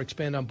of the hour,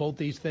 expand on both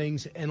these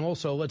things, and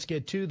also let's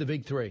get to the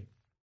big three.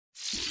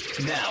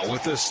 Now,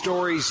 with the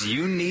stories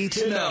you need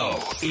to know,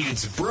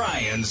 it's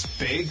Brian's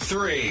Big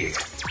Three.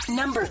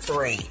 Number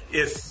 3.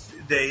 If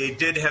they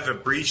did have a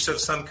breach of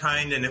some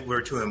kind and it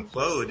were to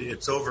implode,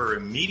 it's over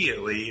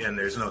immediately and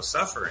there's no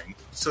suffering.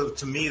 So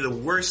to me, the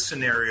worst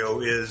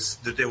scenario is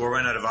that they will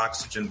run out of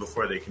oxygen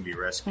before they can be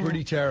rescued.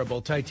 Pretty terrible.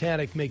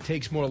 Titanic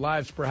takes more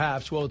lives,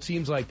 perhaps. Well, it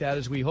seems like that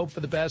as we hope for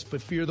the best but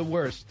fear the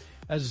worst.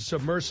 As a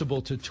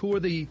submersible to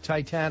tour the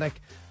Titanic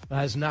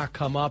has not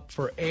come up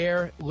for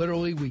air.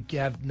 Literally, we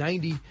have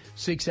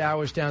 96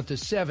 hours down to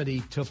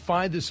 70 to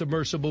find the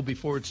submersible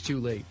before it's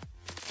too late.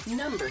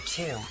 Number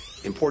 2.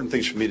 Important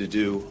things for me to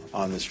do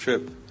on this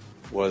trip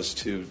was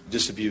to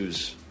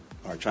disabuse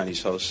our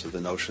Chinese hosts of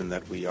the notion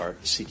that we are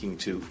seeking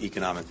to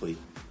economically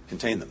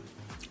contain them.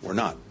 We're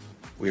not.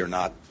 We are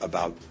not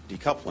about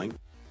decoupling.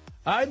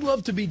 I'd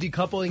love to be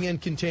decoupling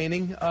and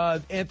containing.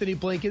 Anthony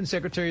Blinken,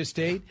 Secretary of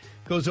State,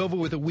 goes over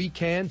with a weak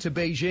hand to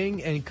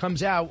Beijing and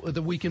comes out with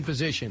a weakened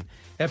position.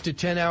 After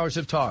 10 hours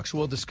of talks,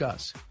 we'll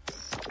discuss.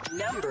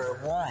 Number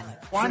 1.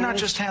 Why not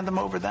just hand them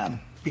over then?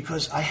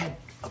 Because I had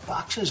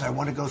boxes. I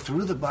want to go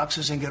through the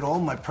boxes and get all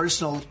my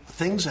personal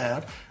things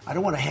out. I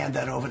don't want to hand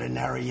that over to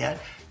Nara yet.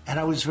 And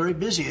I was very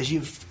busy, as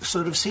you've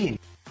sort of seen.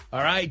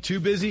 All right, too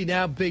busy,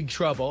 now big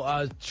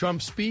trouble.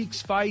 Trump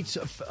speaks, fights,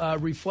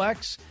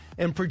 reflects,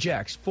 and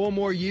projects. 4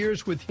 more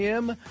years with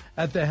him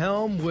at the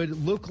helm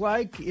would look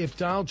like if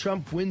Donald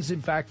Trump wins,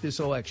 in fact, this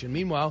election.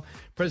 Meanwhile,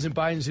 President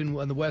Biden's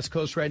on the West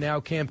Coast right now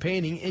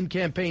campaigning, in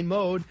campaign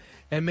mode,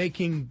 and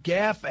making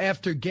gaffe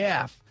after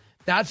gaffe.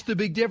 That's the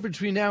big difference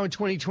between now and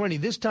 2020.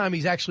 This time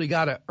he's actually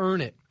got to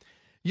earn it.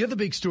 The other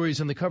big stories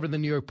on the cover of the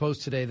New York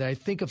Post today that I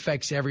think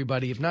affects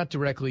everybody, if not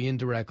directly,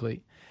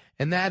 indirectly,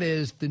 and that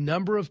is the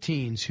number of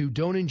teens who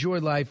don't enjoy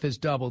life has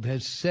doubled,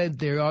 has said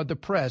they are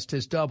depressed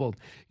has doubled.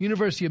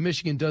 University of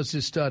Michigan does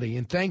this study,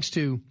 and thanks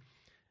to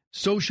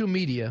social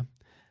media,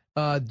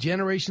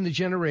 generation to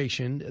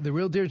generation, the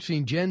real difference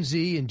between Gen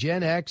Z and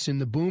Gen X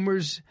and the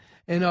boomers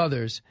and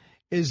others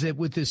is that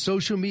with this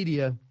social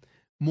media,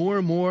 more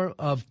and more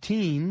of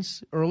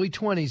teens, early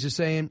 20s, are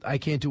saying, I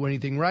can't do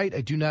anything right.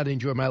 I do not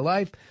enjoy my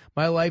life.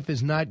 My life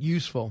is not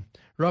useful.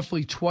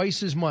 Roughly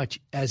twice as much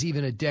as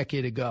even a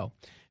decade ago.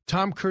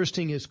 Tom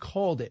Kirsting has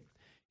called it.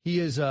 He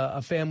is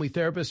a family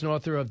therapist and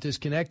author of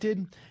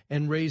Disconnected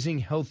and Raising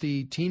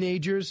Healthy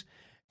Teenagers.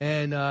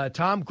 And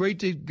Tom, great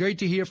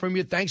to hear from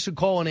you. Thanks for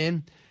calling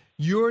in.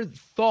 Your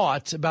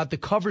thoughts about the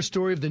cover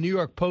story of the New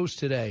York Post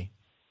today?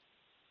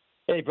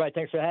 Hey, Brian,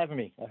 thanks for having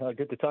me.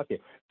 Good to talk to you.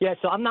 Yeah,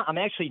 so I'm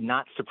actually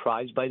not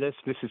surprised by this.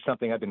 This is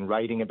something I've been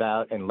writing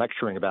about and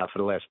lecturing about for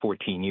the last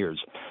 14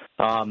 years.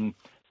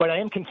 But I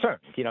am concerned.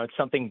 It's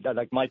something that,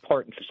 like, my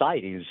part in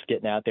society is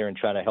getting out there and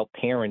trying to help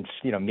parents,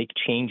 make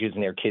changes in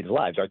their kids'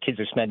 lives. Our kids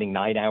are spending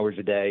 9 hours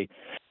a day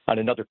on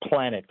another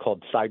planet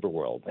called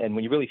cyberworld. And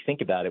when you really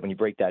think about it, when you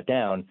break that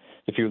down,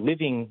 if you're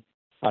living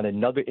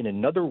in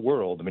another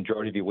world the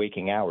majority of your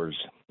waking hours,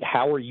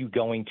 how are you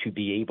going to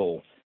be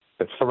able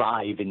to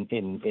thrive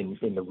in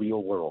the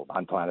real world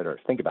on planet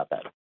Earth? Think about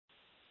that.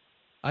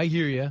 I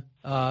hear you.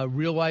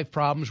 Real life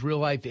problems, real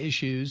life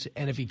issues.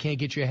 And if you can't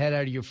get your head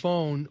out of your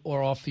phone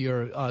or off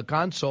your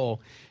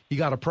console, you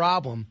got a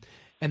problem.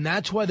 And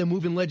that's why they're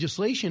moving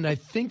legislation, I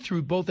think,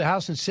 through both the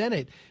House and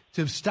Senate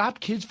to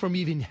stop kids from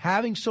even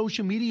having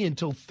social media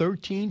until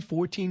 13,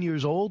 14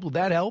 years old. Will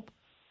that help?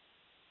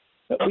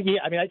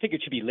 Yeah, I mean, I think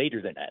it should be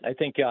later than that. I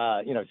think,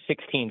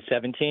 16,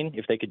 17,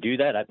 if they could do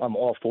that, I'm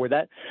all for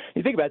that.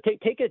 You think about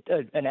it, take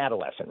an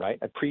adolescent, right,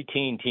 a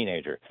preteen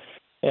teenager.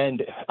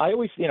 And I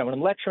always, when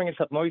I'm lecturing and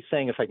stuff, I'm always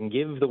saying if I can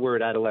give the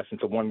word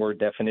adolescence a one-word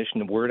definition,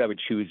 the word I would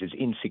choose is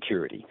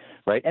insecurity,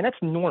 right? And that's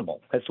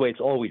normal. That's the way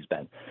it's always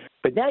been.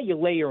 But now you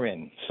layer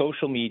in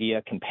social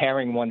media,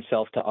 comparing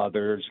oneself to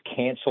others,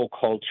 cancel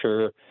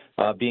culture,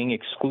 being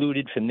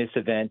excluded from this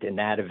event and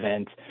that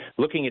event,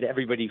 looking at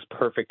everybody's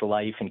perfect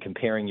life and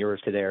comparing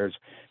yours to theirs.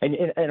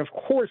 And of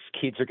course,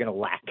 kids are going to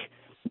lack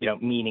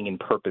meaning and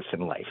purpose in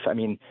life. I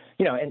mean,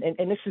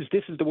 and this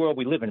is the world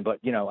we live in. But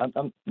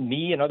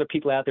me and other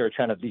people out there are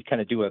trying to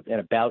kind of do an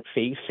about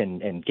face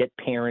and get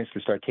parents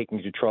to start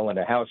taking control in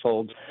their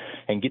households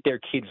and get their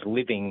kids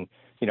living,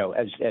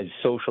 as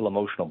social,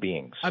 emotional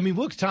beings. I mean,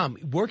 look, Tom,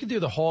 working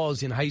through the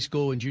halls in high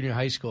school and junior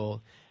high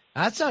school,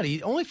 that's not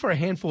easy. Only for a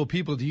handful of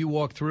people do you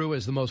walk through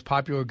as the most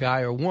popular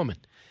guy or woman.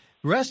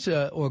 The rest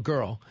or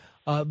girl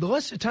The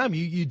rest of the time,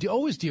 you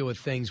always deal with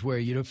things where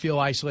you don't feel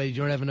isolated,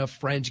 you don't have enough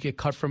friends, you get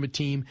cut from a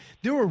team.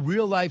 There are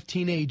real-life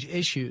teenage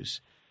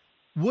issues.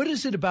 What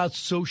is it about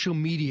social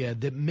media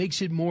that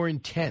makes it more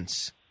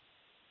intense?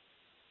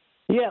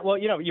 Yeah, well,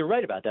 you're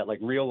right about that, like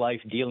real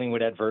life, dealing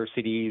with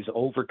adversities,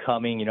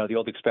 overcoming, the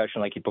old expression,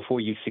 like before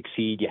you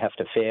succeed, you have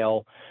to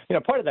fail.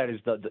 Part of that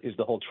is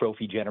the whole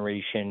trophy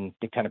generation,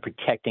 the kind of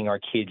protecting our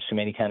kids from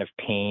any kind of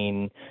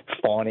pain,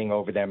 fawning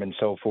over them and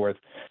so forth.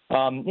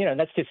 And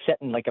that's just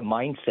setting like a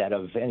mindset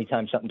of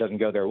anytime something doesn't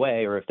go their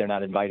way, or if they're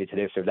not invited to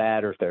this or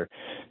that, or if they're,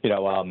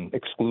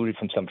 excluded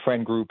from some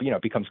friend group,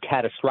 it becomes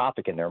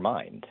catastrophic in their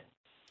mind.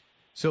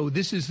 So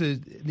this is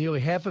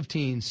nearly half of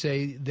teens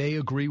say they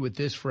agree with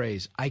this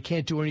phrase: I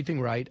can't do anything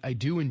right. I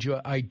do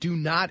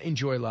not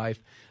enjoy life.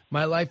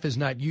 My life is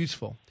not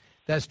useful.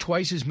 That's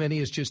twice as many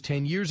as just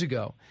 10 years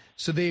ago.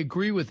 So they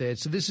agree with it.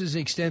 So this is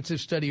an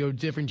extensive study of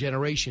different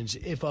generations.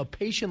 If a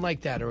patient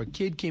like that or a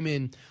kid came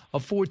in, a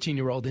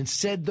 14-year-old, and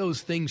said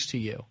those things to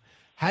you,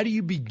 how do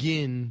you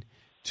begin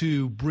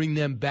to bring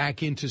them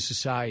back into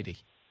society?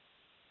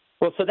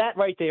 Well, so that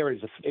right there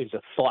is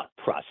a thought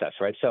process,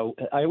 right? So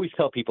I always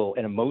tell people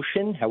an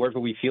emotion, however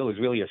we feel, is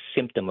really a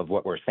symptom of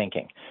what we're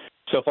thinking.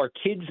 So if our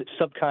kids'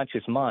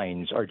 subconscious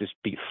minds are just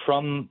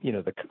from,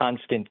 the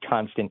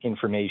constant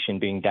information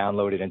being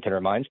downloaded into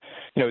their minds,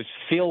 is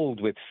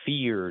filled with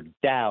fear,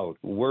 doubt,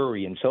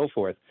 worry, and so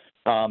forth,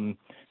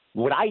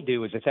 what I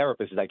do as a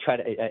therapist is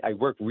I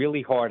work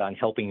really hard on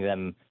helping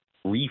them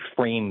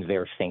reframe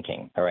their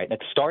thinking, all right?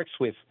 It starts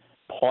with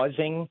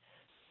pausing,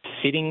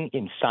 sitting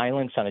in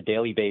silence on a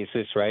daily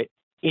basis, right?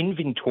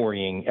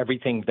 Inventorying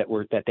everything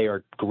that they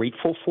are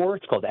grateful for.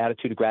 It's called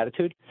attitude of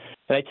gratitude.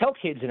 And I tell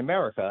kids in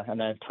America,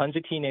 and I have tons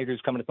of teenagers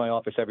coming to my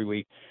office every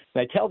week,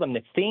 and I tell them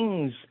the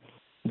things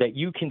that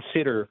you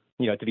consider,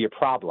 to be a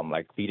problem,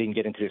 like you didn't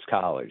get into this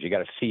college, you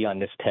got a C on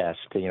this test,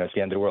 it's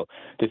the end of the world.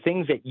 The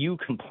things that you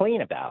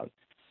complain about,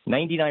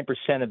 99%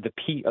 of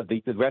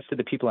the rest of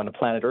the people on the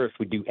planet Earth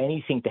would do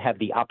anything to have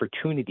the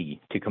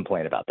opportunity to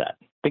complain about that.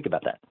 Think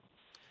about that.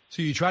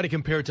 So you try to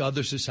compare it to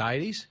other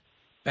societies?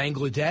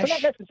 Bangladesh?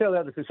 Well, not necessarily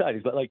other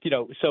societies, but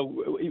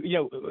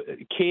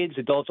kids,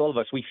 adults, all of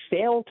us, we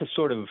fail to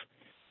sort of,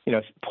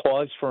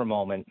 pause for a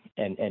moment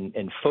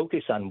and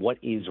focus on what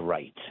is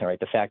right, all right?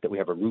 The fact that we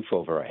have a roof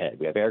over our head,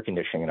 we have air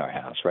conditioning in our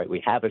house, right?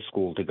 We have a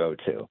school to go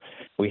to,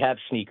 we have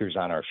sneakers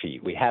on our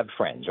feet, we have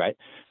friends, right?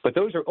 But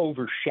those are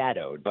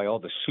overshadowed by all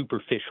the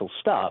superficial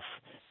stuff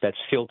that's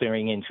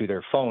filtering into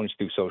their phones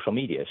through social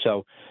media.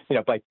 So,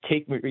 by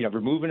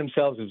removing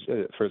themselves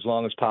for as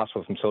long as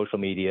possible from social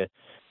media,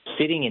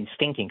 sitting and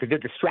thinking, because they're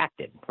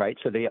distracted, right?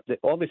 So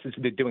all this is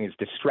they're doing is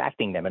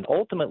distracting them. And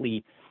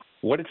ultimately,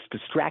 what it's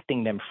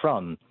distracting them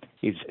from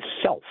is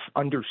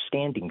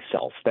understanding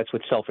self. That's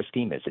what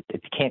self-esteem is.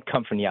 It can't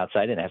come from the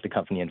outside in. It has to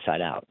come from the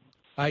inside out.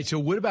 All right, so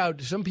what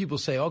about some people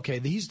say, okay,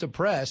 he's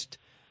depressed.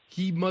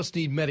 He must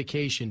need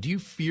medication. Do you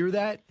fear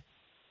that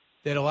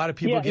a lot of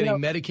people are getting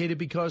medicated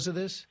because of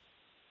this?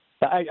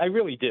 I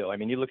really do. I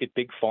mean, you look at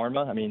big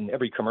pharma. I mean,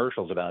 every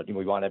commercial is about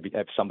we want to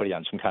have somebody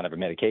on some kind of a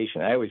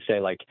medication. I always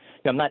say,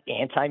 I'm not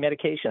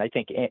anti-medication. I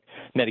think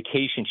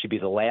medication should be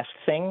the last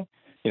thing,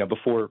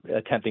 before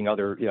attempting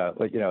other,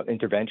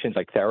 interventions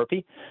like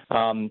therapy.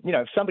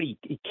 If somebody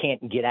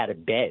can't get out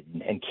of bed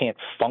and can't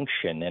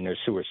function and they're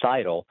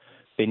suicidal,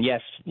 then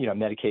yes,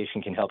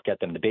 medication can help get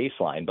them the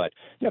baseline. But,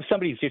 if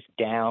somebody's just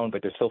down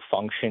but they're still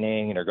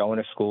functioning and they're going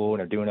to school and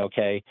they're doing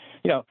okay,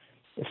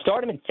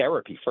 start them in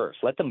therapy first.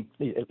 Let them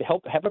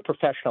have a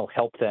professional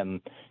help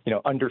them,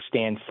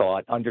 understand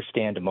thought,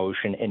 understand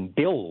emotion, and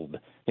build,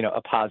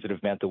 a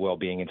positive mental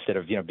well-being instead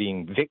of,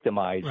 being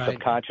victimized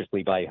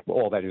subconsciously by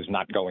all that is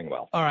not going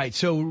well. All right.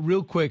 So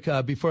real quick,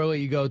 before I let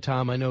you go,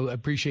 Tom, I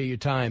appreciate your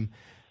time.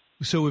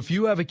 So if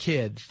you have a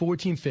kid,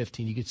 14,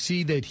 15, you can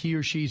see that he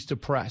or she's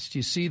depressed.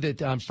 You see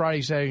that on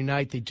Friday, Saturday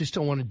night, they just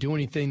don't want to do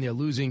anything. They're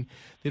losing.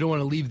 They don't want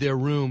to leave their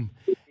room.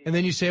 And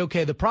then you say,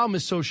 okay, the problem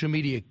is social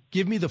media.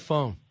 Give me the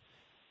phone.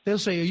 They'll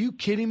say, are you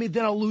kidding me?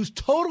 Then I'll lose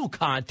total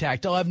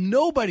contact. I'll have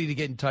nobody to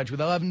get in touch with.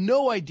 I'll have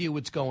no idea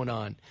what's going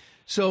on.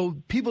 So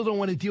people don't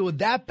want to deal with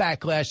that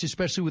backlash,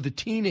 especially with a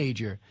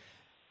teenager.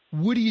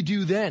 What do you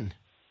do then?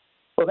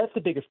 Well, that's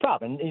the biggest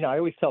problem. And, I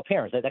always tell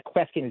parents that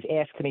question is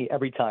asked to me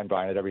every time,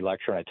 Brian, at every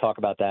lecture, and I talk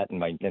about that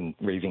in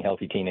raising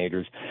healthy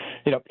teenagers.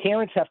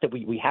 Parents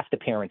we have to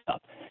parent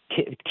up.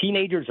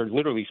 Teenagers are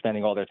literally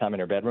spending all their time in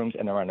their bedrooms,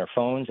 and they're on their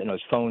phones, and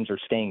those phones are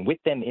staying with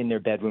them in their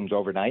bedrooms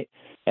overnight.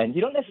 And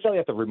you don't necessarily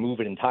have to remove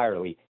it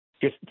entirely.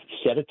 Just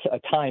set a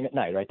time at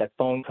night, right? That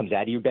phone comes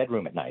out of your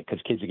bedroom at night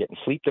because kids are getting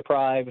sleep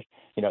deprived.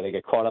 They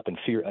get caught up in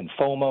fear and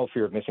FOMO,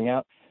 fear of missing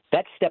out.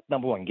 That's step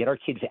number one. Get our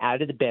kids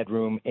out of the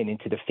bedroom and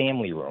into the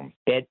family room.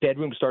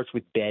 Bedroom starts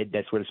with bed.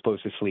 That's where they're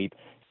supposed to sleep.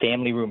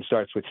 Family room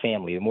starts with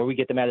family. The more we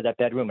get them out of that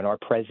bedroom and our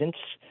presence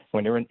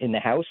when they're in the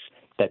house,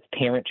 that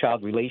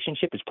parent-child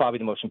relationship is probably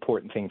the most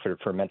important thing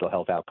for mental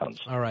health outcomes.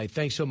 All right.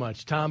 Thanks so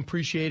much. Tom,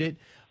 appreciate it.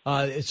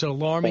 It's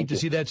alarming to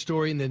see that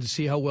story and then to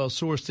see how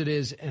well-sourced it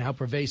is and how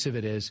pervasive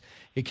it is.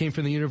 It came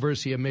from the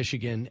University of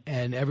Michigan,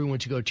 and everyone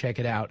should go check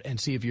it out and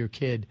see if your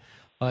kid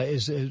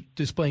is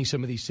displaying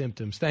some of these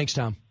symptoms. Thanks,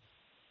 Tom.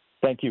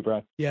 Thank you,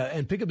 Brian. Yeah,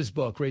 and pick up his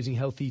book, Raising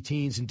Healthy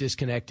Teens and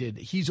Disconnected.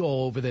 He's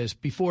all over this.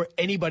 Before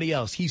anybody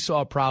else, he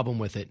saw a problem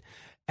with it.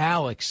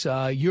 Alex,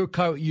 you're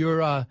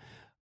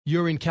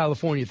in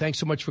California. Thanks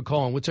so much for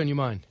calling. What's on your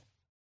mind?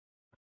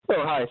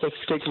 Oh, hi. Thanks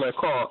for taking my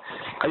call.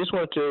 I just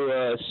want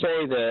to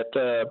say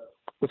that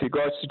with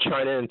regards to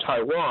China and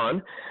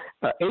Taiwan,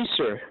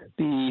 Acer,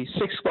 the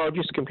sixth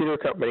largest computer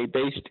company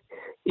based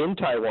in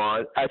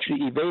Taiwan,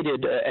 actually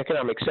evaded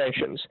economic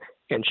sanctions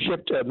and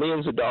shipped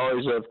millions of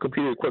dollars of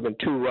computer equipment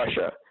to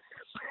Russia.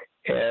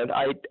 And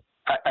I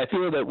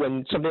feel that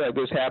when something like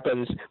this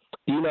happens,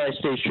 the United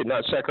States should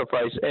not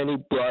sacrifice any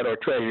blood or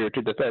treasure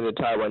to defend the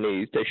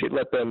Taiwanese. They should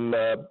let them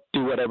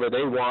do whatever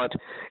they want,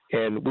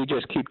 and we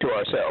just keep to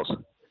ourselves.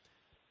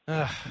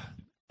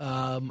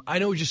 I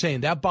know what you're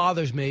saying. That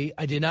bothers me.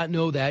 I did not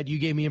know that. You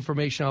gave me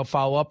information. I'll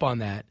follow up on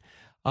that.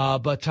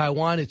 But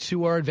Taiwan, it's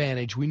to our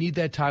advantage. We need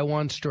that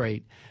Taiwan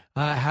straight.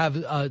 Have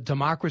a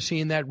democracy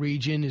in that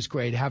region is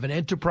great. Have an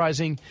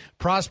enterprising,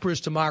 prosperous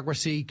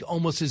democracy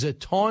almost as a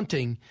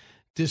taunting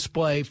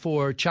display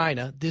for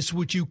China. This is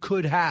what you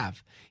could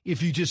have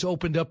if you just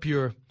opened up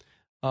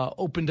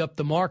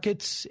the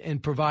markets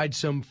and provide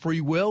some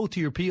free will to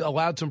your people,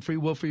 allowed some free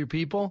will for your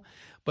people.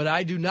 But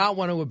I do not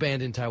want to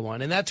abandon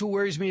Taiwan. And that's what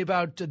worries me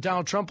about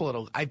Donald Trump a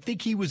little. I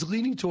think he was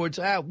leaning towards,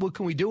 what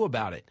can we do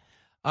about it?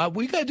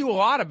 We got to do a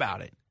lot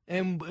about it.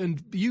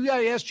 And you got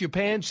to ask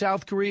Japan,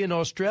 South Korea, and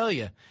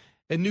Australia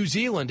and New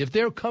Zealand if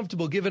they're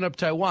comfortable giving up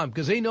Taiwan,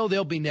 because they know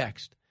they'll be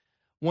next.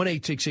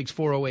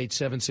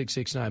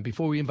 1-866-408-7669.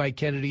 Before we invite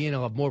Kennedy in,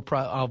 I'll have more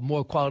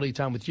quality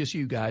time with just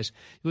you guys.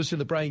 You listen to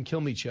the Brian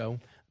Kilmeade Show.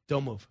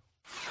 Don't move.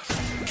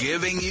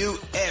 Giving you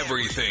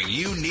everything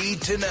you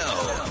need to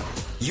know.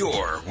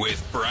 You're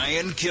with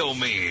Brian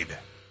Kilmeade.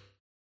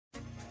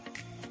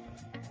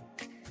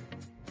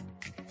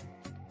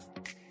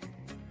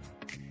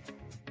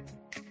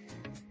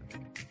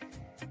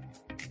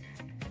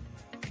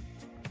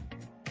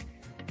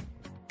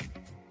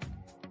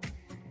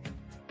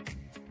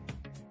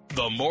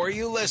 The more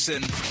you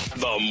listen,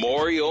 the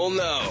more you'll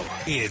know.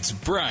 It's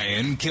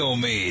Brian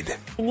Kilmeade.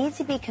 He needs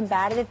to be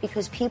combative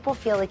because people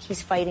feel like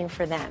he's fighting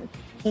for them.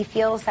 He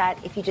feels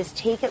that if you just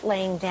take it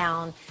laying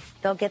down,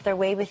 they'll get their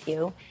way with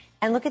you.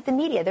 And look at the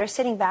media. They're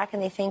sitting back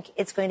and they think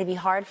it's going to be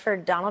hard for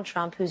Donald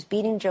Trump, who's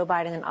beating Joe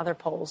Biden in other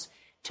polls,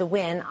 to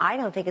win. I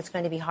don't think it's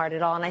going to be hard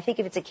at all. And I think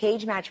if it's a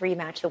cage match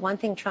rematch, the one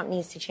thing Trump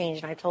needs to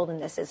change, and I told him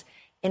this, is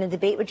in a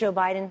debate with Joe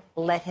Biden,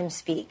 let him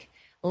speak.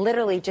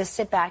 Literally just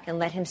sit back and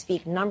let him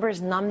speak.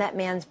 Numbers numb that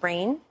man's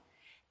brain,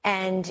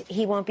 and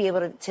he won't be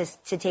able to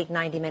take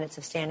 90 minutes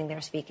of standing there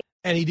speaking.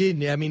 And he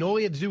didn't. I mean, all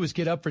he had to do was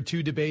get up for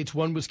two debates.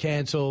 One was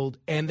canceled,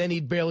 and then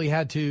he barely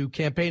had to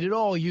campaign at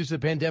all. He used the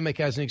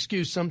pandemic as an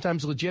excuse,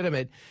 sometimes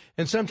legitimate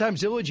and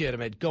sometimes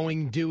illegitimate,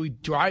 going to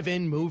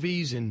drive-in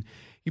movies, and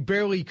he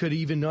barely could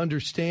even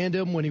understand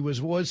him when he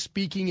was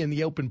speaking in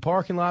the open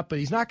parking lot. But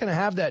he's not going to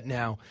have that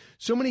now.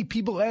 So many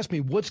people ask me,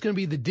 what's going to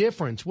be the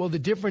difference? Well, the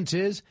difference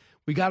is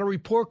we got a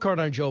report card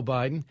on Joe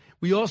Biden.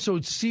 We also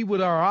see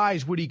with our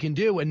eyes what he can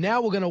do. And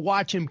now we're going to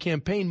watch him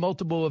campaign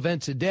multiple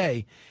events a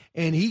day.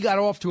 And he got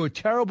off to a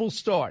terrible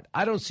start.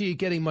 I don't see it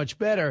getting much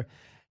better.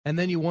 And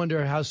then you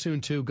wonder how soon,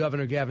 too,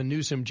 Governor Gavin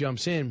Newsom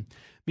jumps in.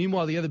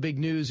 Meanwhile, the other big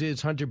news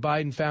is Hunter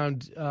Biden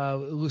found,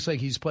 it looks like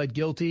he's pled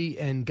guilty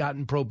and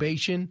gotten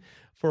probation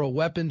for a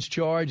weapons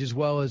charge as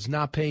well as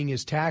not paying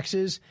his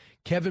taxes.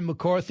 Kevin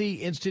McCarthy,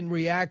 instant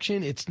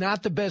reaction. It's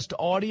not the best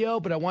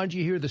audio, but I wanted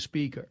you to hear the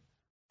speaker.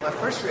 My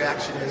first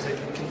reaction is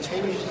it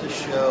continues to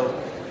show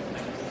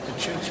the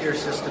two-tier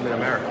system in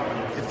America.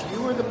 If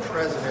you are the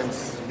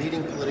president's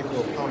leading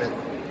political opponent,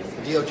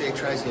 the DOJ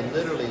tries to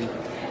literally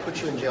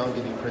put you in jail and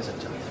give you prison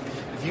time.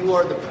 If you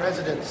are the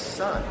president's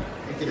son,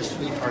 you get a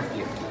sweetheart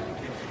deal.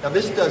 Now,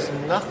 this does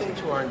nothing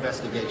to our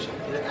investigation.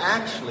 It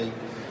actually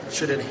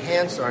should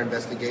enhance our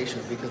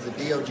investigations because the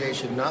DOJ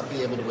should not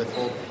be able to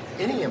withhold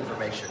any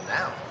information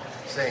now,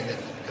 saying that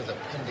because of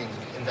pending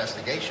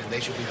investigation, they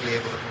should be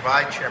able to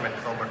provide Chairman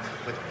Comer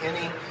with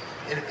any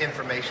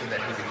information that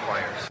he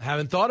requires.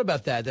 Haven't thought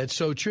about that. That's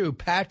so true.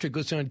 Patrick,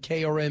 listen on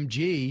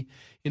KRMG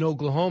in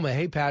Oklahoma.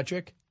 Hey,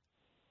 Patrick.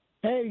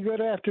 Hey,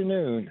 good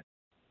afternoon.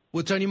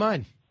 What's on your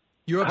mind?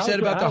 You're upset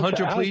about the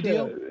Hunter plea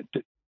deal?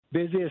 The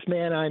busiest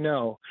man I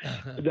know.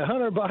 The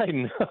Hunter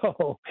Biden.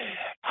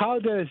 How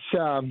does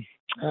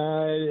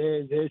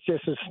it's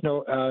just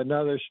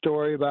another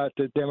story about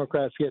the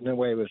Democrats getting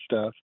away with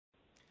stuff.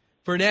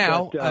 For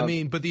now,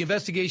 but the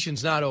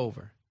investigation's not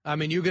over. I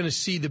mean, you're going to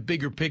see the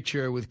bigger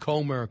picture with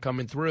Comer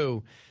coming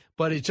through,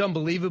 but it's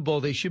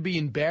unbelievable. They should be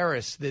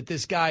embarrassed that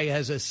this guy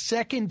has a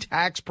second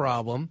tax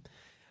problem,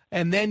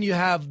 and then you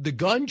have the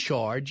gun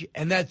charge,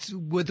 and that's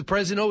what the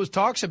president always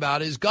talks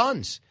about is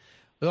guns.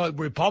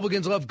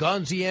 Republicans love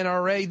guns, the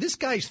NRA. This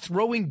guy's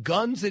throwing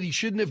guns that he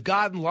shouldn't have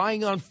gotten,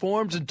 lying on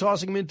forms and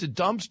tossing them into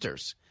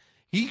dumpsters.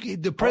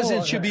 The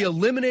president should be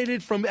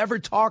eliminated from ever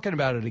talking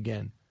about it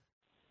again.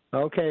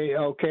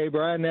 Okay,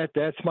 Brian,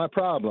 that's my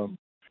problem.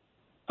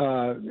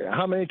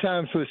 How many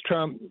times was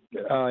Trump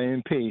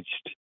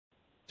impeached?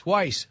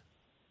 Twice.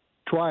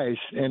 twice,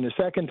 and the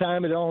second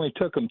time it only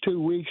took them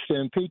 2 weeks to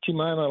impeach him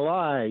on the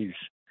lies,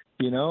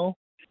 you know?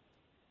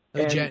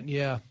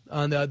 Yeah,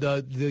 on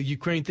the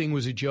Ukraine thing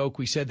was a joke.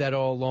 We said that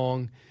all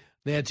along.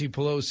 Nancy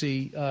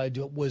Pelosi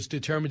was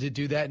determined to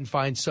do that and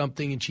find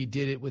something, and she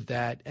did it with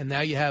that. And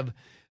now you have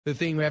the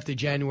thing after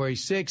January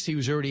 6th. He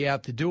was already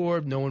out the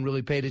door. No one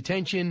really paid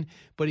attention,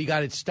 but he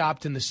got it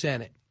stopped in the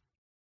Senate.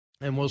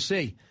 And we'll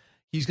see.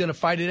 He's going to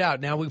fight it out.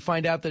 Now we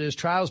find out that his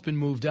trial's been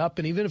moved up,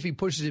 and even if he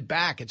pushes it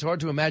back, it's hard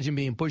to imagine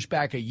being pushed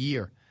back a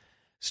year.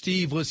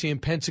 Steve, listening in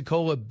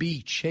Pensacola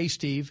Beach. Hey,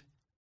 Steve.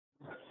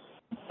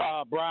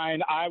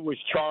 Brian, I was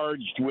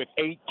charged with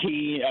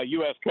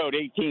U.S. Code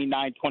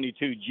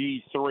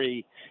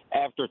 18922G3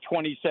 after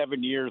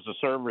 27 years of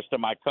service to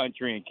my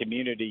country and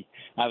community.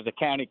 I was a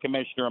county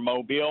commissioner in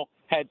Mobile,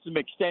 had some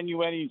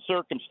extenuating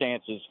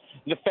circumstances.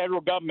 The federal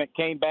government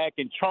came back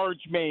and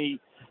charged me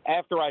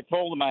after I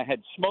told them I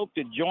had smoked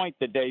a joint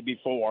the day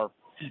before.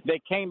 They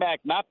came back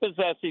not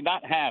possessing,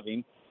 not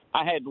having.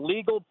 I had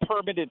legal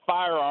permitted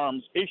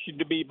firearms issued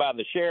to me by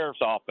the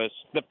sheriff's office.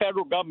 The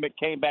federal government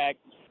came back,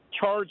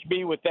 charged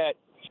me with that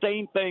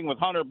same thing with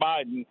Hunter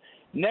Biden.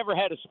 Never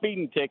had a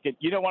speeding ticket.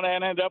 You know what I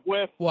ended up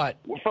with? What?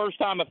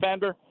 First-time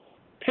offender.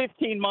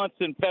 15 months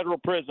in federal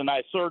prison.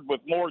 I served with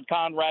Lord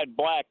Conrad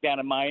Black down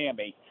in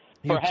Miami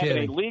for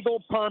having a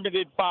legal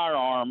permitted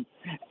firearm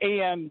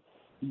and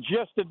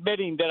just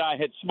admitting that I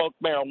had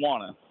smoked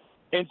marijuana.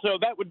 And so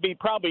that would be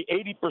probably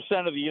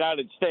 80% of the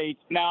United States.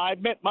 Now, I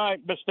admit my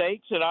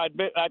mistakes, and I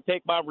admit I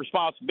take my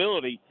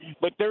responsibility,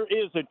 but there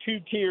is a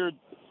two-tiered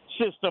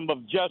system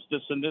of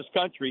justice in this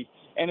country,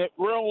 and it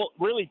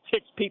really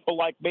ticks people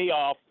like me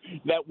off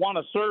that want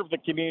to serve the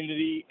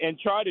community and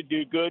try to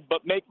do good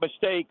but make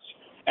mistakes,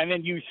 and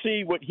then you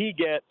see what he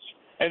gets,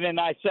 and then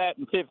I sat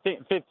in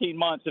 15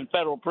 months in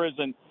federal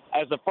prison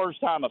as a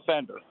first-time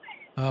offender.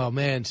 Oh,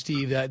 man,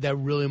 Steve, that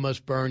really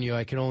must burn you.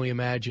 I can only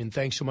imagine.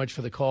 Thanks so much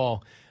for the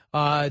call.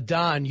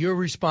 Don, you're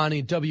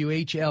responding to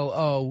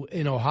WHLO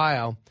in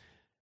Ohio.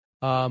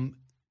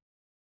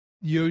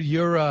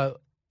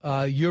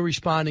 You're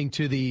responding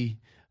to the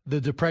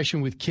depression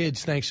with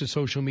kids thanks to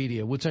social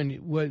media. Want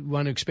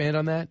to expand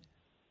on that?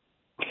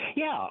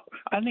 Yeah,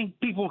 I think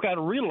people got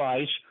to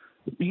realize.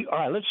 All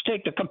right, let's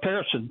take the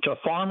comparison to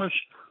farmers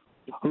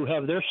who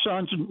have their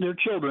sons and their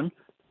children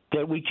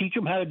that we teach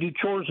them how to do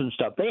chores and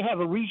stuff. They have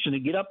a reason to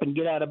get up and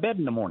get out of bed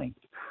in the morning.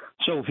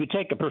 So if you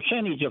take a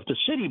percentage of the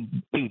city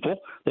people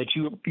that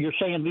you're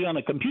saying be on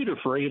a computer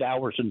for 8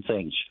 hours and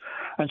things.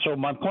 And so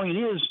my point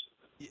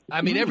is,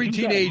 I mean, every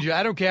teenager,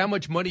 I don't care how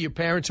much money your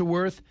parents are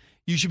worth,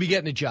 you should be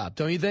getting a job,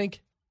 don't you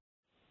think?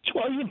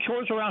 Well, even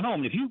chores around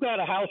home. If you've got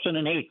a house and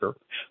an acre,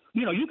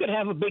 you could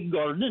have a big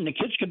garden and the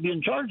kids could be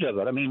in charge of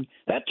it. I mean,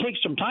 that takes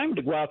some time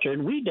to go out there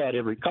and weed that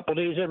every couple of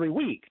days every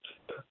week.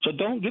 So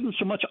don't give them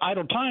so much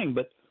idle time.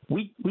 But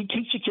we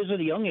teach the kids at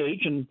a young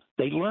age, and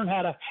they learn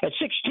how to, at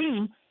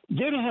 16,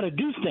 they know how to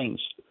do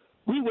things.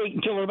 We wait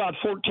until they're about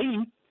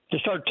 14 to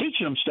start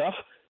teaching them stuff,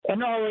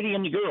 and they're already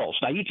into girls.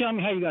 Now, you tell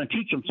me how you're going to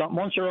teach them something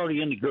once they're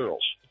already into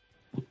girls.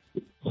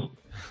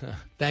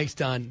 Thanks,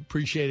 Don.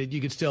 Appreciate it. You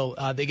can still,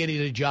 they get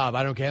you a job.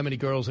 I don't care how many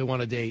girls they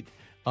want to date.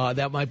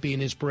 That might be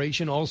an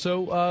inspiration.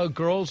 Also,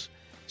 girls,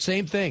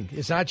 same thing.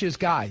 It's not just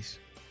guys.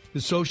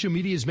 The social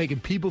media is making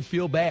people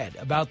feel bad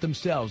about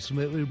themselves. It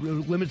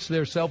limits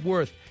their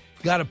self-worth.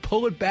 You got to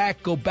pull it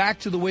back, go back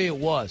to the way it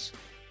was.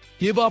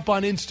 Give up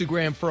on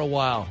Instagram for a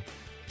while.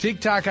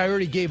 TikTok, I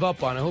already gave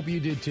up on. I hope you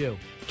did too.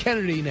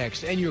 Kennedy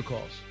next, and your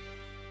calls.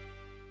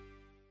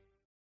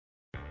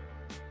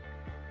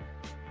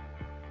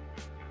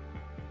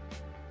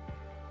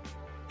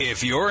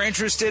 If you're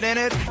interested in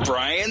it,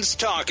 Brian's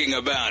talking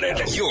about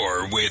it.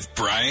 You're with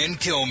Brian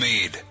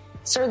Kilmeade.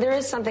 Sir, there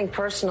is something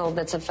personal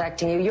that's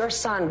affecting you. Your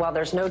son, while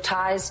there's no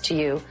ties to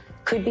you,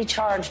 could be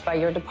charged by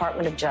your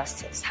Department of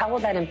Justice. How will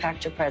that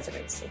impact your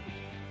presidency?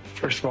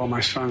 First of all, my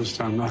son's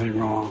done nothing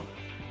wrong.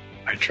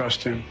 I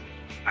trust him.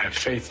 I have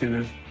faith in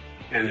him.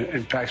 And it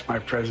impacts my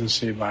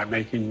presidency by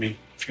making me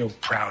feel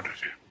proud of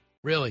him.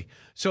 Really?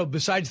 So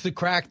besides the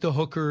crack, the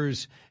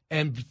hookers,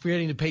 and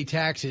forgetting to pay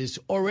taxes,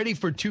 already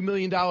for $2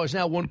 million, now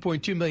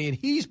 $1.2 million,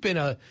 he's been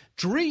a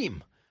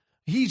dream.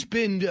 He's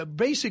been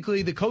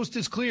basically the coast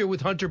is clear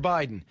with Hunter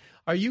Biden.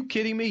 Are you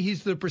kidding me?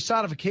 He's the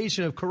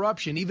personification of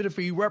corruption, even if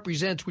he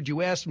represents what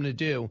you asked him to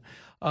do.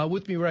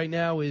 With me right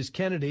now is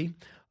Kennedy,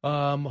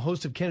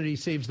 host of Kennedy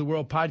Saves the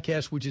World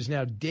podcast, which is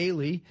now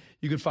daily.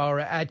 You can follow her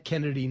at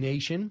Kennedy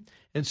Nation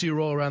and see her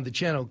all around the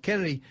channel.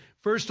 Kennedy,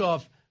 first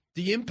off,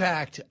 the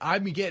impact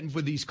I've been getting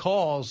for these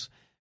calls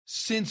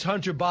since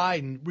Hunter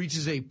Biden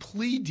reaches a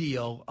plea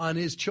deal on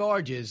his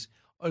charges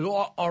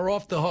are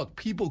off the hook.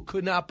 People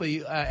could not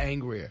be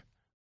angrier.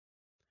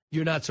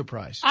 You're not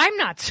surprised? I'm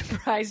not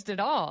surprised at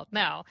all,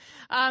 no.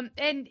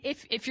 And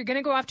if you're going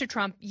to go after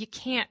Trump, you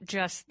can't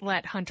just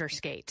let Hunter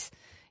skate.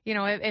 You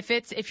know,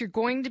 if you're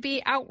going to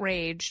be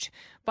outraged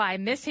by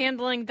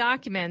mishandling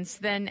documents,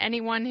 then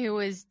anyone who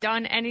has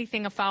done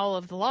anything afoul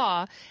of the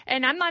law,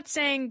 and I'm not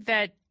saying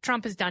that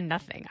Trump has done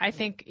nothing. I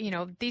think,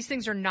 these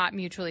things are not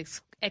mutually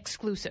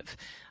exclusive.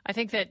 I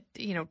think that,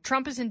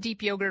 Trump is in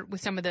deep yogurt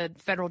with some of the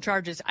federal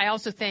charges. I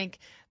also think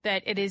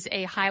that it is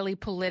a highly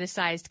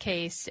politicized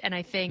case, and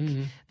I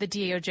think the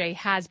DOJ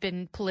has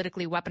been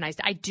politically weaponized.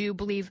 I do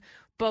believe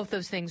both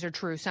those things are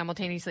true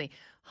simultaneously.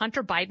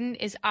 Hunter Biden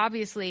is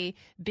obviously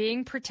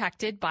being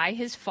protected by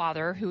his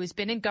father, who has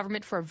been in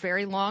government for a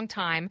very long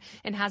time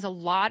and has a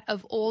lot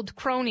of old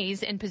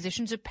cronies in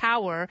positions of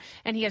power,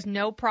 and he has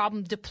no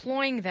problem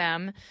deploying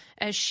them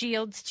as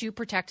shields to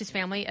protect his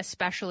family,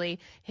 especially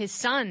his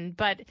son.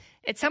 But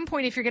at some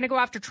point, if you're going to go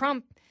after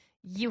Trump,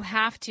 you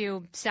have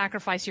to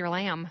sacrifice your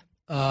lamb.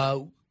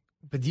 But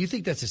do you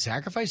think that's a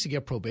sacrifice to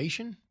get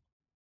probation?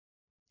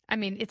 I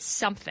mean, it's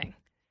something.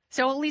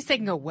 So at least they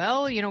can go,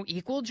 well,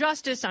 equal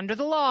justice under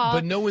the law.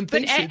 But no one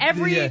thinks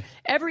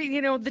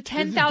the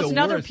 10,000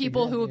 other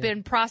people who have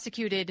been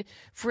prosecuted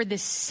for the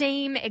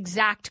same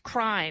exact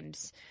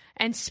crimes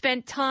and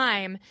spent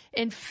time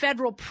in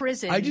federal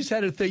prison. I just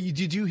had a thing.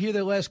 Did you hear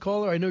the last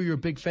caller? I know you're a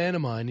big fan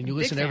of mine, and you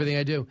listen to everything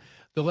I do.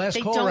 The last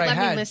caller I had. They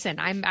don't let me listen.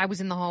 I was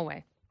in the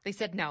hallway. They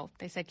said no.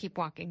 They said keep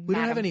walking. We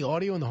don't have any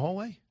audio in the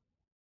hallway?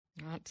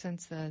 Not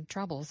since the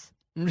Troubles.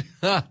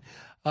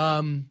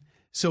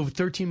 So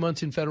 13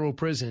 months in federal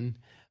prison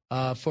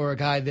for a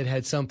guy that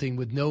had something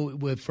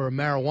for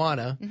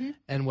marijuana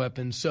and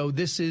weapons. So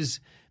this is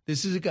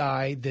a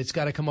guy that's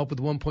got to come up with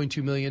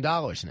 $1.2 million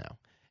now.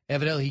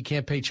 Evidently, he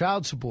can't pay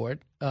child support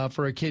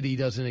for a kid he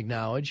doesn't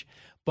acknowledge,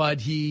 but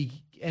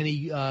he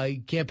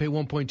can't pay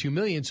 $1.2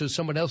 million. So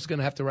someone else is going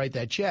to have to write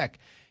that check.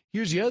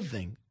 Here's the other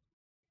thing: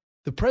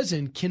 the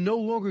president can no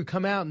longer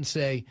come out and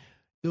say,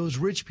 those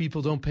rich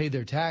people don't pay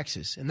their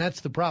taxes. And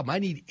that's the problem. I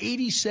need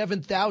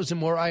 87,000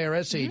 more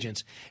IRS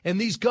agents. And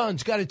these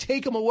guns, got to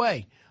take them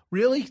away.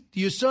 Really?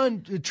 Your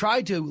son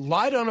tried to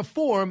lie on a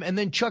form and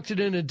then chucked it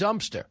in a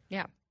dumpster.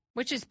 Yeah,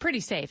 which is pretty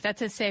safe.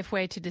 That's a safe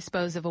way to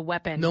dispose of a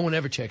weapon. No one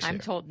ever checks it. I'm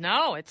told,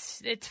 no,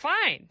 it's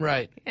fine.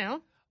 Right.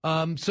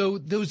 So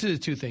those are the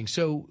two things.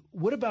 So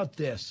what about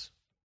this?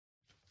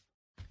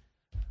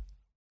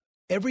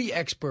 Every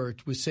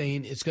expert was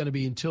saying it's going to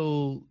be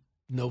until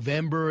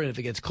November, and if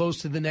it gets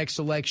close to the next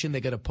election,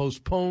 they're going to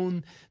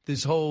postpone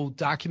this whole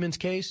documents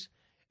case.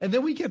 And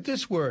then we get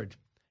this word.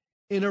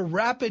 In a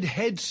rapid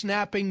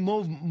head-snapping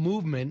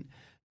movement,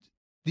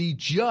 the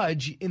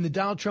judge in the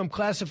Donald Trump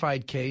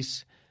classified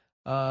case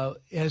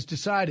has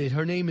decided,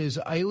 her name is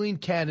Eileen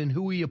Cannon,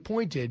 who he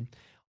appointed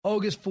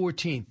August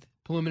 14th,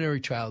 preliminary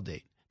trial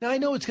date. Now, I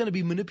know it's going to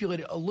be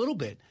manipulated a little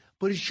bit,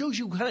 but it shows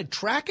you what kind of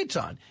track it's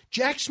on.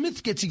 Jack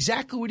Smith gets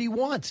exactly what he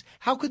wants.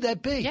 How could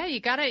that be? Yeah, you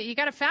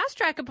gotta fast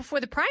track it before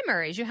the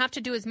primaries. You have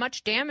to do as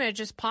much damage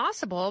as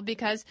possible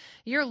because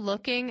you're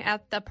looking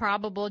at the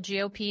probable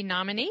GOP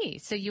nominee.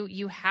 So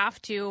you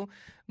have to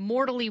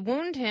mortally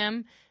wound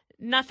him.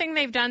 Nothing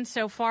they've done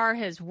so far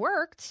has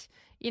worked.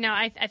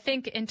 I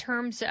think in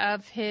terms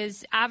of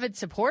his avid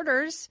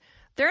supporters,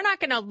 they're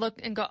not going to look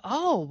and go,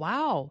 oh,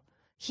 wow,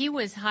 he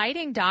was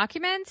hiding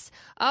documents?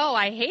 Oh,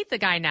 I hate the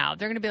guy now.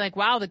 They're going to be like,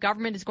 wow, the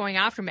government is going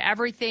after him.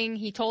 Everything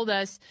he told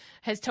us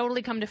has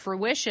totally come to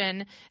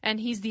fruition, and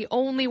he's the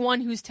only one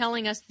who's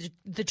telling us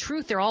the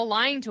truth. They're all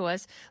lying to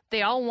us.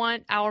 They all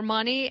want our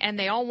money, and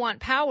they all want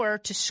power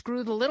to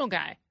screw the little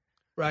guy.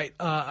 Right.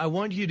 I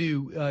want you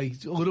to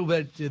a little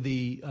bit to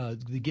the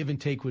give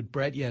and take with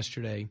Brett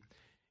yesterday.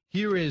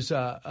 Here is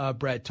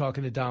Brett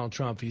talking to Donald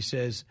Trump. He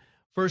says,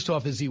 first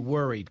off, is he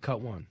worried? Cut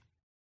one.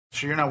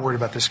 So you're not worried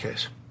about this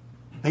case?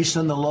 Based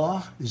on the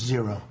law,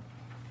 zero.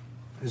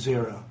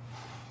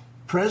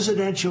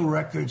 Presidential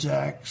Records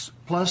Act,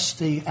 plus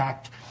the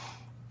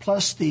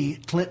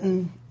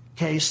Clinton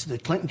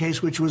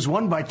case, which was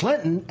won by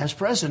Clinton as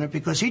president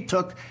because he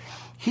took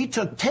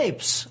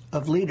tapes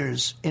of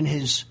leaders in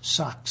his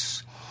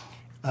socks.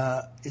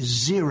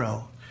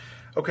 Zero.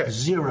 Okay.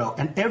 Zero.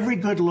 And every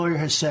good lawyer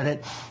has said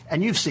it,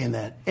 and you've seen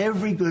that.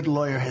 Every good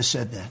lawyer has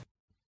said that.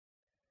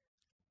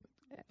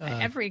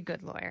 Every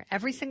good lawyer,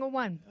 every single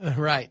one.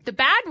 Right. The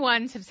bad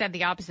ones have said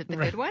the opposite. The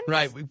good ones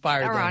we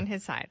fired are them. on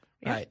his side.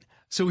 Yep. Right.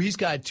 So he's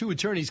got two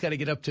attorneys got to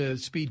get up to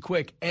speed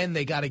quick, and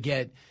they got to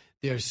get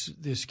their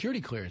security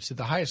clearance at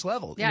the highest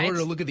level in order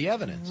to look at the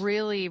evidence.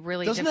 Really,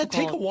 really Doesn't difficult. that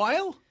take a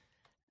while?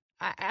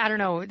 I don't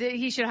know.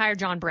 He should hire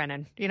John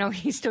Brennan.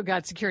 He's still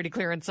got security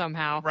clearance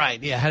somehow.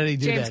 Right. Yeah. How did he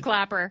do James that?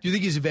 Clapper. Do you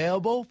think he's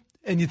available?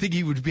 And you think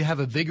he would have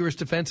a vigorous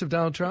defense of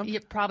Donald Trump? Yeah,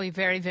 probably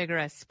very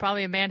vigorous.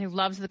 Probably a man who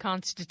loves the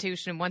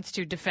Constitution and wants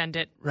to defend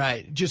it.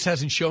 Right. Just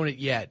hasn't shown it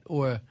yet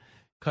or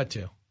cut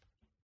to.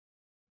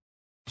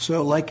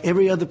 So like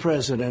every other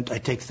president, I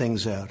take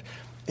things out.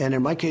 And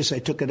in my case, I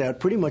took it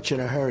out pretty much in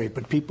a hurry,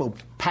 but people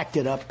packed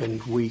it up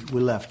and we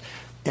left.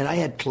 And I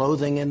had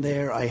clothing in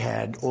there. I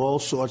had all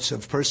sorts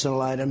of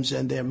personal items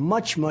in there,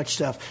 much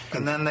stuff.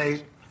 And then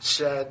they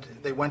said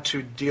they went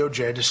to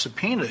DOJ to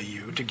subpoena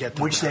you to get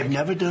them which back. They've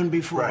never done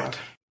before. Right.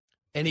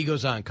 And he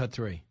goes on, cut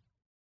three.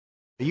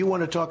 You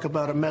want to talk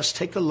about a mess?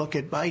 Take a look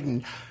at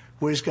Biden.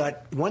 where he's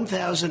got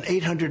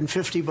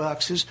 1,850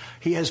 boxes.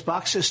 He has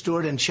boxes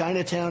stored in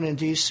Chinatown in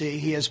D.C.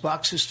 He has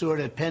boxes stored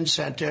at Penn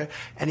Center,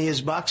 and he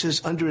has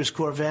boxes under his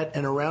Corvette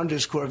and around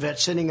his Corvette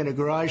sitting in a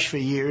garage for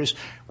years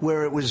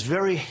where it was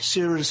very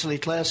seriously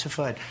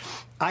classified.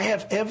 I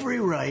have every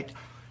right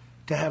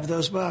to have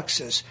those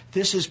boxes.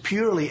 This is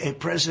purely a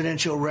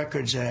Presidential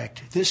Records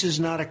Act. This is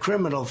not a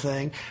criminal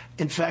thing.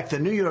 In fact, the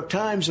New York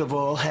Times of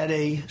all had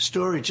a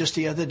story just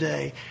the other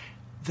day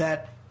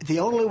that the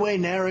only way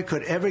NARA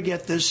could ever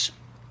get this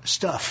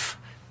stuff,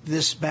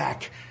 this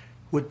back,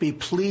 would be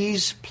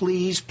please,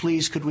 please,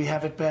 please, could we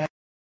have it back?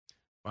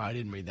 Well, I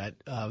didn't read that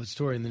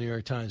story in the New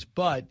York Times,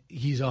 but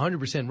he's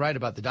 100% right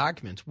about the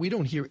documents. We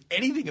don't hear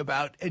anything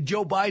about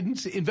Joe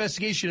Biden's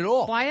investigation at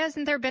all. Why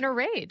hasn't there been a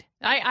raid?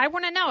 I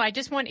want to know. I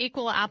just want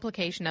equal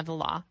application of the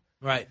law.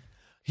 Right.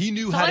 He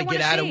knew That's how to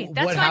get out of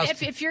That's what fine.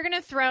 house. If you're going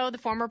to throw the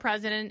former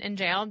president in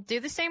jail, do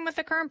the same with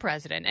the current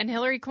president and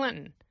Hillary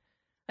Clinton.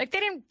 Like,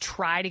 they didn't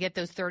try to get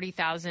those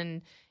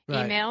 30,000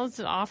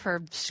 emails off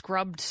her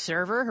scrubbed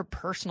server, her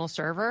personal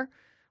server,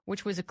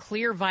 which was a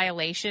clear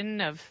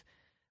violation of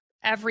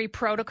every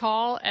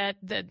protocol at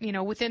the,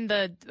 within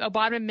the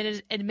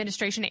Obama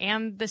administration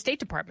and the State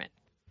Department.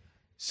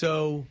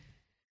 So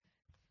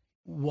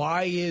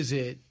why is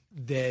it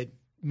that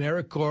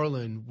Merrick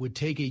Garland would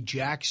take a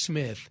Jack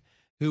Smith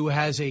who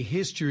has a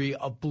history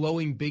of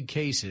blowing big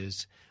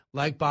cases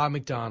like Bob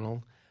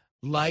McDonnell,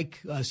 like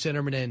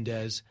Senator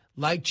Menendez,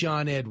 like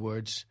John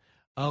Edwards,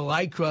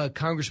 like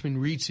Congressman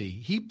Rizzi?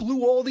 He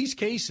blew all these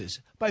cases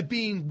by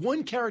being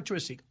one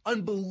characteristic,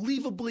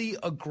 unbelievably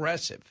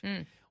aggressive.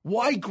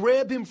 Why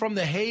grab him from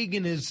The Hague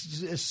in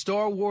his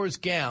Star Wars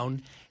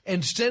gown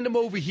and send him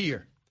over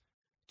here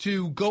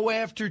to go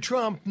after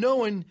Trump,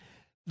 knowing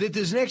that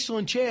there's an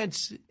excellent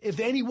chance if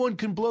anyone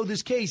can blow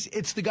this case,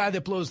 it's the guy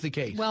that blows the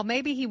case? Well,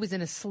 maybe he was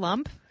in a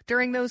slump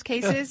during those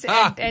cases,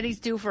 and he's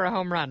due for a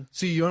home run.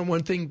 See, you know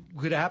one thing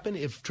could happen?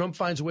 If Trump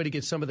finds a way to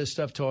get some of this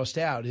stuff tossed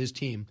out, his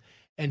team,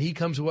 and he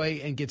comes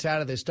away and gets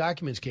out of this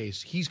documents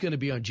case, he's going to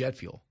be on jet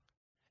fuel.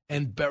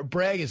 And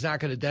Bragg is not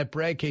going to, that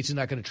Bragg case is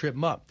not going to trip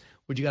him up.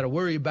 What you got to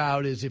worry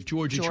about is if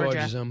Georgia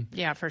charges him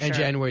for and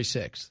January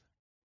 6th.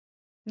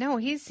 No,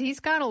 he's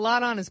got a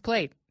lot on his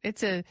plate.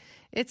 It's a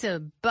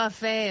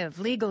buffet of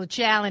legal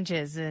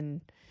challenges,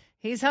 and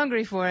he's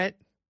hungry for it.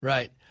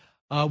 Right.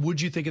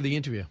 What'd you think of the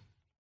interview?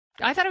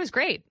 I thought it was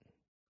great.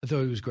 I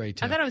thought it was great,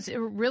 too. I thought it was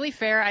really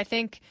fair. I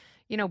think,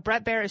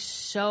 Bret Baier is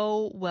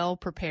so well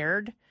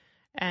prepared,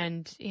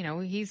 and,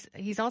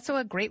 he's also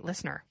a great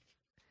listener.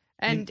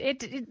 And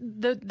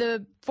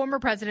the former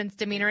president's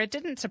demeanor, it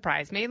didn't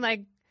surprise me.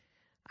 Like,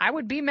 I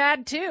would be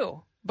mad,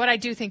 too. But I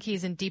do think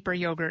he's in deeper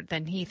yogurt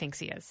than he thinks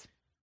he is.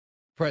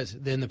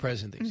 Than the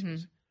president thinks he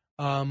is.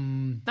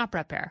 Not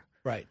Bret Baier.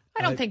 Right.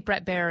 I don't think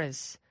Bret Baier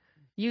is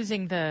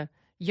using the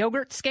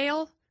yogurt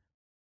scale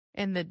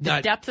and the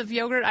depth of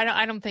yogurt.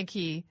 I don't think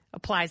he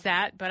applies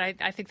that, but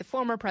I think the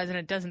former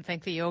president doesn't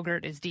think the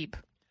yogurt is deep.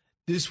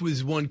 This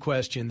was one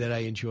question that I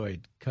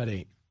enjoyed. Cut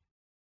 8.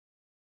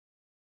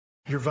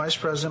 Your Vice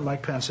President,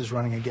 Mike Pence, is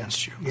running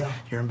against you. Yeah.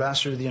 Your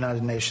Ambassador to the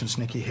United Nations,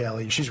 Nikki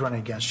Haley, she's running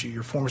against you.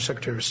 Your former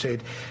Secretary of State,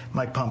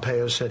 Mike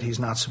Pompeo, said he's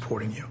not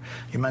supporting you.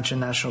 You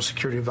mentioned National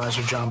Security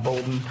Advisor John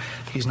Bolton.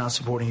 He's not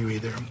supporting you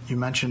either. You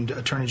mentioned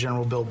Attorney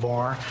General Bill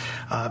Barr,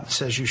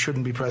 says you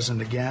shouldn't be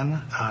president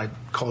again,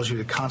 calls you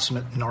the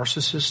consummate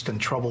narcissist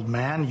and troubled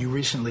man. You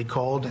recently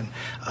called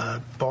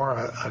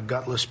Barr a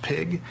gutless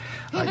pig.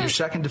 Your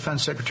second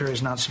Defense Secretary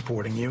is not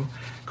supporting you,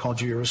 called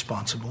you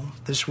irresponsible.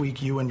 This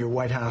week, you and your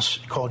White House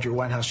called your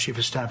White House Chief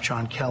of Staff,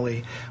 John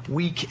Kelly,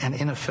 weak and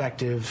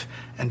ineffective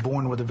and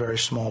born with a very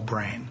small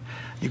brain.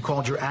 You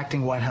called your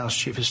acting White House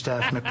Chief of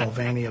Staff, Mick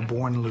Mulvaney, a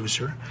born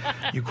loser.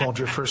 You called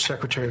your first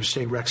Secretary of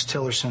State, Rex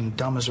Tillerson,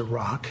 dumb as a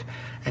rock.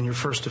 And your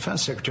first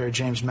Defense Secretary,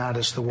 James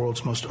Mattis, the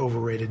world's most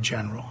overrated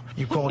general.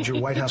 You called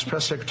your White House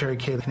Press Secretary,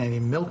 Kayleigh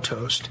Canadian,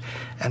 milquetoast.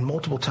 And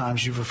multiple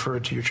times you've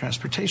referred to your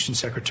Transportation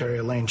Secretary,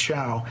 Elaine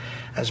Chao,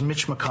 as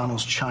Mitch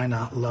McConnell's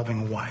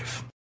China-loving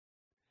wife.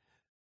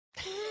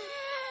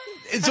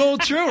 It's all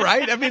true,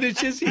 right? I mean, it's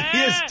just he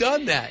has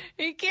done that.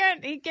 He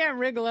can't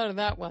wriggle out of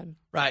that one.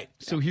 Right.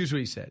 So here's what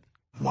he said.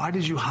 Why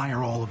did you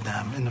hire all of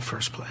them in the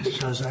first place?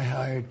 Because I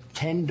hired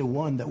 10 to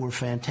 1 that were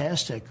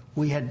fantastic.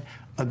 We had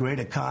a great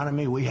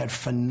economy. We had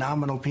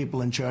phenomenal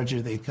people in charge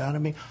of the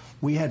economy.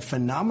 We had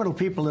phenomenal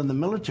people in the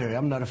military.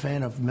 I'm not a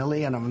fan of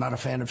Milley, and I'm not a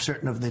fan of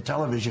certain of the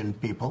television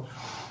people.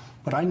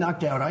 But I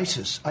knocked out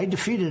ISIS. I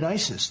defeated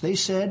ISIS. They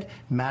said,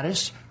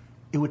 Mattis,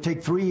 it would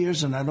take 3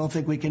 years, and I don't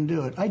think we can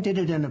do it. I did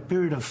it in a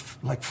period of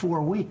like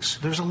 4 weeks.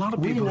 There's a lot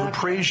of people who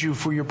praise you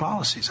for your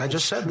policies. I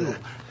just said that.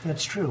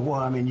 That's true. Well,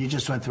 I mean, you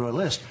just went through a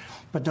list.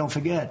 But don't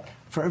forget,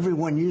 for every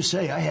one you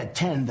say, I had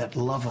 10 that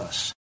love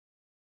us.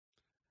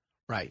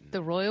 Right.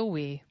 The royal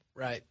we.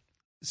 Right.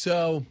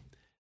 So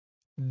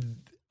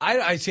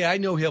I say I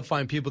know he'll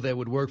find people that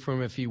would work for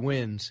him if he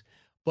wins,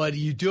 but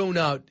you do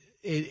not.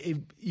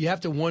 You have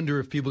to wonder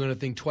if people are going to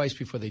think twice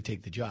before they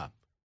take the job.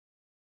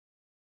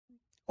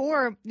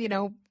 Or,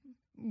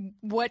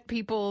 what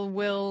people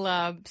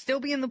will still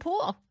be in the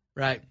pool.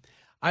 Right.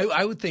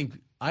 I would think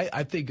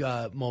I think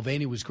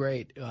Mulvaney was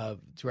great.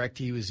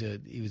 Director, he was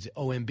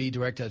OMB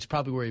director. That's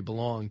probably where he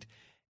belonged.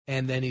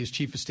 And then he was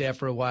chief of staff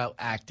for a while,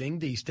 acting.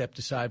 He stepped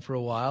aside for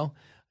a while.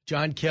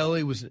 General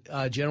Kelly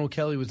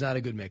was not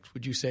a good mix.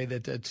 Would you say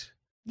that that's?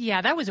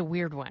 Yeah, that was a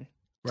weird one.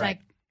 It's Right.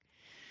 like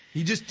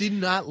he just did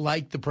not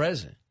like the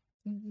president.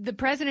 the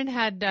president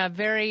had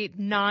very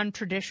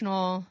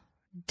non-traditional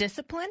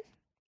discipline.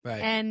 Right.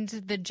 And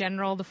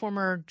the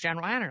former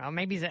general, I don't know,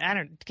 maybe he's,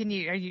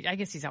 I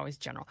guess he's always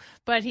general,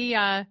 but he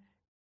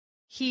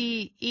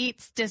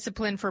eats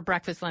discipline for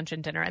breakfast, lunch,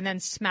 and dinner, and then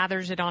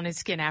smathers it on his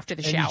skin after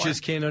the shower. And you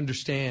just can't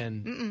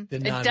understand.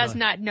 It does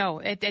not. No,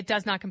 it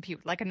does not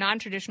compute. Like a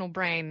non-traditional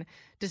brain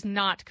does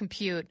not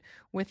compute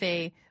with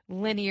a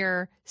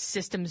linear,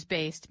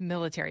 systems-based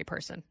military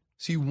person.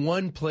 See,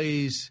 one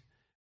plays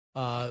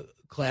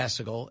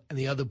classical and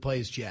the other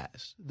plays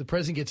jazz. The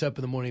president gets up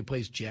in the morning and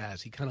plays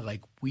jazz. He kind of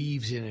like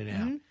weaves in and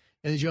out. And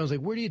the general's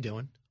like, "What are you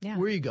doing? Yeah.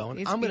 Where are you going?"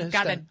 He's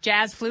got a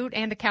jazz flute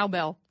and a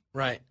cowbell.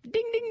 Right. Ding,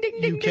 ding,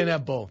 ding, ding. You can't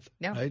have both.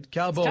 No. Right?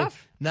 Cowbell, It's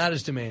tough. not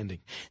as demanding.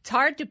 It's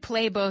hard to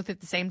play both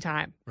at the same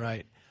time.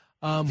 Right.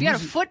 If you had a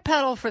foot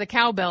pedal for the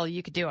cowbell,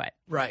 you could do it.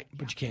 Right,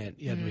 but you can't.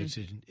 You have to make a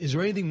decision. Is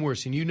there anything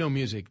worse, and you know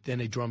music, than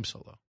a drum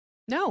solo?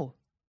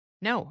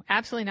 No,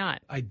 absolutely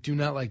not. I do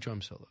not like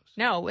drum solos.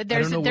 No,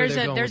 there's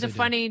a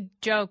funny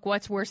joke.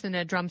 What's worse than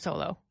a drum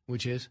solo?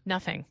 Which is?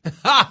 Nothing.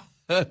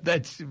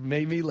 That's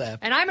made me laugh.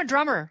 And I'm a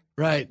drummer.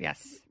 Right.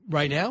 Yes.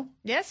 Right now?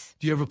 Yes.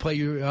 Do you ever play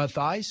your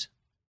thighs?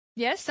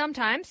 Yes,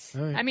 sometimes.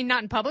 All right. I mean,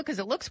 not in public because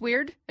it looks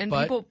weird, and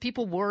But-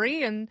 people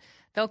worry, and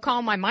they'll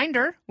call my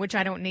minder, which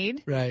I don't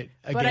need. Right.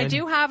 But I Again,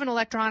 do have an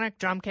electronic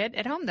drum kit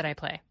at home that I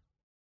play.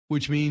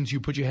 Which means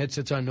you put your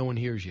headsets on, no one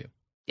hears you.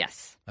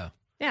 Yes. Oh.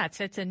 Yeah,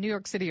 it's a New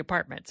York City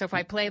apartment. So if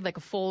I played like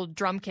a full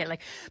drum kit,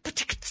 like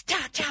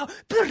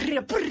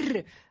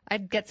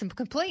I'd get some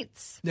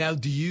complaints. Now,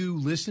 do you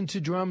listen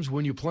to drums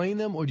when you're playing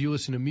them, or do you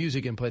listen to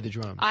music and play the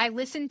drums? I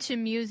listen to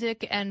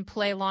music and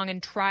play along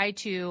and try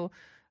to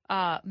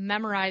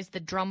memorize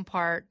the drum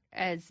part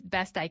as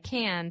best I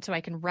can so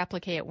I can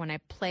replicate it when I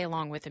play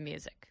along with the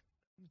music.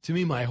 To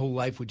me, my whole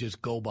life would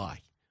just go by.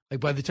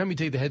 Like by the time you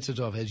take the headsets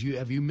off, have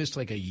you missed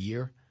like a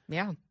year?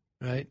 Yeah.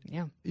 Right?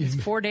 Yeah. It's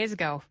 4 days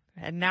ago.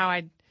 And now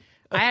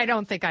I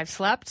don't think I've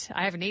slept.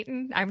 I haven't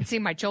eaten. I haven't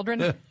seen my children.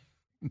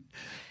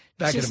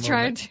 Back Just in a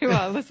trying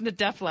moment. to listen to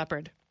Def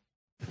Leppard.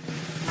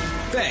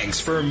 Thanks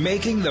for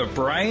making the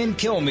Brian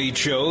Kilmeade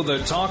Show the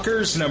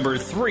Talker's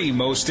 #3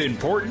 most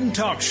important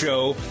talk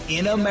show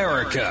in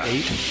America.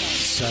 8,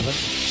 7,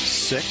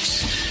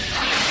 6.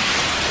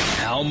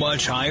 How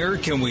much higher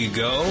can we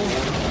go?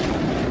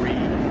 3.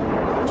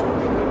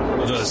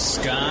 The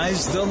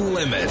sky's the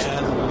limit.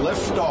 And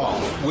lift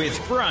off.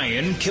 With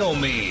Brian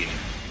Kilmeade.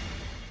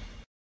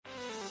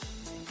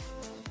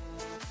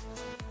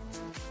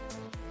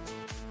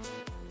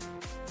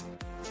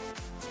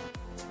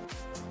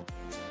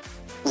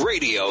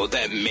 Radio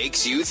that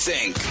makes you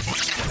think.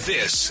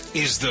 This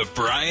is the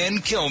Brian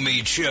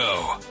Kilmeade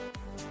Show.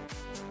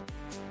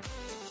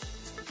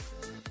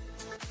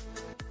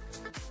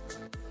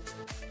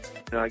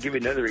 Now, I'll give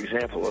you another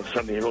example of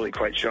something really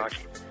quite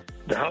shocking.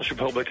 The House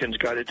Republicans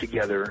got it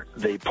together.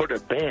 They put a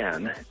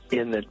ban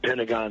in the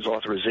Pentagon's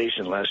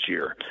authorization last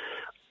year.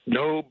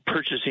 No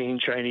purchasing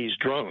Chinese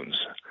drones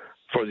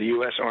for the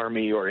U.S.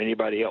 Army or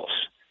anybody else.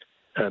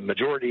 A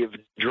majority of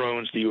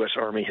drones the U.S.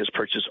 Army has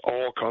purchased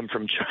all come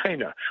from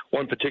China,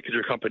 one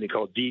particular company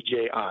called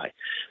DJI.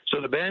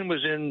 So the ban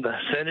was in the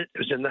Senate, it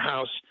was in the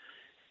House.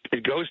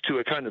 It goes to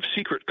a kind of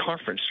secret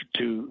conference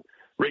to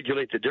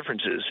regulate the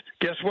differences.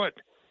 Guess what?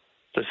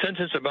 The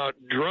sentence about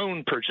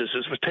drone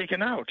purchases was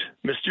taken out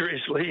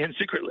mysteriously and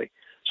secretly.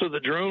 So the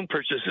drone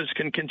purchases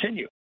can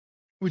continue.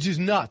 Which is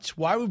nuts.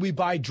 Why would we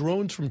buy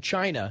drones from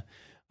China?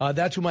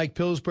 That's what Mike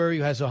Pillsbury,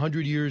 who has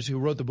 100 years, who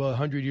wrote the book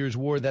 100 Years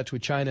War. That's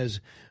what China's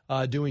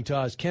doing to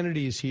us.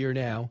 Kennedy is here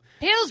now.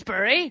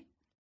 Pillsbury?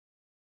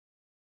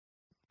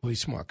 Well, he's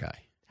a smart guy.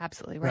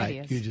 Absolutely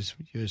right. You're just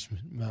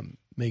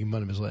making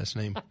fun of his last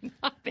name. I'm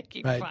not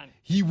making Right. fun.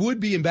 He would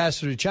be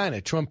ambassador to China.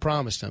 Trump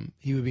promised him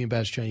he would be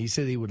ambassador to China. He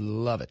said he would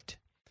love it.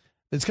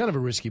 It's kind of a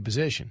risky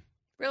position.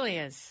 Really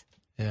is.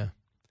 Yeah.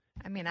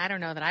 I mean, I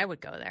don't know that I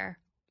would go there.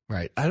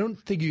 Right. I don't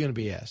think you're going to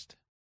be asked.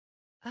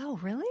 Oh,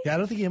 really? Yeah, I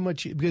don't think you have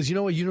much, because you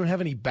know what? You don't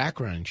have any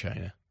background in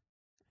China.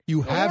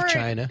 You have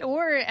China.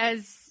 Or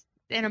as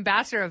an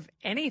ambassador of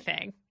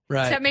anything.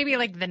 Right. Except maybe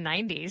like the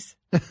 90s.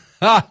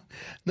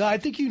 No, I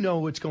think you know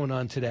what's going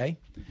on today.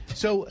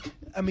 So,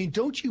 I mean,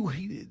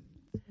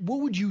 what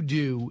would you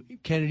do,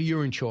 Kennedy,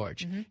 you're in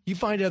charge. Mm-hmm. You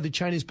find out that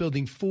China's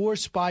building 4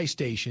 spy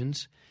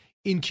stations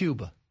in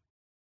Cuba.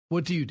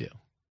 What do you do?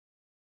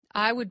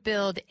 I would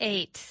build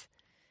 8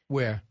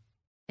 Where?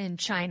 in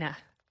China.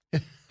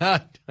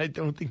 I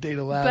don't think they'd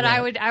allow But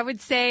that. I would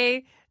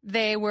say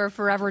they were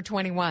Forever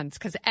 21s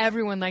because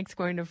everyone likes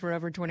going to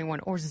Forever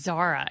 21 or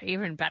Zara,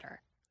 even better.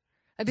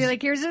 I'd be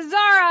like, here's a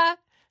Zara.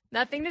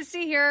 Nothing to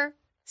see here.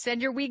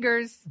 Send your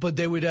Uyghurs. But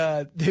they would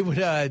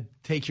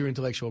take your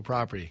intellectual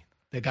property.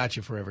 They got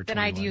you forever. Then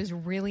 21. I'd use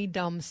really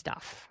dumb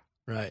stuff.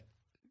 Right.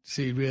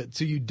 So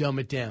you dumb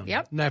it down.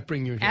 Yep. Not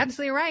bring your.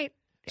 Absolutely right.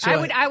 So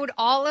I would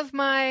all of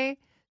my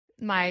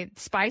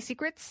spy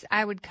secrets,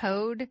 I would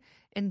code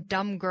in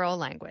dumb girl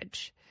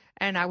language,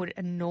 and I would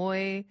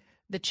annoy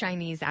the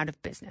Chinese out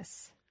of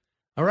business.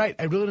 All right.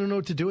 I really don't know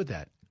what to do with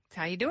that. That's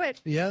how you do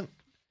it. Yeah.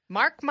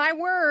 Mark my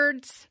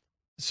words.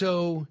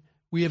 So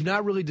we have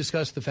not really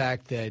discussed the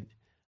fact that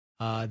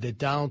that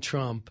Donald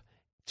Trump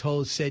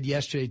said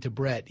yesterday to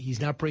Brett he's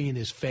not bringing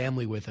his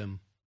family with him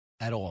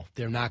at all.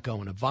 They're not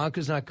going.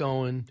 Ivanka's not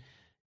going.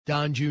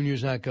 Don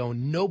Jr.'s not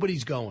going.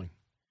 Nobody's going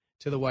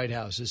to the White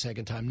House the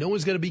second time. No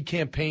one's going to be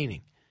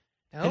campaigning.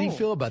 How do you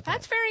feel about that?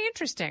 That's very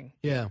interesting.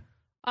 Yeah.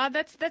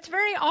 That's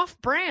very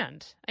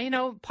off-brand.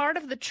 Part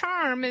of the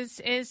charm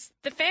is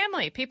the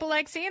family. People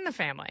like seeing the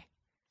family.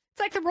 It's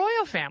like the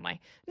royal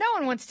family. No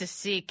one wants to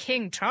see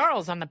King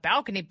Charles on the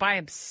balcony by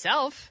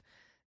himself.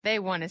 They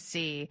want to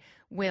see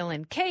Will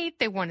and Kate.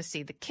 They want to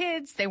see the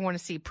kids. They want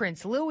to see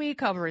Prince Louis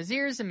cover his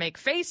ears and make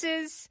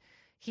faces.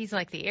 He's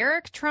like the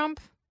Eric Trump.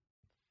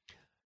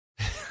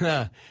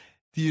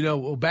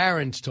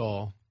 Barron's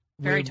tall.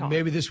 Very tall.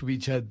 Maybe this would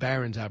be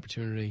Barron's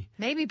opportunity.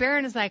 Maybe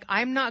Barron is like,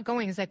 I'm not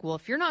going. He's like, well,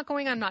 if you're not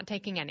going, I'm not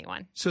taking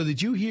anyone. So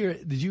did you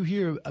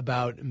hear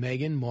about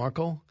Meghan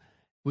Markle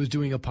was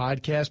doing a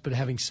podcast but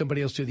having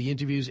somebody else do the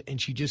interviews,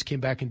 and she just came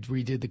back and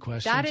redid the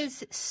questions? That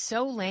is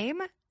so lame.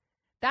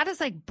 That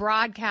is like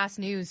broadcast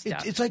news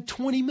stuff. It's like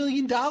 $20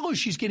 million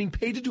she's getting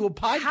paid to do a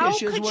podcast. How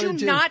she could you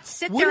not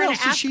sit what there and else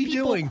ask is she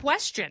people doing?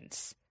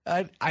 questions?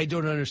 I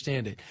don't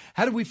understand it.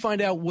 How do we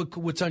find out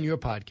what's on your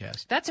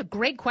podcast? That's a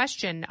great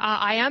question.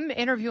 I am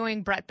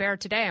interviewing Brett Baer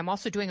today. I'm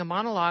also doing a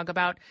monologue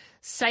about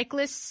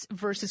cyclists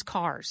versus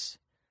cars,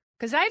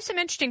 because I have some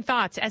interesting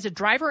thoughts as a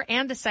driver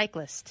and a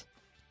cyclist.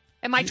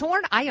 Am I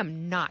torn? I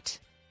am not.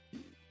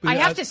 I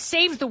have to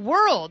save the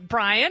world,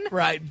 Brian.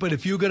 Right, but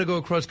if you're going to go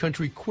across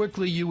country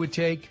quickly, you would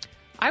take?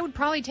 I would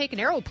probably take an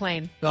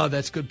aeroplane. Oh,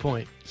 that's a good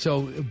point.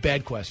 So,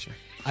 bad question.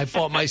 I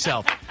fought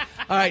myself.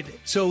 All right,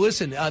 so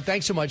listen,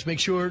 thanks so much. Make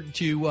sure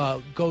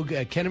to go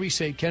Kennedy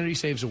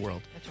Saves the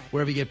World. That's right.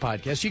 Wherever you get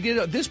podcasts. You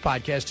get this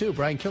podcast, too,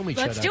 BrianKilmeade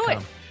Show.com. Let's do it.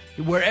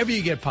 Wherever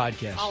you get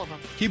podcasts. All of them.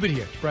 Keep it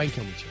here, Brian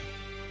Kilmeade Show.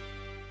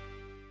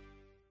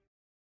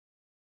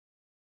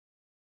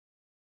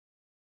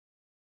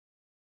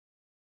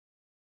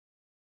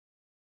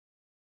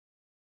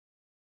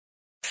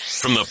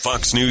 From the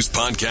Fox News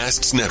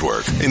Podcasts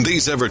Network. In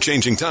these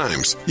ever-changing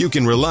times, you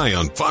can rely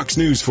on Fox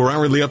News for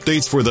hourly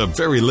updates for the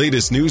very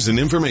latest news and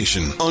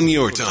information on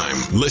your time.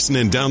 Listen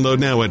and download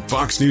now at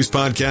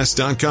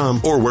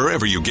foxnewspodcast.com or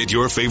wherever you get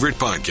your favorite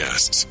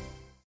podcasts.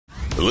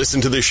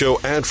 Listen to the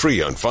show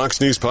ad-free on Fox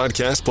News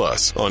Podcast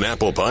Plus, on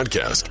Apple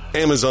Podcast,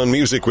 Amazon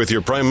Music with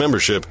your Prime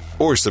membership,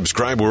 or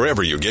subscribe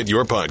wherever you get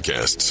your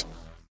podcasts.